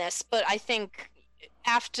on this, but I think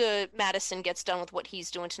after Madison gets done with what he's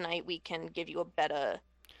doing tonight, we can give you a better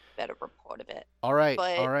report of it. all right,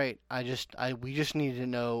 but- all right. We just need to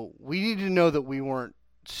know. We need to know that we weren't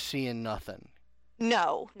seeing nothing.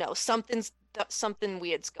 No, something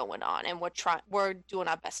weird's going on, and we're doing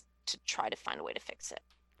our best to try to find a way to fix it.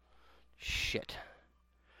 Shit.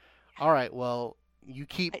 All right. Well, you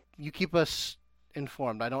keep us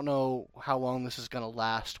informed. I don't know how long this is gonna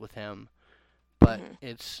last with him, but Mhm.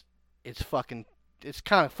 it's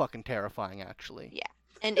kind of fucking terrifying, actually. Yeah.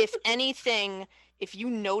 And if anything, if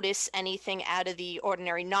you notice anything out of the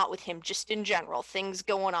ordinary, not with him, just in general, things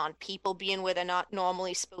going on, people being where they're not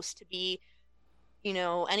normally supposed to be,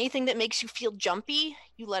 anything that makes you feel jumpy,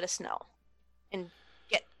 you let us know. And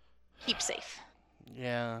keep safe.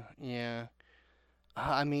 Yeah.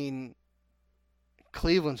 I mean,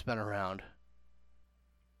 Cleveland's been around.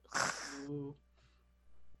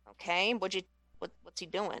 Okay? What's he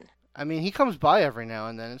doing? I mean, he comes by every now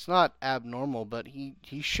and then. It's not abnormal, but he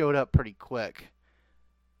showed up pretty quick.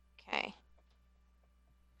 Okay.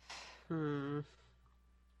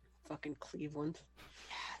 Fucking Cleveland.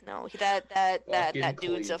 No, that Fucking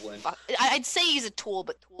dude's a Cleveland. fuck. I'd say he's a tool,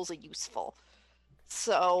 but tools are useful.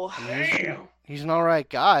 So I mean, he's an all right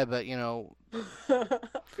guy, but Favorite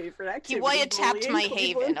he activity. wiretapped bullying my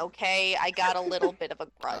Cleveland. Haven. Okay, I got a little bit of a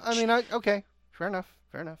grudge. I mean, okay, fair enough.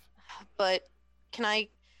 But can I?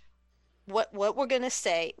 What we're gonna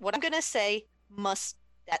say? What I'm gonna say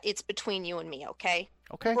that it's between you and me. Okay.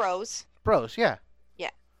 Okay, Bros. yeah.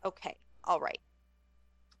 Okay. All right.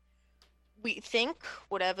 We think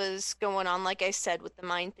whatever's going on, like I said, with the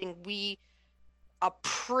mind thing, we are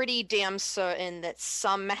pretty damn certain that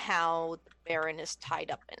somehow the Baron is tied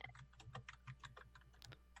up in it.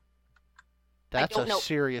 That's don't a know.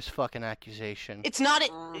 serious fucking accusation. It's not.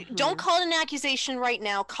 Mhm. Don't call it an accusation right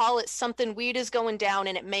now. Call it something weird is going down,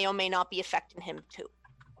 and it may or may not be affecting him too.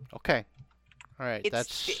 Okay, all right.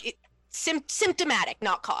 It's symptomatic,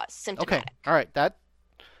 not cause. Okay, Symptomatic. all right.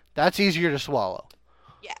 That's easier to swallow.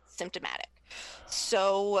 Yeah, symptomatic.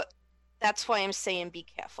 So that's why I'm saying be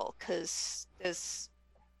careful, because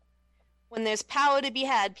when there's power to be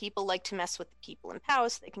had, people like to mess with the people in power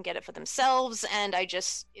so they can get it for themselves. And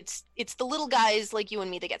it's the little guys like you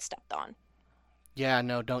and me that get stepped on. Yeah,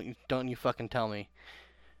 no, don't you fucking tell me.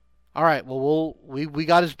 All right, well we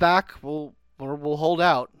got his back. We'll hold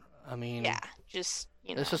out. I mean, Yeah, just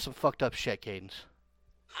this is some fucked up shit, Cadence.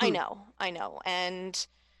 I know, and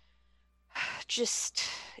just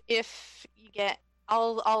if you get,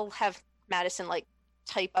 I'll have Madison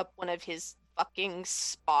type up one of his fucking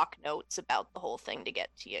Spock notes about the whole thing to get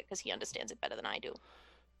to you because he understands it better than I do.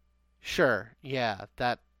 Sure, yeah,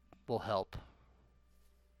 that will help.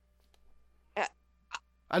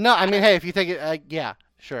 No, I mean, hey, if you think it, yeah,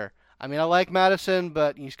 sure. I mean, I like Madison,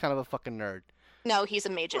 but he's kind of a fucking nerd. No, he's a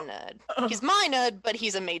major nerd. He's my nerd, but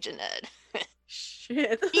he's a major nerd.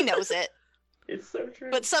 Shit. He knows it, It's so true.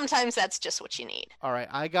 but sometimes that's just what you need. All right,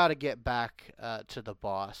 I gotta get back to the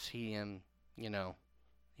boss. He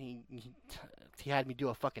had me do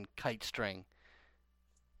a fucking kite string.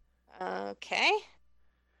 Okay.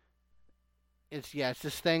 It's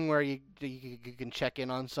this thing where you can check in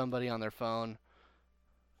on somebody on their phone.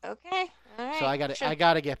 Okay. So I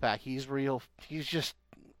gotta get back. He's real. He's just.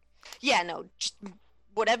 Yeah, no, just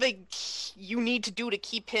whatever you need to do to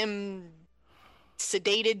keep him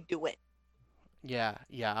sedated, do it. Yeah.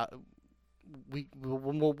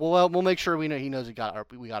 We'll make sure he knows we got our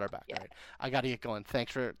back. Yeah. All right. I gotta get going.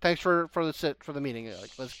 Thanks for the meeting.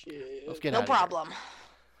 Like, let's get No out of here. problem.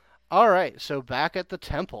 All right. So back at the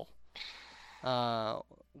temple,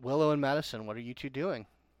 Willow and Madison, what are you two doing?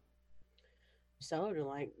 So,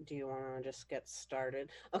 do you want to just get started?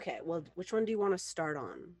 Okay, well, which one do you want to start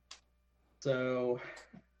on? So,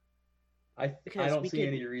 I don't see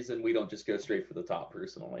any reason we don't just go straight for the top,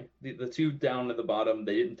 personally. The two down at the bottom,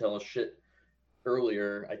 they didn't tell us shit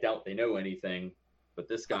earlier. I doubt they know anything, but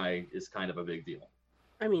this guy is kind of a big deal.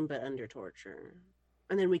 I mean, but under torture.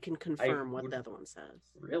 And then we can confirm what the other one says.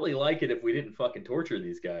 Really like it if we didn't fucking torture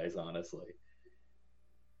these guys, honestly.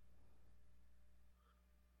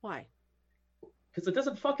 Why? Because it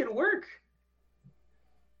doesn't fucking work.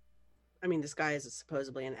 I mean, this guy is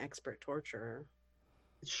supposedly an expert torturer.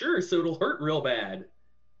 Sure, so it'll hurt real bad.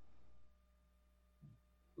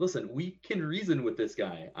 Listen, we can reason with this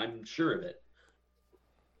guy. I'm sure of it.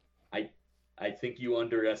 I think you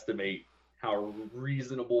underestimate how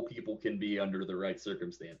reasonable people can be under the right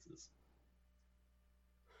circumstances.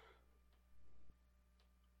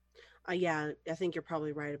 Yeah, I think you're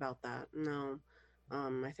probably right about that. No,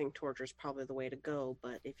 I think torture is probably the way to go.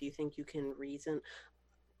 But if you think you can reason,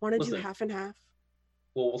 want to do half and half?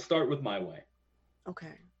 Well, we'll start with my way.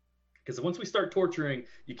 Okay. Because once we start torturing,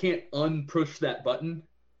 you can't unpush that button.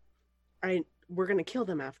 We're gonna kill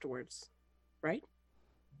them afterwards, right?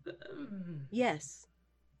 Yes,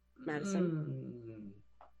 Madison.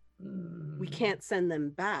 We can't send them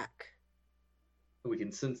back.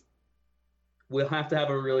 We'll have to have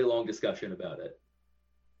a really long discussion about it.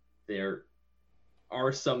 There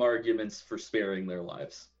are some arguments for sparing their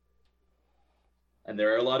lives. And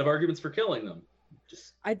there are a lot of arguments for killing them.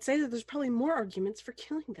 I'd say that there's probably more arguments for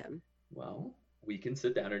killing them. Well, we can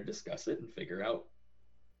sit down and discuss it and figure out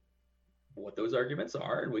what those arguments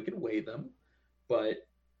are, and we can weigh them. But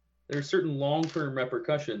there are certain long-term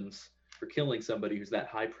repercussions for killing somebody who's that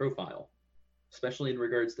high profile, especially in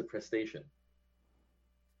regards to prestation.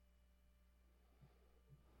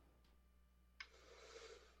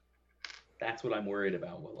 That's what I'm worried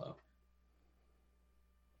about, Willow.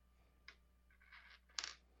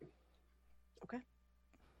 Okay.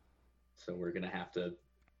 So we're going to have to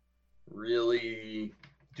really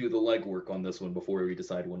do the legwork on this one before we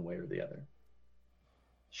decide one way or the other.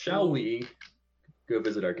 Shall we go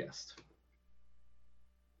visit our guest?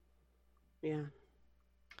 Yeah.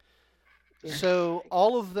 So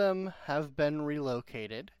all of them have been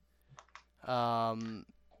relocated. Per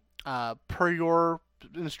your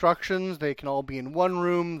instructions, they can all be in one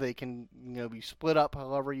room. They can, be split up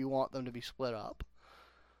however you want them to be split up.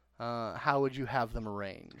 How would you have them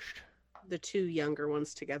arranged? The two younger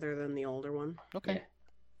ones together than the older one. Okay.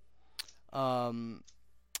 Yeah.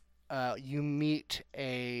 You meet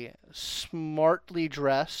a smartly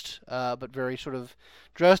dressed, but very sort of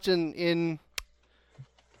dressed in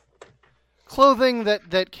clothing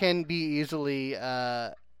that can be easily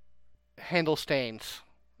handle stains.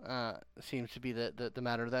 Seems to be the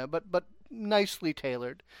matter there, but nicely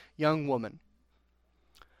tailored young woman.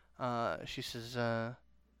 She says, "I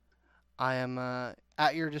am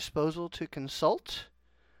at your disposal to consult.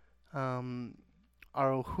 Who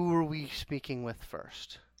are we speaking with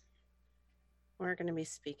first?" We're going to be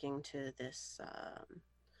speaking to this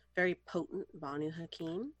very potent Banu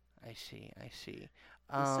Hakim. I see.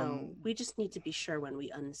 So we just need to be sure when we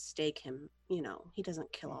unstake him, he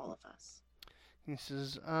doesn't kill all of us. He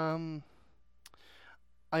says, I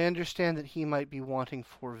understand that he might be wanting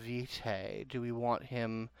for vitae. Do we want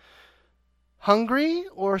him hungry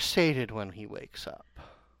or sated when he wakes up?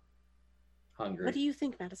 Hungry. What do you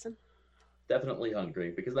think, Madison? Definitely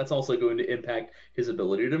hungry, because that's also going to impact his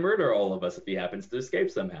ability to murder all of us if he happens to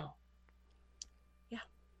escape somehow. Yeah.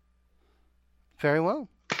 Very well.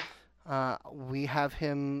 We have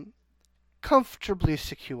him comfortably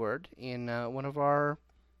secured in one of our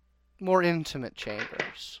more intimate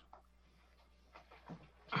chambers.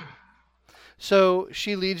 So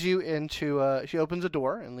she leads you into, she opens a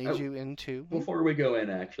door and leads you into... Before we go in,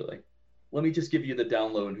 actually, let me just give you the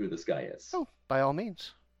down low on who this guy is. Oh, by all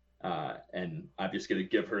means. And I'm just going to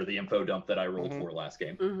give her the info dump that I rolled for last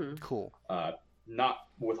game. Mm-hmm. Cool. Not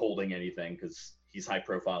withholding anything, because he's high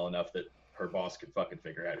profile enough that her boss could fucking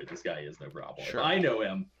figure out who this guy is, no problem. Sure. If I know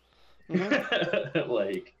him.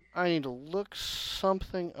 I need to look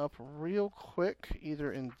something up real quick,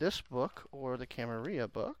 either in this book or the Camarilla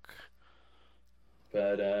book.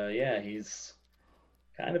 But, yeah, he's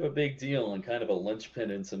kind of a big deal and kind of a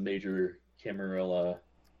linchpin in some major Camarilla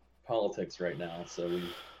politics right now. So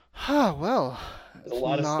Well, there's a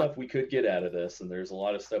lot of stuff we could get out of this, and there's a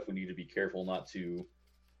lot of stuff we need to be careful not to.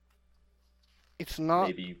 It's not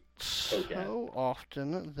maybe poke at. so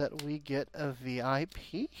often that we get a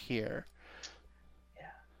VIP here. Yeah.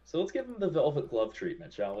 So let's give him the velvet glove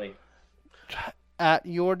treatment, shall we? At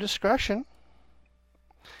your discretion.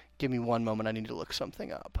 Give me one moment. I need to look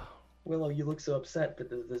something up. Willow, you look so upset, but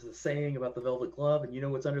there's a saying about the velvet glove, and you know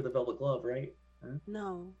what's under the velvet glove, right? Huh?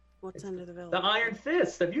 No. What's It's under the velvet? The Iron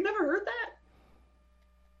Fist. Have you never heard that?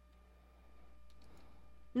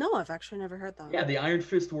 No, I've actually never heard that. Yeah, the Iron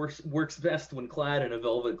Fist works best when clad in a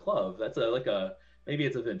velvet glove. That's maybe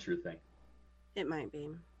it's a Venture thing, It might be.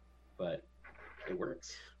 but it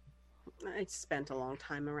works. I spent a long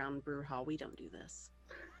time around Brewhall. We don't do this.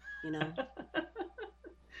 You know?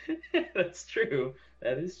 That's true.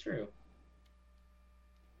 That is true.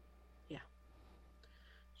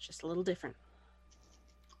 It's just a little different.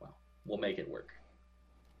 Well, we'll make it work.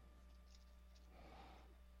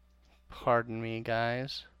 Pardon me,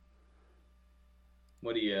 guys.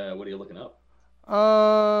 What are you looking up?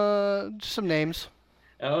 Some names.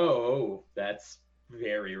 Oh, that's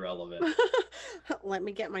very relevant. Let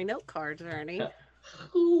me get my note cards ready.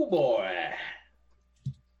 Oh boy.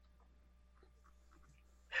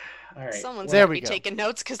 All right. Someone's There gonna we be go. taking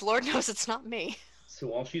notes because Lord knows it's not me. So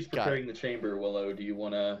while she's Got preparing the chamber, Willow, do you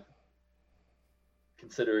want to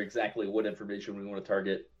consider exactly what information we want to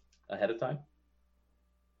target ahead of time?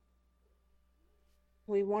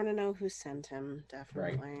 We want to know who sent him,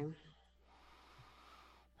 definitely.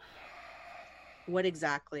 What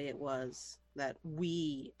exactly it was that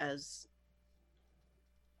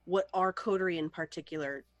what our coterie in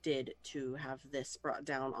particular did to have this brought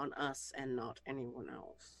down on us and not anyone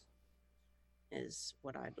else is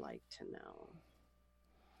what I'd like to know.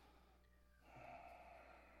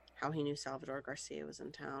 How he knew Salvador Garcia was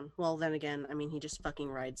in town. Well, then again, I mean, he just fucking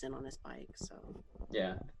rides in on his bike, so.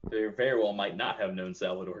 Yeah, they very well might not have known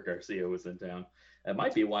Salvador Garcia was in town. That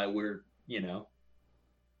might be why we're,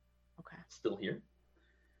 Okay. still here.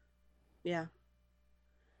 Yeah.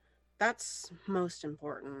 That's most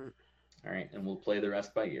important. All right, and we'll play the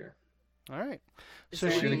rest by ear. All right. Is So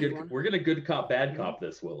there she- anyone- We're gonna good cop bad cop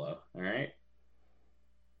this, Willow. All right.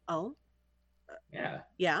 Oh, Yeah.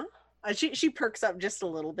 yeah. She perks up just a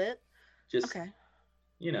little bit. Just Okay.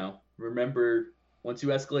 remember, once you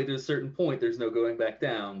escalate to a certain point, there's no going back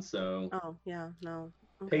down. So Oh, yeah. No.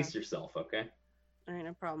 Okay. pace yourself, okay? All right,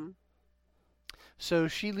 no problem. So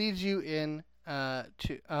she leads you in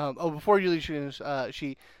before you lead you in,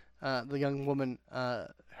 the young woman,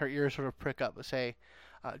 her ears sort of prick up and say,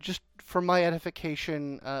 just for my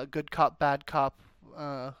edification, good cop, bad cop,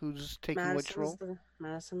 who's taking which role?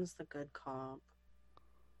 Madison's the good cop.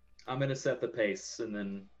 I'm gonna set the pace, and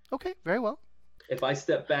then Okay, very well. if I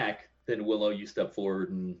step back, then Willow, you step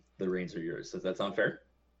forward, and the reins are yours. Does that sound fair?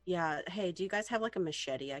 Yeah. Hey, do you guys have like a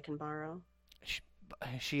machete I can borrow?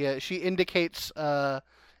 She indicates a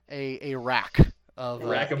rack of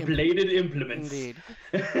Rack of bladed implements. Indeed.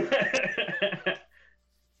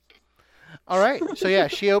 All right. So yeah,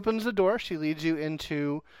 she opens the door. She leads you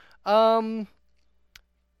into, kind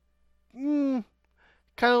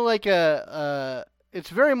of like it's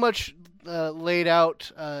very much laid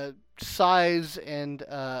out, size and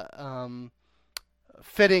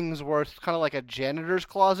fittings worth, kind of like a janitor's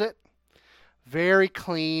closet. Very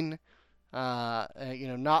clean.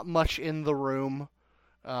 Not much in the room.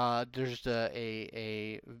 There's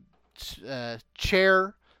a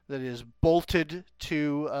chair that is bolted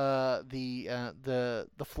to the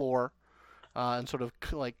floor and sort of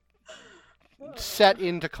like set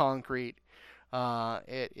into concrete.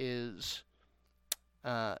 It is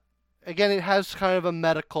again, it has kind of a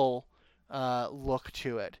medical look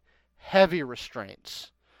to it. Heavy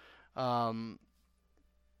restraints. And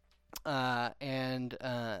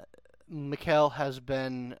Mikhail has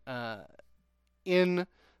been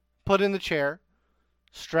put in the chair,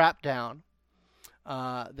 strapped down.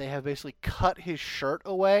 They have basically cut his shirt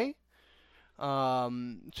away, so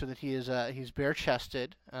that he's bare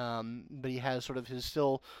chested, but he has his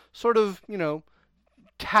still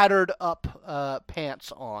tattered up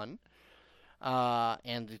pants on,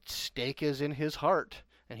 and the stake is in his heart,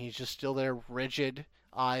 and he's just still there, rigid,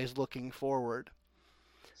 eyes looking forward.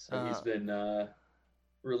 So he's been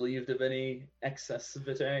relieved of any excess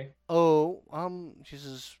vitae. She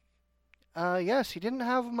says, yes, he didn't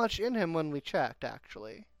have much in him when we checked,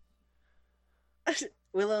 actually.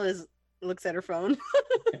 Willow looks at her phone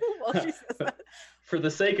while she says that. For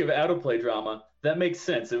the sake of out-of-play drama, that makes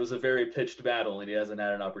sense. It was a very pitched battle, and he hasn't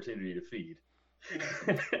had an opportunity to feed.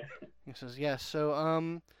 He says, yes,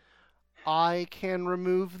 so, I can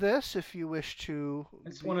remove this if you wish to. I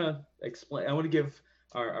just want to explain. I want to give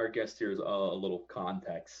our guest here a little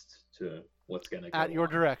context to what's going to go At your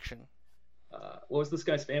on. direction. What was this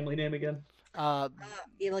guy's family name again?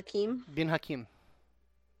 Elakim. Bin Hakim.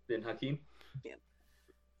 Bin Hakim? Yep.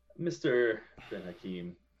 Mr. Bin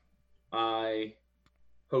Hakim, I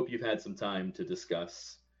hope you've had some time to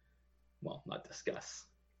discuss, well, not discuss,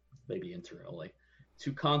 maybe internally,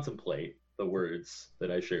 to contemplate the words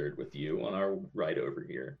that I shared with you on our ride over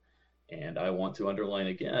here. And I want to underline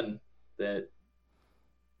again that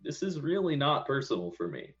this is really not personal for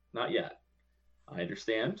me. Not yet. I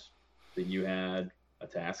understand that you had a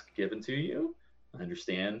task given to you. I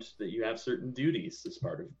understand that you have certain duties as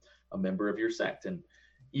part of a member of your sect. And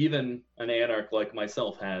even an anarch like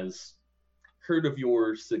myself has heard of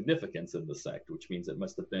your significance in the sect, which means it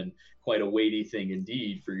must have been quite a weighty thing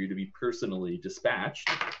indeed for you to be personally dispatched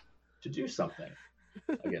to do something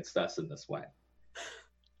against us in this way.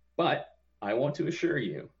 But I want to assure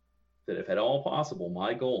you that if at all possible,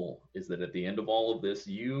 my goal is that at the end of all of this,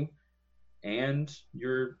 you and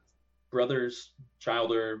your brothers,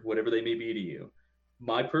 child, or whatever they may be to you,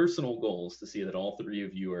 my personal goal is to see that all three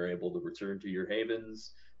of you are able to return to your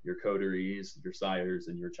havens, your coteries, your sires,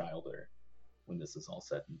 and your childer when this is all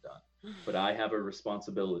said and done. But I have a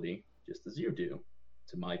responsibility, just as you do,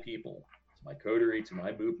 to my people, to my coterie, to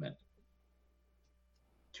my movement,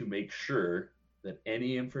 to make sure that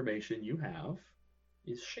any information you have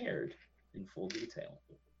is shared in full detail.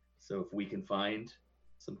 So if we can find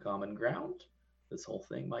some common ground, this whole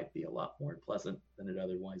thing might be a lot more pleasant than it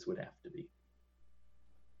otherwise would have to be.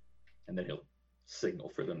 And then he'll signal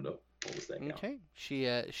for them to pull the stake out. Okay. She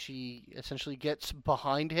essentially gets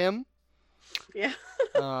behind him. Yeah.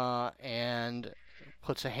 And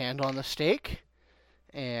puts a hand on the stake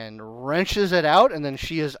and wrenches it out, and then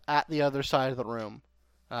she is at the other side of the room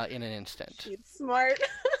in an instant. She's smart.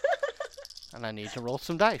 And I need to roll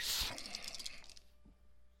some dice.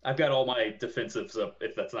 I've got all my defensives up,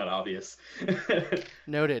 if that's not obvious.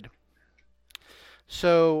 Noted.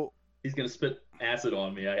 So He's going to spit acid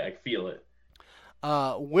on me. I feel it.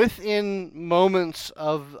 within moments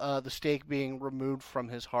of the stake being removed from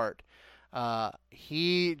his heart,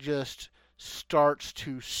 he just starts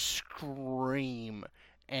to scream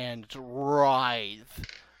and writhe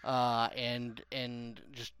and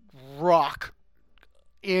just rock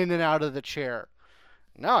in and out of the chair.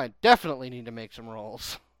 Now I definitely need to make some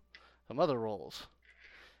rolls, some other rolls.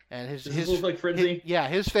 And Does this look like Frenzy?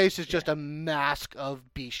 his face is just a mask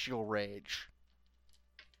of bestial rage.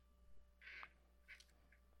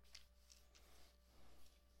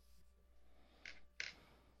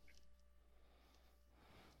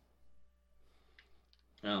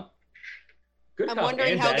 Oh. Good I'm cop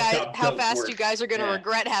wondering and how bad cop how don't fast work. you guys are going to Yeah.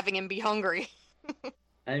 regret having him be hungry.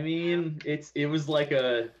 I mean, it was like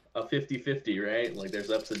a 50-50, right? Like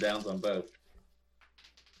there's ups and downs on both.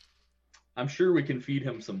 I'm sure we can feed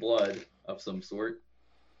him some blood of some sort.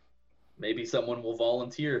 Maybe someone will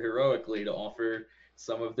volunteer heroically to offer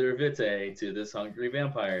some of their vitae to this hungry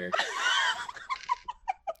vampire.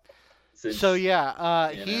 Since, So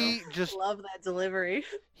yeah, you he know. just Love that delivery.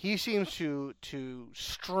 he seems to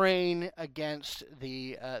strain against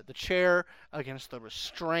the chair, against the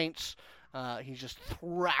restraints. He's just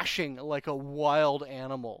thrashing like a wild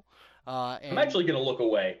animal. And, I'm actually going to look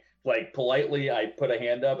away. Like, politely, I put a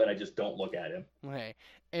hand up and I just don't look at him. okay,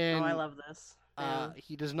 and Oh, I love this. Yeah.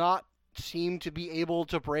 he does not seem to be able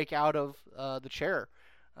to break out of the chair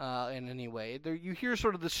in any way. There, you hear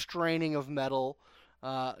sort of the straining of metal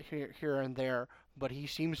here and there, but he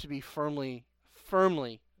seems to be firmly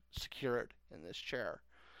secured in this chair.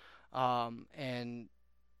 And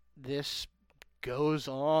this goes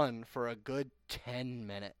on for a good 10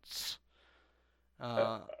 minutes.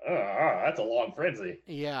 That's a long frenzy.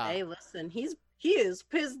 Yeah. Hey, listen, he is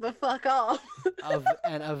pissed the fuck off.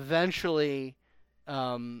 And eventually,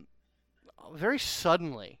 very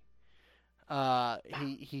suddenly,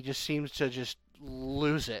 he just seems to just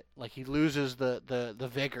lose it. Like he loses the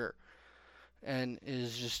vigor, and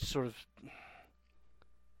is just sort of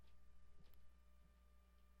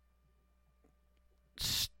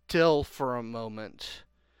still for a moment,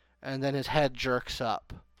 and then his head jerks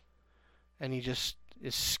up, and he just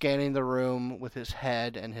is scanning the room with his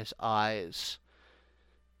head and his eyes.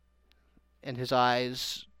 And his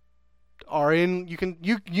eyes are in.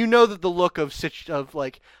 You know that the look of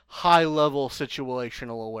like high level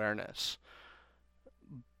situational awareness.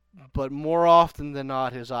 But more often than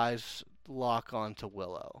not, his eyes lock onto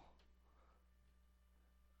Willow.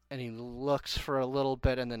 And he looks for a little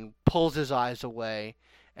bit and then pulls his eyes away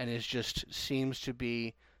and seems to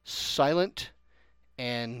be silent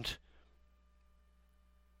and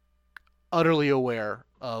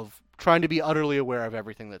trying to be utterly aware of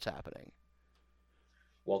everything that's happening.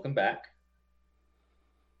 Welcome back.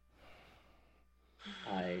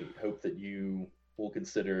 I hope that you will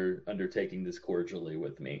consider undertaking this cordially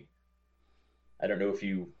with me. I don't know if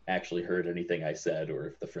you actually heard anything I said or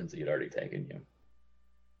if the frenzy had already taken you.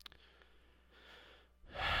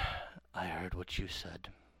 I heard what you said.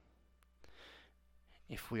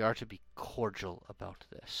 If we are to be cordial about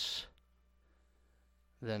this,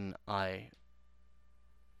 then I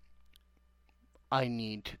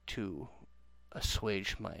need to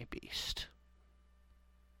assuage my beast.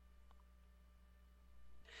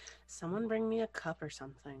 Someone bring me a cup or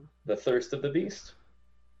something. The thirst of the beast?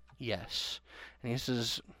 Yes. And he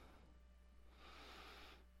says,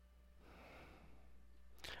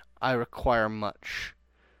 I require much.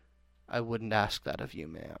 I wouldn't ask that of you,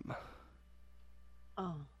 ma'am.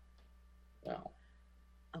 Oh. Wow.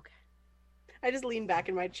 Okay. I just lean back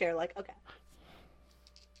in my chair like, okay.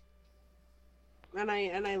 And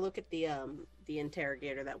I look at the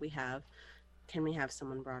interrogator that we have. Can we have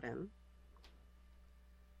someone brought in?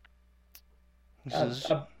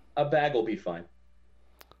 A bag will be fine.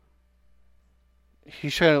 She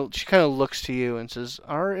kind of looks to you and says,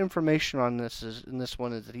 our information on this is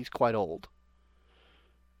that he's quite old.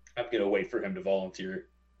 I'm going to wait for him to volunteer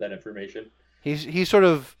that information. He sort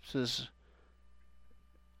of says,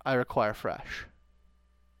 I require fresh.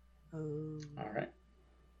 All right.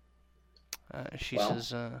 She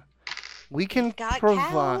says, we can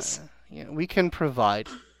provide. cows? Yeah, we can provide.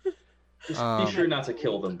 Just be sure not to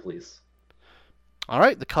kill them, please. All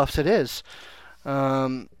right, the cuffs it is.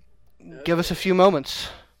 Give us a few moments.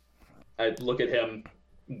 I look at him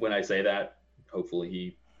when I say that. Hopefully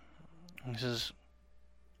he says,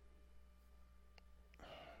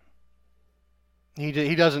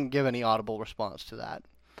 he doesn't give any audible response to that.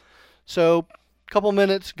 So, a couple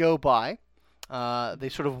minutes go by. They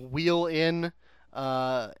sort of wheel in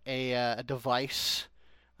a device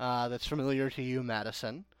that's familiar to you,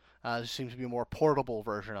 Madison. There seems to be a more portable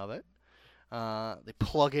version of it. They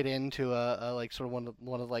plug it into a like sort of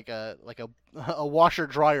one of like a washer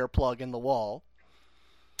dryer plug in the wall,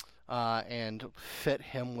 and fit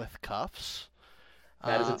him with cuffs.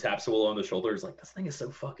 Madison taps Willow on the shoulder. Is like, this thing is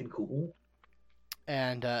so fucking cool.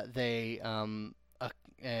 And they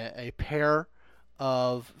a pair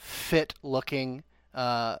of fit-looking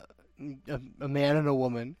a man and a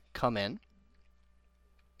woman come in,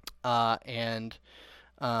 and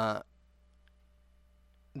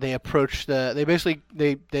they approach they basically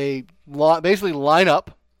line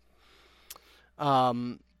up,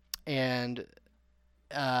 and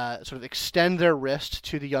sort of extend their wrist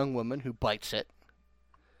to the young woman, who bites it,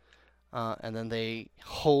 and then they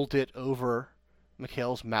hold it over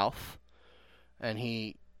Mikhail's mouth, and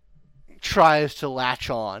he tries to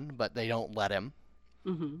latch on, but they don't let him.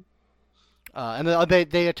 Mm-hmm. And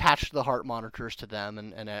they attach the heart monitors to them,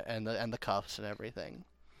 and the cuffs and everything.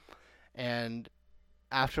 And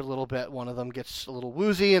after a little bit, one of them gets a little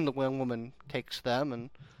woozy, and the one woman takes them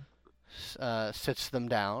and sits them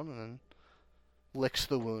down and licks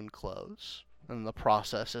the wound close, and the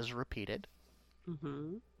process is repeated.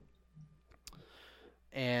 Mm-hmm.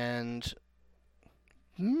 And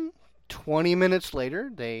 20 minutes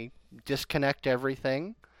later, they disconnect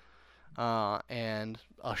everything, and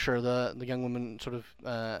usher the young woman sort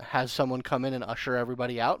of has someone come in and usher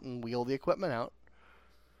everybody out and wheel the equipment out.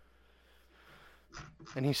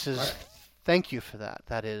 And he says, Right. Thank you for that.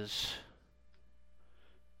 That is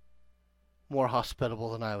more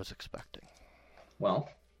hospitable than I was expecting. Well,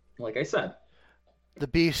 like I said, The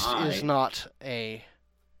beast is not a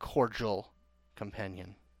cordial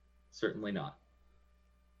companion. certainly not.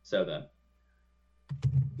 So then,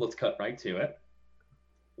 let's cut right to it.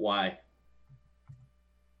 Why?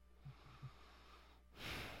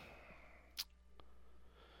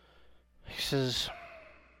 He says,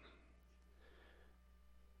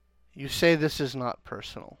 you say this is not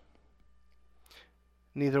personal.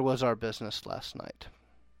 Neither was our business last night.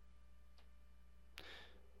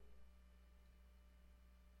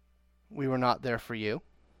 We were not there for you.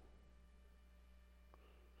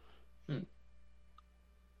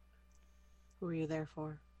 Who were you there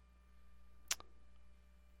for?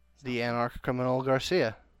 The anarch-criminal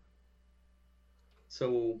Garcia.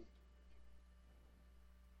 So,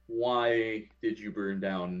 why did you burn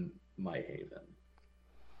down my haven?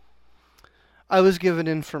 I was given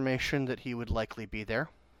information that he would likely be there.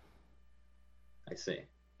 I see.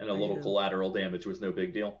 And a little collateral damage was no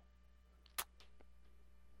big deal?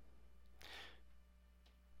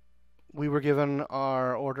 We were given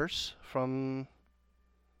our orders from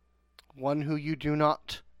one who you do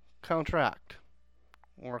not counteract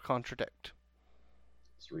or contradict.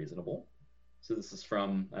 It's reasonable. So this is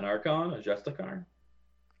from an Archon, a Justicar?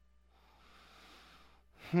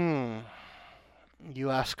 You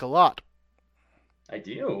ask a lot. I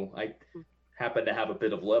do. I happen to have a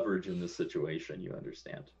bit of leverage in this situation, you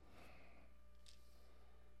understand.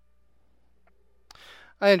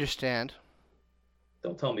 I understand.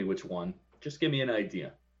 Don't tell me which one. Just give me an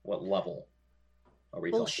idea. What level are we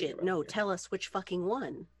talking Bullshit. about No, here? tell us which fucking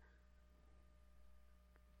one.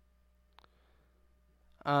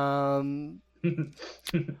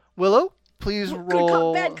 Willow, please Good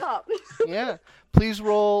roll. cop, bad cop. Yeah, please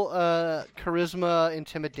roll charisma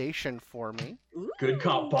intimidation for me. Good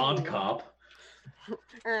cop, bond cop.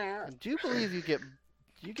 I do believe you get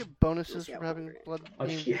bonuses Yeah, for having okay. blood. Oh,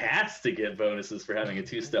 she has to get bonuses for having a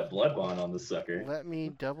two-step blood bond on the sucker. Let me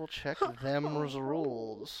double check them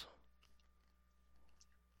rules.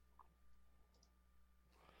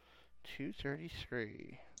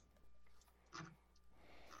 233.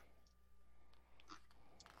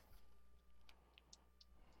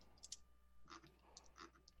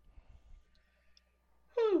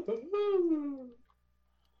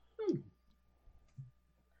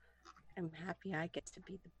 I'm happy I get to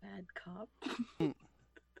be the bad cop.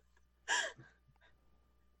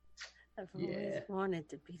 I've always Yeah. wanted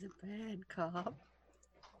to be the bad cop.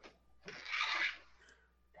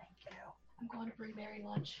 Thank you. I'm going to bring Mary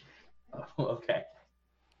lunch. Oh, okay.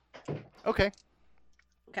 Okay.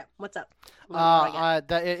 Okay, what's up? What do I get?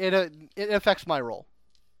 That it affects my roll.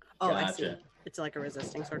 Oh, I see. Gotcha. It's like a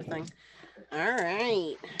resisting sort of thing. All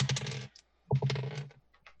right.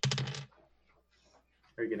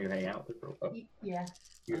 Are you going to hang out with her? Oh, Yeah.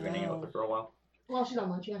 you're going to hang out with her for a while? Well, she's on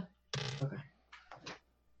lunch, yeah. Okay.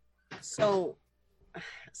 So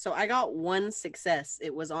I got one success.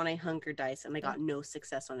 It was on a hunker dice, and I got no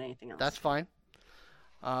success on anything else. That's fine.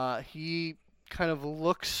 He kind of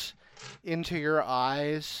looks into your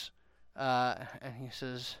eyes, and he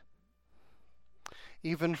says,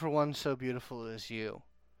 "Even for one so beautiful as you,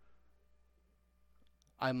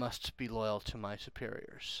 I must be loyal to my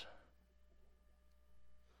superiors."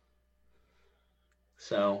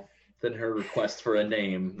 So then her request for a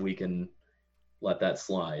name, we can let that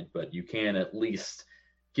slide, but you can at least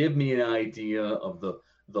give me an idea of the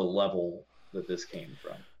level that this came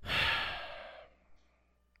from.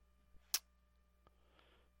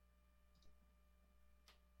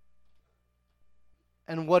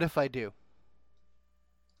 And what if I do?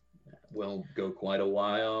 We'll go quite a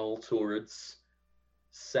while towards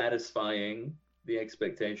satisfying the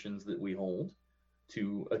expectations that we hold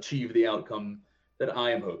to achieve the outcome that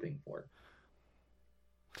I am hoping for.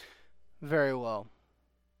 Very well.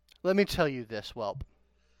 Let me tell you this, whelp.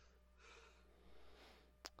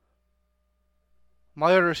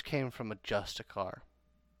 My orders came from a Justicar.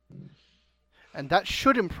 And that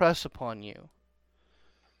should impress upon you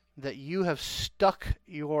that you have stuck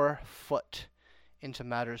your foot into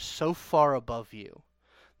matters so far above you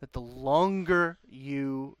that the longer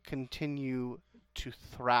you continue to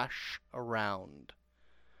thrash around,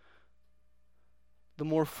 the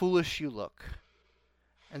more foolish you look,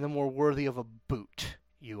 and the more worthy of a boot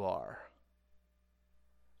you are.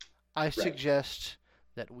 I suggest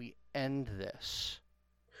that we end this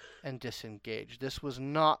and disengage. This was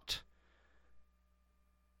not...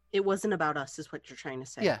 It wasn't about us, is what you're trying to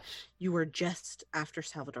say. Yes, You were just after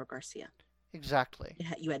Salvador Garcia. exactly.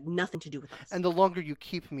 You had nothing to do with us. And the longer you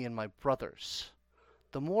keep me and my brothers,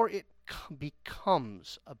 the more it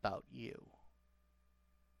becomes about you.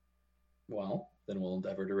 Well, then we'll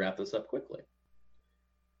endeavor to wrap this up quickly.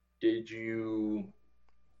 Did you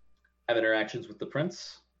have interactions with the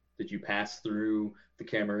prince? Did you pass through the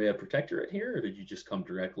Camarilla Protectorate here, or did you just come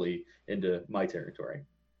directly into my territory?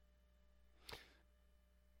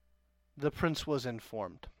 The prince was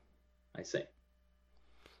informed. I see.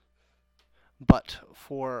 But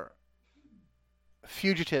for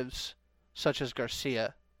fugitives such as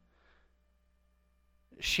Garcia,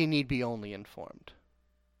 she need be only informed.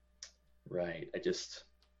 Right.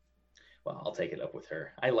 I'll take it up with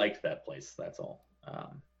her. I liked that place, that's all.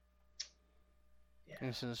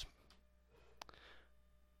 He says,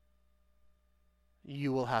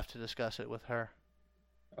 you will have to discuss it with her.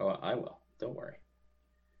 Oh, I will. Don't worry.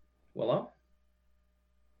 Well,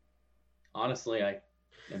 honestly, I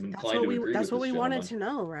am inclined to agree with That's what this we wanted gentleman.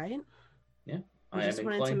 to know, right? Yeah, We I just am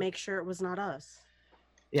wanted to inclined. make sure it was not us.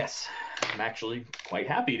 Yes, I'm actually quite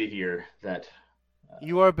happy to hear that.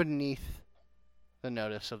 You are beneath the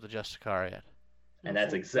notice of the Justicariat. And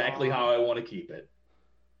that's exactly how I want to keep it.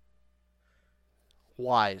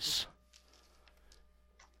 Wise.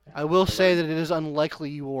 I will say that it is unlikely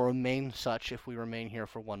you will remain such if we remain here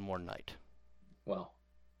for one more night. Well,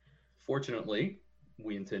 fortunately,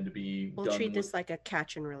 we intend to be We'll done treat with this like a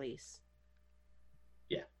catch and release.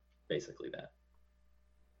 basically that.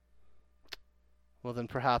 Well, then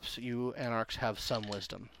perhaps you Anarchs have some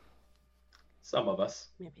wisdom. Some of us.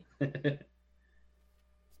 Maybe.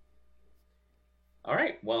 All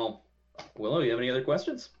right. Well, Willow, you have any other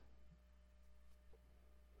questions?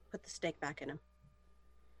 Put the steak back in him.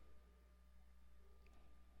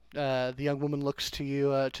 The young woman looks to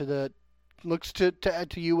you, looks to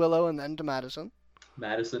you, Willow, and then to Madison.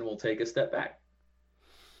 Madison will take a step back.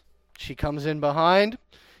 She comes in behind.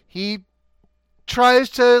 He tries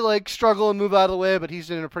to struggle and move out of the way, but he's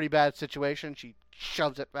in a pretty bad situation. She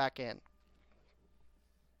shoves it back in.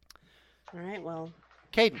 All right, well.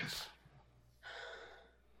 Cadence.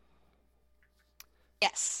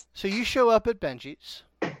 Yes. So you show up at Benji's.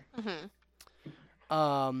 Mm-hmm.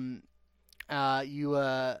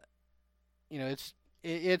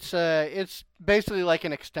 It's basically like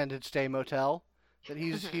an extended stay motel that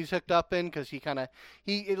he's hooked up in, because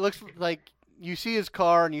it looks like you see his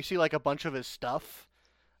car and you see like a bunch of his stuff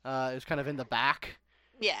is kind of in the back.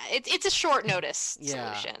 Yeah, it's a short notice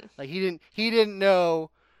Yeah. solution. Like he didn't know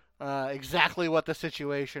exactly what the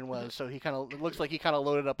situation was, so it looks like he kind of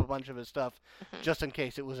loaded up a bunch of his stuff just in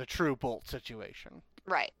case it was a true bolt situation.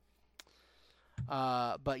 Right.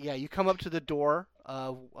 But yeah, you come up to the door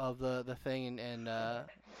of the thing and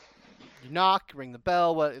you knock, ring the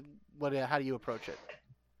bell. How do you approach it?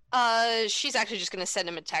 She's actually just gonna send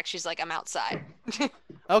him a text. She's like, "I'm outside."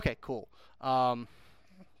 Okay, cool. Yeah,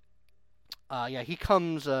 he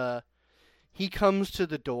comes to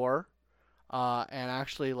the door, and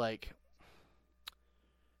actually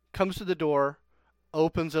comes to the door,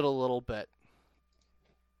 opens it a little bit.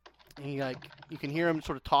 And he you can hear him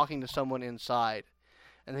sort of talking to someone inside,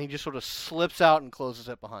 and then he just sort of slips out and closes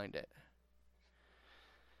it behind it.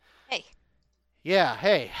 Hey, Yeah,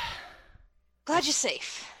 hey. glad you're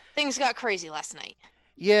safe. Things got crazy last night.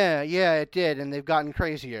 Yeah, it did, and they've gotten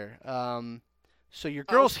crazier. So your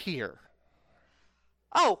girl's here.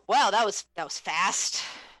 Oh, wow, that was fast.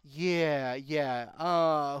 Yeah.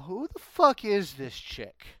 Who the fuck is this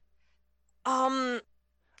chick? I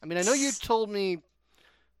mean, I know you told me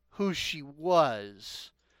who she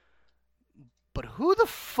was, but who the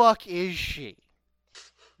fuck is she?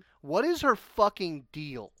 What is her fucking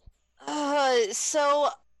deal? So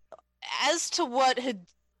as to what her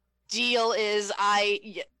deal is,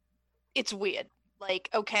 it's weird.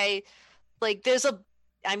 Okay, there's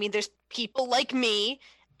people like me,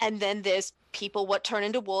 and then there's people what turn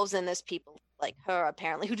into wolves, and there's people like her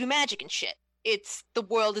apparently who do magic and shit. The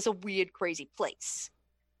world is a weird, crazy place.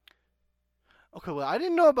 Okay, well, I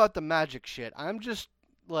didn't know about the magic shit. I'm just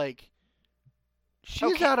she's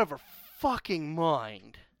Okay. out of her fucking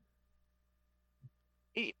mind.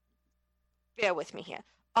 Bear with me here.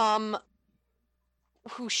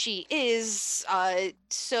 Who she is,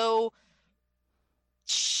 so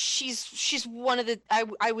she's one of the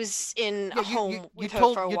I was in a home with her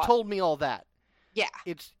for a You while. told me all that. Yeah.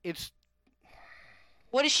 It's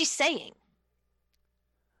What is she saying?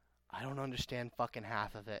 I don't understand fucking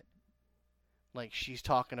half of it. She's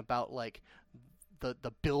talking about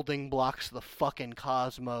the building blocks of the fucking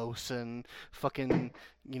cosmos and fucking,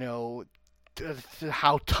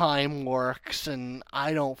 how time works, and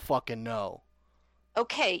I don't fucking know.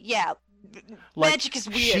 Okay, yeah. Magic is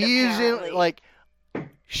weird, She's apparently.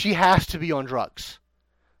 she has to be on drugs.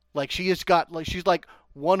 She has got she's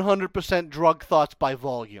 100% drug thoughts by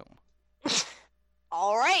volume.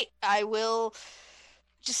 All right, I will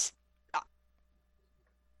just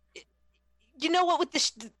you know what, with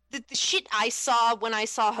the shit I saw when I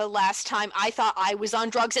saw her last time, I thought I was on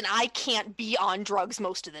drugs, and I can't be on drugs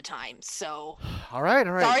most of the time, so All right.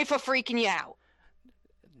 sorry for freaking you out.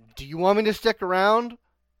 Do you want me to stick around?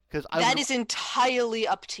 Because That is entirely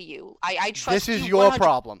up to you. I trust This is you your 100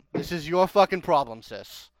 problem. This is your fucking problem,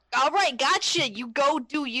 sis. All right, gotcha. You go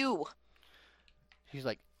do you. She's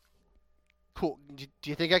like, cool. Do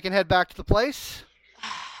you think I can head back to the place?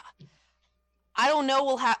 I don't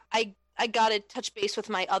know. I gotta touch base with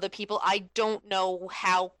my other people. I don't know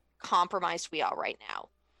how compromised we are right now.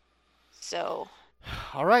 So,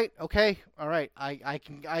 All right. Okay. All right. I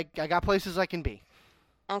got places I can be.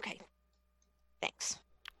 okay. Thanks.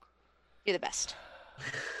 You're the best.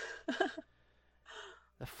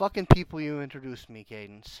 The fucking people you introduced me,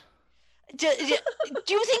 Cadence. Do you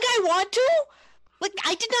think I want to?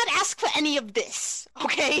 I did not ask for any of this.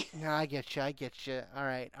 Okay. No, I get you. All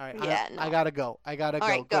right. Yeah, I no. gotta go. All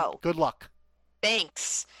right, Good, go. good luck.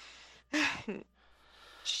 Thanks.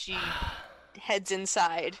 She heads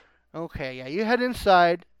inside. Okay, yeah, you head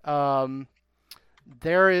inside.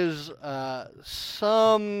 There is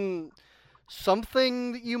something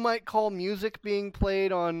that you might call music being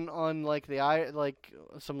played on like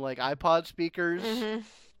some like iPod speakers. Mm-hmm.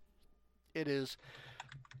 It is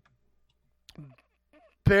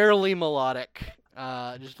barely melodic.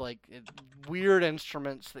 Just like weird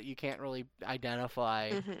instruments that you can't really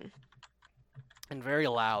identify, Mm-hmm. and very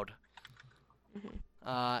loud. Mhm.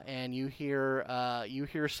 And you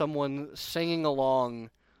hear someone singing along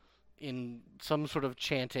in some sort of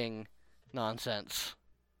chanting nonsense.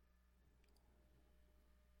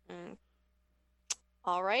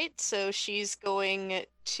 All right, so she's going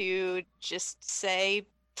to just say,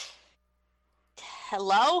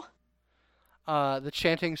 "Hello." The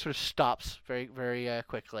chanting sort of stops very, very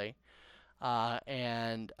quickly,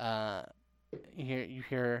 and you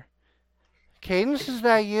hear, Cadence, is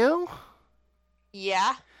that you?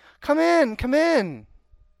 Yeah. Come in, come in.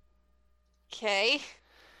 Okay.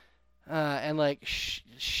 And like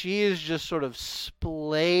she is just sort of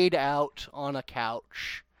splayed out on a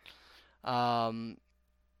couch.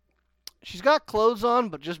 She's got clothes on,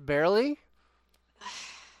 but just barely.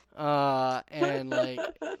 And like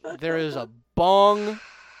there is a bong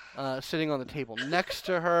sitting on the table next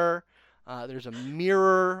to her. There's a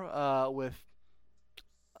mirror with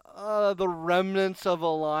the remnants of a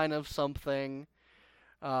line of something,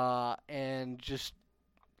 and just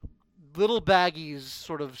little baggies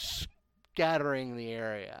sort of scattering the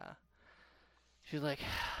area. She's like,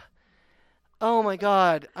 "Oh my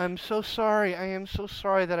God, I'm so sorry. I am so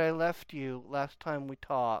sorry that I left you last time we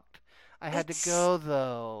talked. I had to go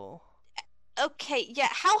though." Okay, yeah.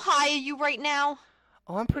 How high are you right now?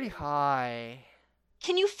 Oh, I'm pretty high.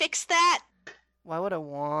 Can you fix that? Why would I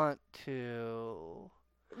want to?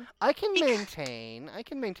 I can maintain.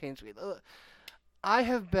 Speed. I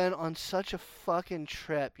have been on such a fucking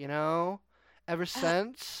trip, you know? Ever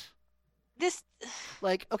since. This.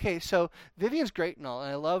 Like, okay, so Vivian's great and all,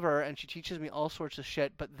 and I love her, and she teaches me all sorts of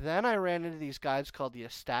shit, but then I ran into these guys called the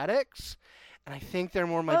Ecstatics, and I think they're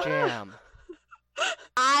more my jam.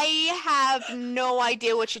 I have no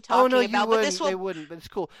idea what you're talking about, you but wouldn't. this will. They wouldn't, but it's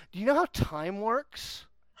cool. Do you know how time works?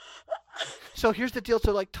 So here's the deal.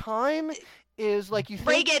 So, like, time is, like, you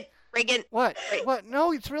think... Reagan. What? What?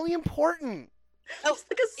 No, it's really important. Oh, It's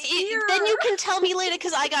like a sphere. then you can tell me later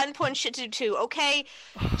because I got important shit to do too. Okay.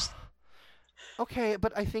 Okay,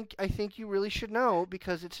 but I think you really should know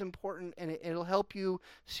because it's important and it'll help you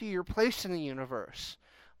see your place in the universe.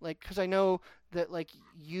 Like, because I know that like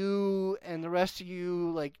you and the rest of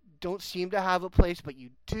you like don't seem to have a place, but you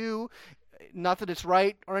do. Not that it's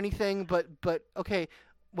right or anything, but okay.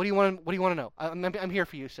 What do you want to know? I'm here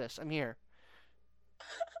for you, sis. I'm here.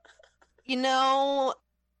 You know,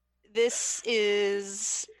 this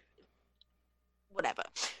is whatever.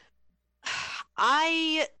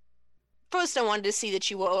 I wanted to see that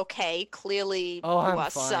you were okay. Clearly, Oh, you I'm are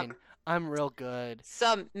fine. I'm real good.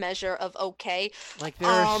 some measure of okay. Like there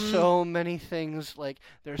are so many things. Like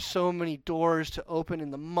there's so many doors to open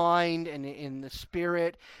in the mind and in the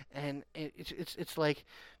spirit, and it's like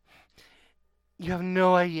you have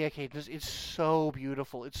no idea, Kate. It's so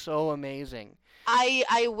beautiful. It's so amazing.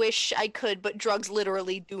 I wish I could, but drugs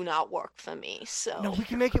literally do not work for me. So No, we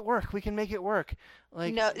can make it work. We can make it work.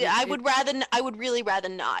 Like no, I would really rather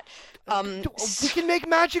not. We can make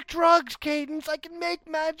magic drugs, Cadence. I can make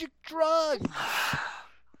magic drugs.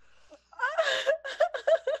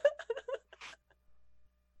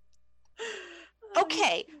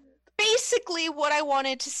 Okay. Basically, what I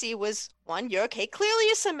wanted to see was one, you're okay. Clearly,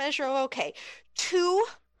 it's a measure of okay. Two,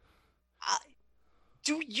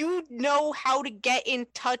 do you know how to get in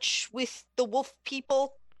touch with the wolf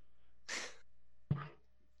people?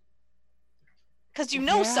 Because you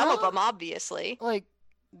know some of Yeah? them, obviously. Like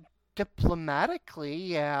diplomatically,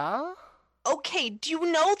 yeah. Okay, do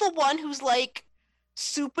you know the one who's like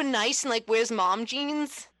super nice and like wears mom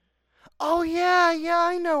jeans? Oh yeah,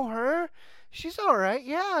 I know her. She's all right.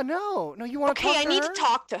 Yeah, no, you want to Okay, talk I to need her? to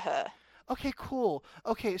talk to her. Okay, cool.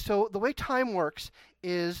 Okay, so the way time works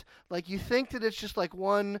is like you think that it's just like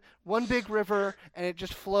one big river and it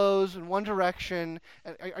just flows in one direction.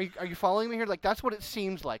 Are you following me here? Like that's what it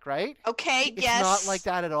seems like, right? Okay, It's yes. not like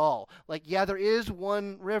that at all. Like yeah, there is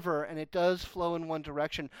one river and it does flow in one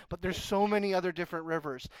direction, but there's so many other different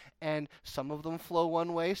rivers and some of them flow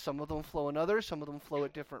one way, some of them flow another, some of them flow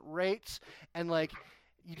at different rates, and like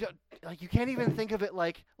you can't even think of it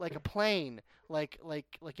like a plane, like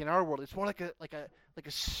in our world. It's more like a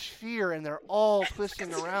sphere, and they're all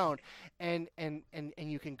twisting around, and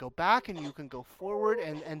you can go back and you can go forward,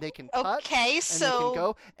 and they can touch, Okay, and so they can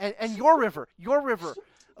go, and your river,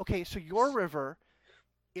 Okay, so your river,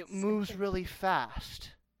 it moves really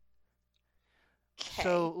fast. Okay.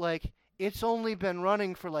 So like it's only been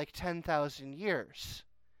running for like 10,000 years.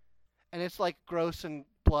 And it's like gross and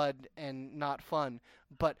blood and not fun.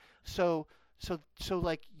 But so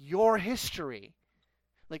like your history,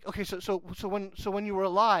 like okay, so when you were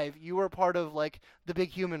alive, you were part of like the big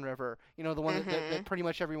human river, the one that pretty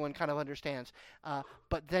much everyone kind of understands.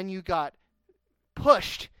 But then you got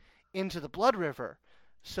pushed into the blood river.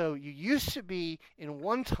 So you used to be in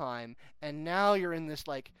one time, and now you're in this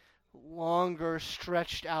like longer,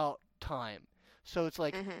 stretched out time. So it's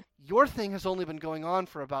like your thing has only been going on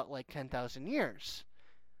for about like 10,000 years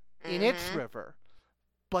in its river,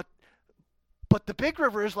 but the big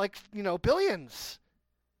river is like billions.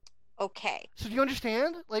 Okay. So do you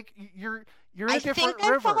understand? Like you're in a I different think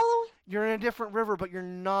I'm river. following. You're in a different river, but you're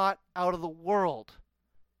not out of the world.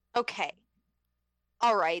 Okay.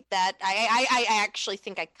 All right. That I actually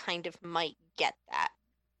think I kind of might get that.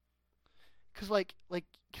 Cause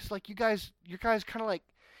you guys kind of like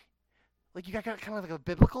you got kind of like a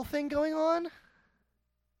biblical thing going on.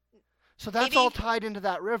 So that's Maybe. all tied into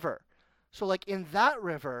that river. So like in that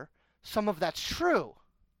river, some of that's true,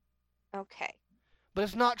 Okay. but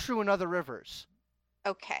it's not true in other rivers.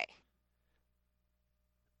 Okay.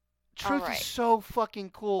 Truth Alright. is so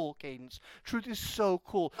fucking cool, Cadence. Truth is so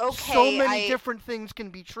cool. Okay, So many different things can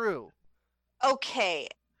be true. Okay.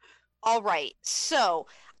 All right. So,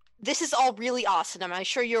 this is all really awesome. I'm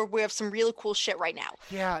sure you're aware of some really cool shit right now.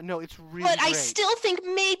 Yeah, no, it's really But I great. still think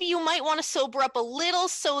maybe you might want to sober up a little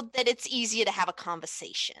so that it's easier to have a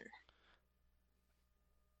conversation.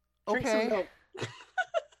 Drink some Okay. milk.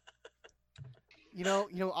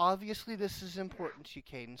 Obviously this is important to you,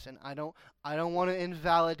 Cadence, and I don't want to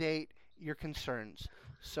invalidate your concerns.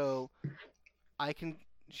 So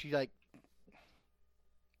she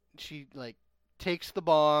takes the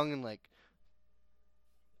bong and like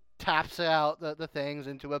taps out the things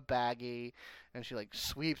into a baggie, and she like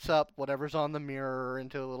sweeps up whatever's on the mirror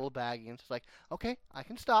into a little baggie, and she's like, okay, I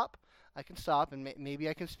can stop, and maybe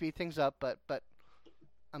I can speed things up, but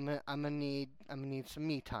I'm gonna need some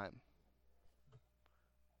me time.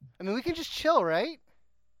 I mean, we can just chill, right?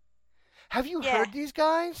 Have you Yeah. heard these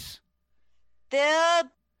guys? They're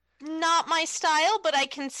not my style, but I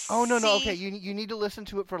can see. Oh no, okay. You need to listen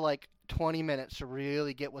to it for like 20 minutes to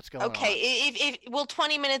really get what's going on. Okay, if will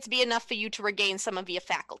 20 minutes be enough for you to regain some of your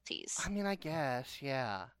faculties? I mean, I guess,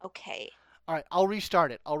 yeah. Okay. All right, I'll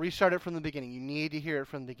restart it. I'll restart it from the beginning. You need to hear it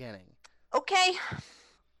from the beginning. Okay.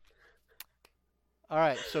 All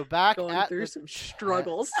right, so back Going at through some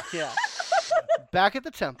struggles. Yeah. Back at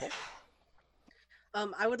the temple.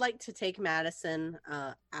 I would like to take Madison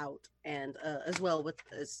out, and as well with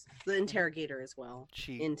the interrogator as well,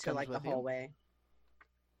 She into comes like the with you. hallway.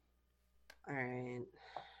 All right.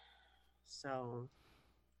 So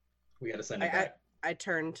We got to send it back. I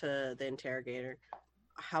turn to the interrogator.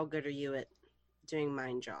 How good are you at doing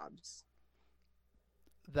mind jobs?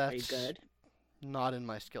 That's Are you good? not in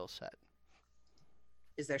my skill set.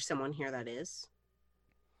 Is there someone here that is?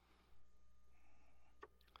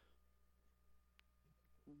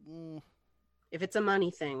 If it's a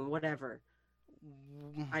money thing, whatever.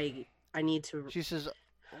 I need to. She says,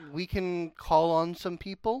 we can call on some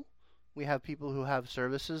people. We have people who have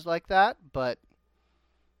services like that, but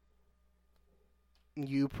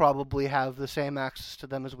you probably have the same access to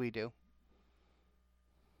them as we do.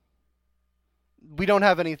 We don't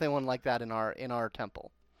have anything like that in our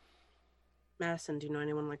temple. Madison, do you know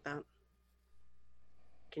anyone like that?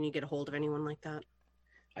 Can you get a hold of anyone like that?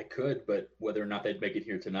 I could, but whether or not they'd make it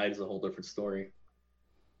here tonight is a whole different story.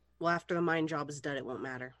 Well, after the mind job is done, it won't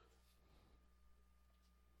matter.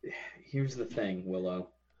 Here's the thing, Willow.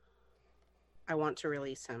 I want to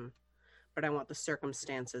release him, but I want the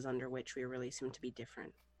circumstances under which we release him to be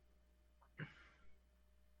different.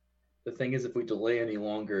 The thing is, if we delay any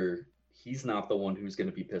longer, he's not the one who's going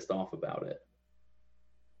to be pissed off about it.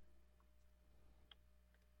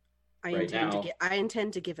 I Right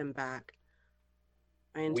intend to give him back.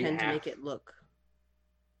 I intend to make it look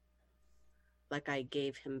like I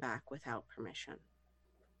gave him back without permission.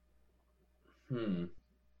 I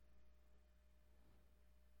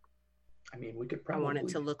mean, we could probably... I want it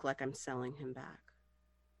to look like I'm selling him back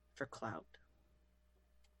for clout.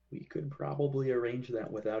 We could probably arrange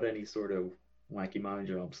that without any sort of wacky mind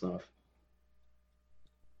job stuff.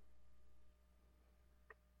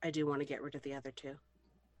 I do want to get rid of the other two.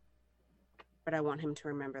 But I want him to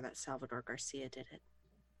remember that Salvador Garcia did it.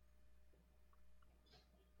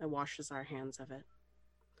 It washes our hands of it.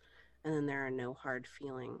 And then there are no hard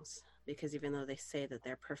feelings. Because even though they say that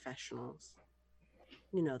they're professionals,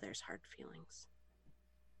 there's hard feelings.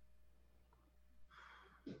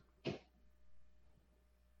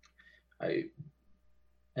 I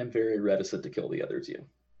am very reticent to kill the other two.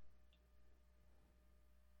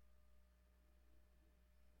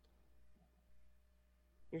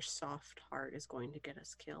 Your soft heart is going to get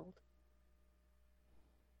us killed.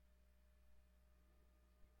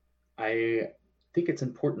 I think it's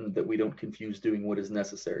important that we don't confuse doing what is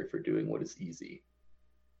necessary for doing what is easy.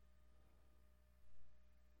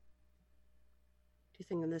 Do you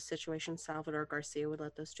think in this situation Salvador Garcia would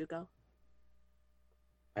let those two go?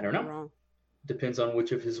 I don't You're know. wrong. Depends on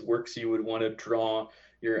which of his works you would want to draw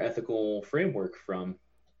your ethical framework from.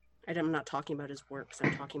 I'm not talking about his works.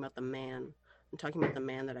 I'm talking about the man. I'm talking about the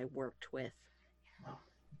man that I worked with.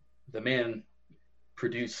 The man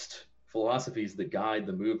produced philosophies that guide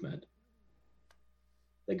the movement.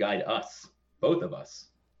 They guide us, both of us.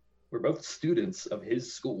 We're both students of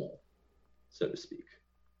his school, so to speak.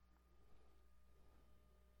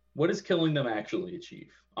 What does killing them actually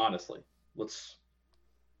achieve? Honestly, let's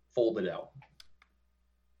fold it out.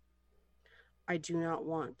 I do not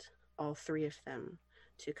want all three of them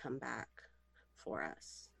to come back for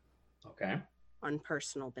us. Okay. On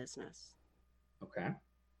personal business. Okay.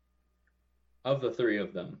 Of the three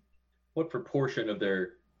of them, what proportion of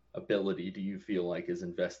their ability do you feel like is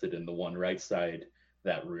invested in the one right side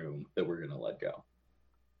that room that we're going to let go?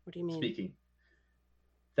 What do you mean? Speaking.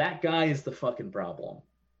 That guy is the fucking problem.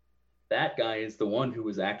 That guy is the one who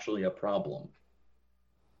is actually a problem.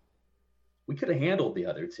 We could have handled the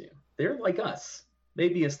other two. They're like us,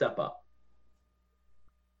 maybe a step up.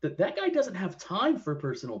 That guy doesn't have time for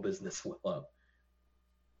personal business, Willow.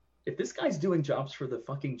 If this guy's doing jobs for the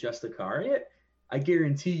fucking Justicariat, I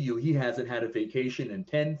guarantee you he hasn't had a vacation in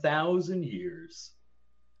 10,000 years.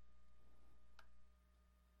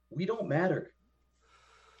 We don't matter.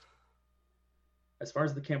 As far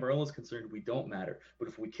as the Camarilla is concerned, we don't matter. But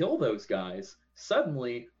if we kill those guys,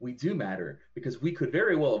 suddenly we do matter, because we could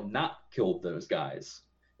very well have not killed those guys.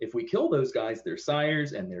 If we kill those guys, their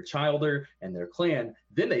sires and their childer and their clan,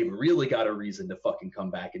 then they've really got a reason to fucking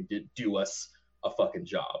come back and do us a fucking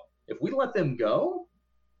job. If we let them go...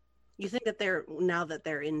 You think that now that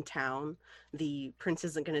they're in town, the prince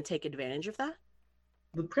isn't going to take advantage of that?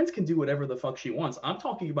 The prince can do whatever the fuck she wants. I'm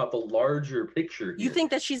talking about the larger picture here. You think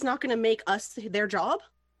that she's not going to make us their job?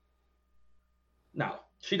 No,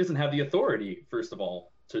 she doesn't have the authority, first of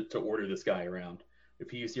all, to order this guy around. If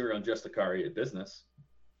he's here on Justicariat business.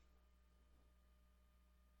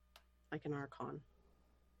 Like an Archon.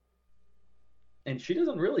 And she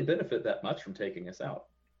doesn't really benefit that much from taking us out.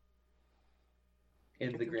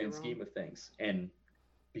 In the grand you're scheme wrong. of things. And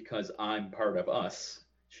because I'm part of us,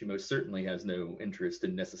 she most certainly has no interest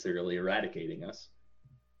in necessarily eradicating us.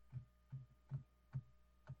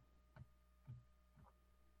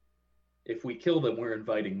 If we kill them, we're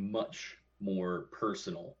inviting much more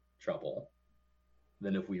personal trouble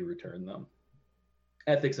than if we return them.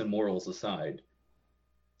 Ethics and morals aside,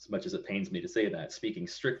 as much as it pains me to say that, speaking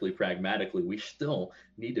strictly pragmatically, we still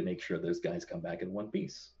need to make sure those guys come back in one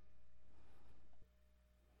piece.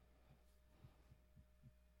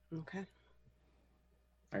 Okay.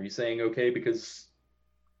 Are you saying okay because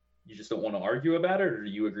you just don't want to argue about it, or do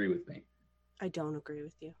you agree with me? I don't agree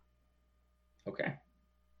with you. Okay.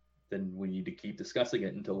 Then we need to keep discussing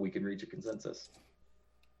it until we can reach a consensus.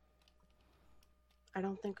 I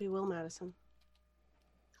don't think we will, Madison.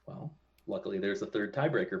 Well, luckily there's a third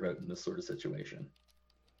tiebreaker vote in this sort of situation.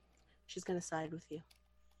 She's going to side with you.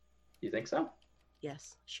 You think so?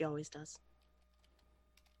 Yes, she always does.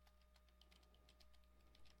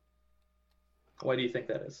 Why do you think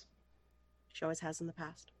that is? She always has in the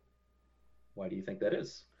past. Why do you think that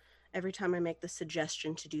is? Every time I make the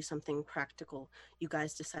suggestion to do something practical, you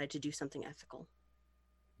guys decide to do something ethical.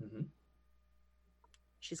 Mm-hmm.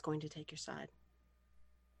 She's going to take your side.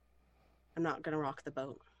 I'm not going to rock the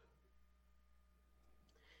boat.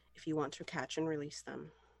 If you want to catch and release them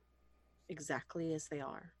exactly as they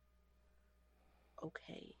are,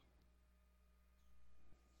 okay.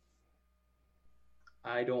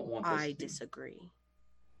 I don't want this. I disagree.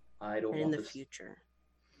 I don't And want in the this. future,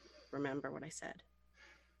 remember what I said.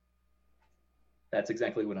 That's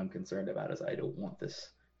exactly what I'm concerned about, is I don't want this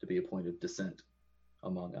to be a point of dissent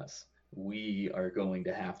among us. We are going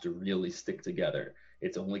to have to really stick together.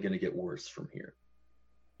 It's only going to get worse from here.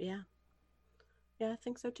 Yeah. Yeah, I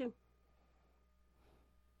think so too.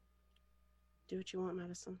 Do what you want,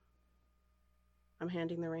 Madison. I'm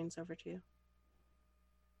handing the reins over to you.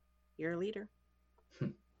 You're a leader.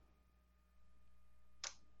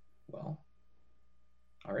 Well,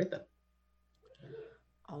 all right then.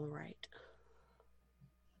 All right.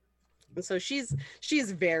 And so she's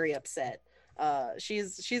very upset.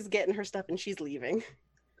 She's getting her stuff and she's leaving.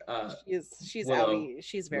 She's Willow, outie.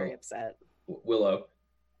 She's very upset. Willow,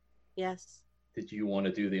 Yes. did you want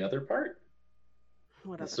to do the other part?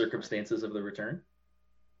 What The other circumstances of the return?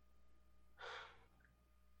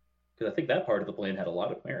 Because I think that part of the plan had a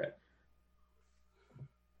lot of merit.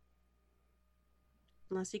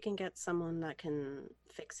 Unless you can get someone that can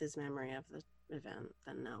fix his memory of the event,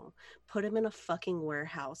 then no. Put him in a fucking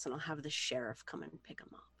warehouse and I'll have the sheriff come and pick him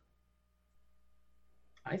up.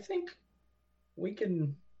 I think we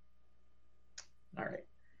can. All right.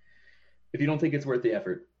 If you don't think it's worth the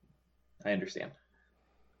effort, I understand.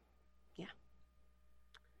 Yeah.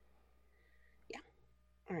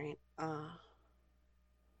 All right.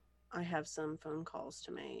 I have some phone calls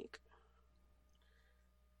to make.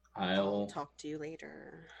 I'll talk to you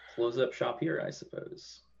later. close up shop here, I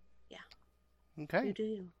suppose. Okay. You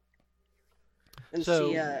do. And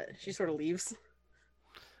So- she sort of leaves.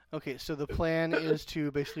 Okay, so the plan is to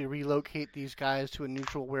basically relocate these guys to a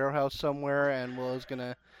neutral warehouse somewhere, and Willow's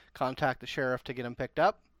gonna contact the sheriff to get them picked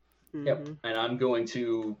up. Yep. Mhm. And I'm going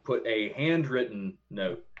to put a handwritten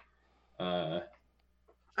note.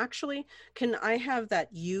 Actually, can I have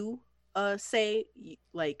that you say,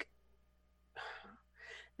 like,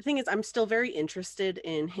 the thing is, I'm still very interested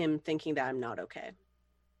in him thinking that I'm not okay.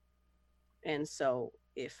 And so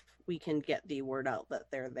if we can get the word out that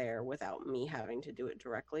they're there without me having to do it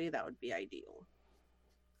directly, that would be ideal.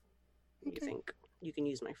 You Okay. think you can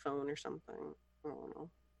use my phone or something? I don't know.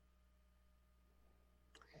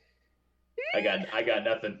 I got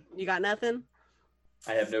nothing. You got nothing?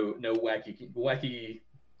 I have no wacky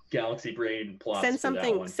galaxy brain plots. Send for that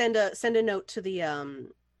something. one. Send a note to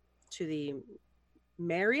the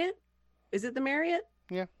Marriott. Is it the Marriott?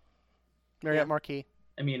 Marriott Yeah. Marquis.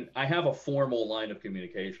 I mean, I have a formal line of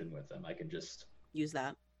communication with them. I can just. Use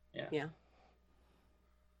that.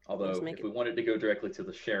 Although, Just make if it- we wanted to go directly to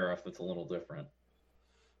the sheriff, that's a little different.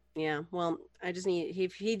 Yeah. Well, I just need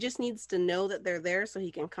he just needs to know that they're there so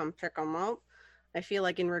he can come pick them up. I feel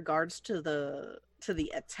like in regards to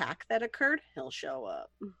the attack that occurred, he'll show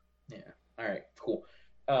up. Yeah. All right. Cool.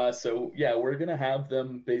 So yeah, we're gonna have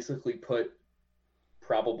them basically put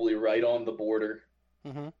probably right on the border.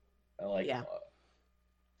 Mm-hmm. Yeah.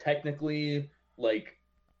 Technically, like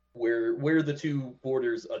where the two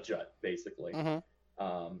borders adjut, basically. Mm-hmm.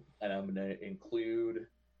 And I'm gonna include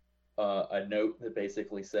a note that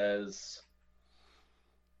basically says,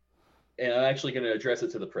 and I'm actually gonna address it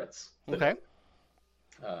to the prince. the Okay.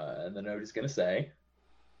 note. And the note is gonna say,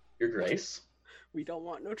 "Your Grace, We don't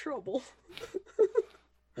want no trouble.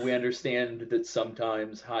 we understand that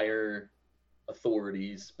sometimes higher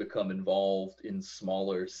authorities become involved in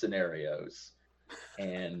smaller scenarios.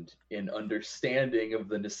 And in understanding of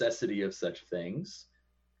the necessity of such things,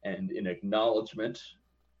 and in acknowledgement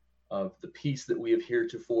of the peace that we have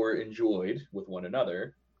heretofore enjoyed with one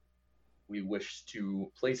another, we wish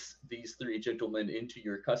to place these three gentlemen into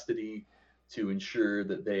your custody to ensure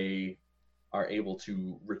that they are able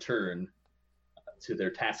to return to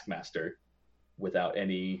their taskmaster without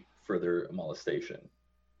any further molestation."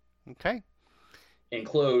 Okay.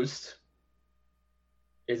 Enclosed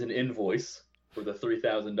is an invoice for the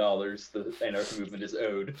 $3,000 the Anarchy Movement is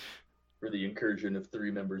owed for the incursion of 3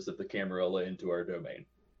 members of the Camarilla into our domain.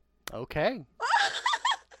 Okay.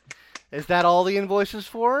 Is that all the invoice is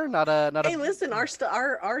for? Not a. Hey, listen,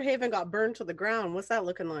 our haven got burned to the ground. What's that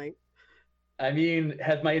looking like? I mean,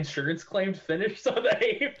 has my insurance claim finished on the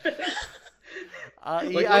Haven?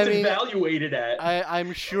 Like, Yeah, what's it evaluated at?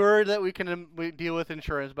 I'm sure that we can we deal with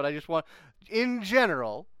insurance, but I just want, in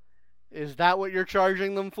general, is that what you're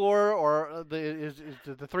charging them for, or is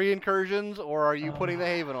the 3 incursions, or are you putting the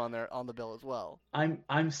Haven on the bill as well?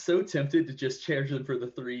 I'm so tempted to just charge them for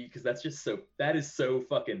the 3 because that is so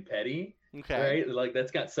fucking petty, Okay. right? Like,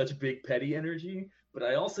 that's got such big petty energy. But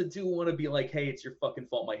I also do want to be like, hey, it's your fucking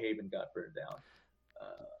fault my Haven got burned down.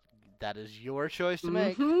 That is your choice to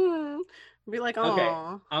make. Mhm. Be like, oh,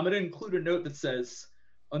 Okay. I'm going to include a note that says,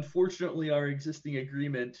 unfortunately, our existing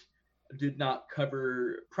agreement did not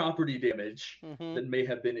cover property damage Mhm. that may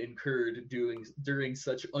have been incurred during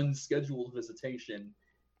such unscheduled visitation,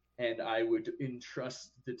 and I would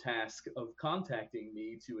entrust the task of contacting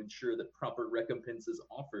me to ensure that proper recompense is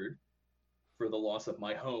offered for the loss of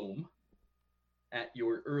my home at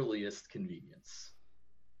your earliest convenience.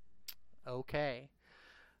 Okay.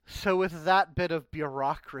 So with that bit of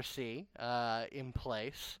bureaucracy in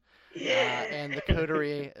place, and the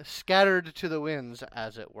coterie scattered to the winds,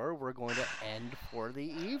 as it were, we're going to end for the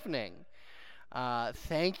evening.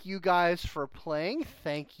 Thank you guys for playing.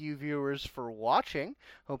 Thank you, viewers, for watching.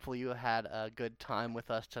 Hopefully you had a good time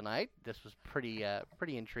with us tonight. This was pretty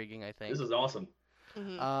intriguing, I think. This is awesome.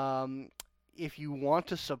 Mhm. if you want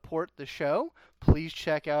to support the show, please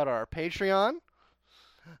check out our Patreon.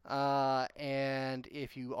 And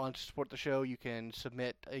if you want to support the show, you can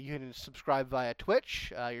subscribe via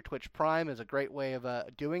Twitch. Your Twitch Prime is a great way of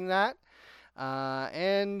doing that.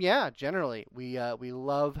 And yeah, generally, we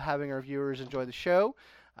love having our viewers enjoy the show.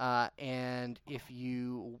 And if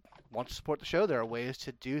you want to support the show, there are ways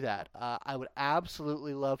to do that. I would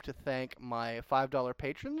absolutely love to thank my $5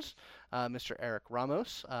 patrons, Mr. Eric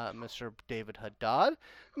Ramos, Mr. David Haddad,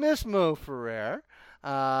 Miss Mo Ferrer,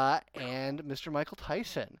 and Mr. Michael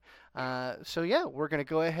Tyson. So yeah, we're going to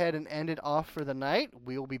go ahead and end it off for the night.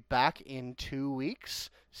 We will be back in 2 weeks.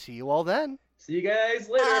 See you all then. See you guys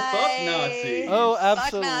later. Bye. Fuck Nazis. Oh, Fuck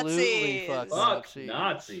absolutely. Nazis. Fuck Fuck Nazis.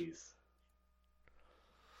 Nazis.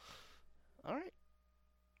 All right.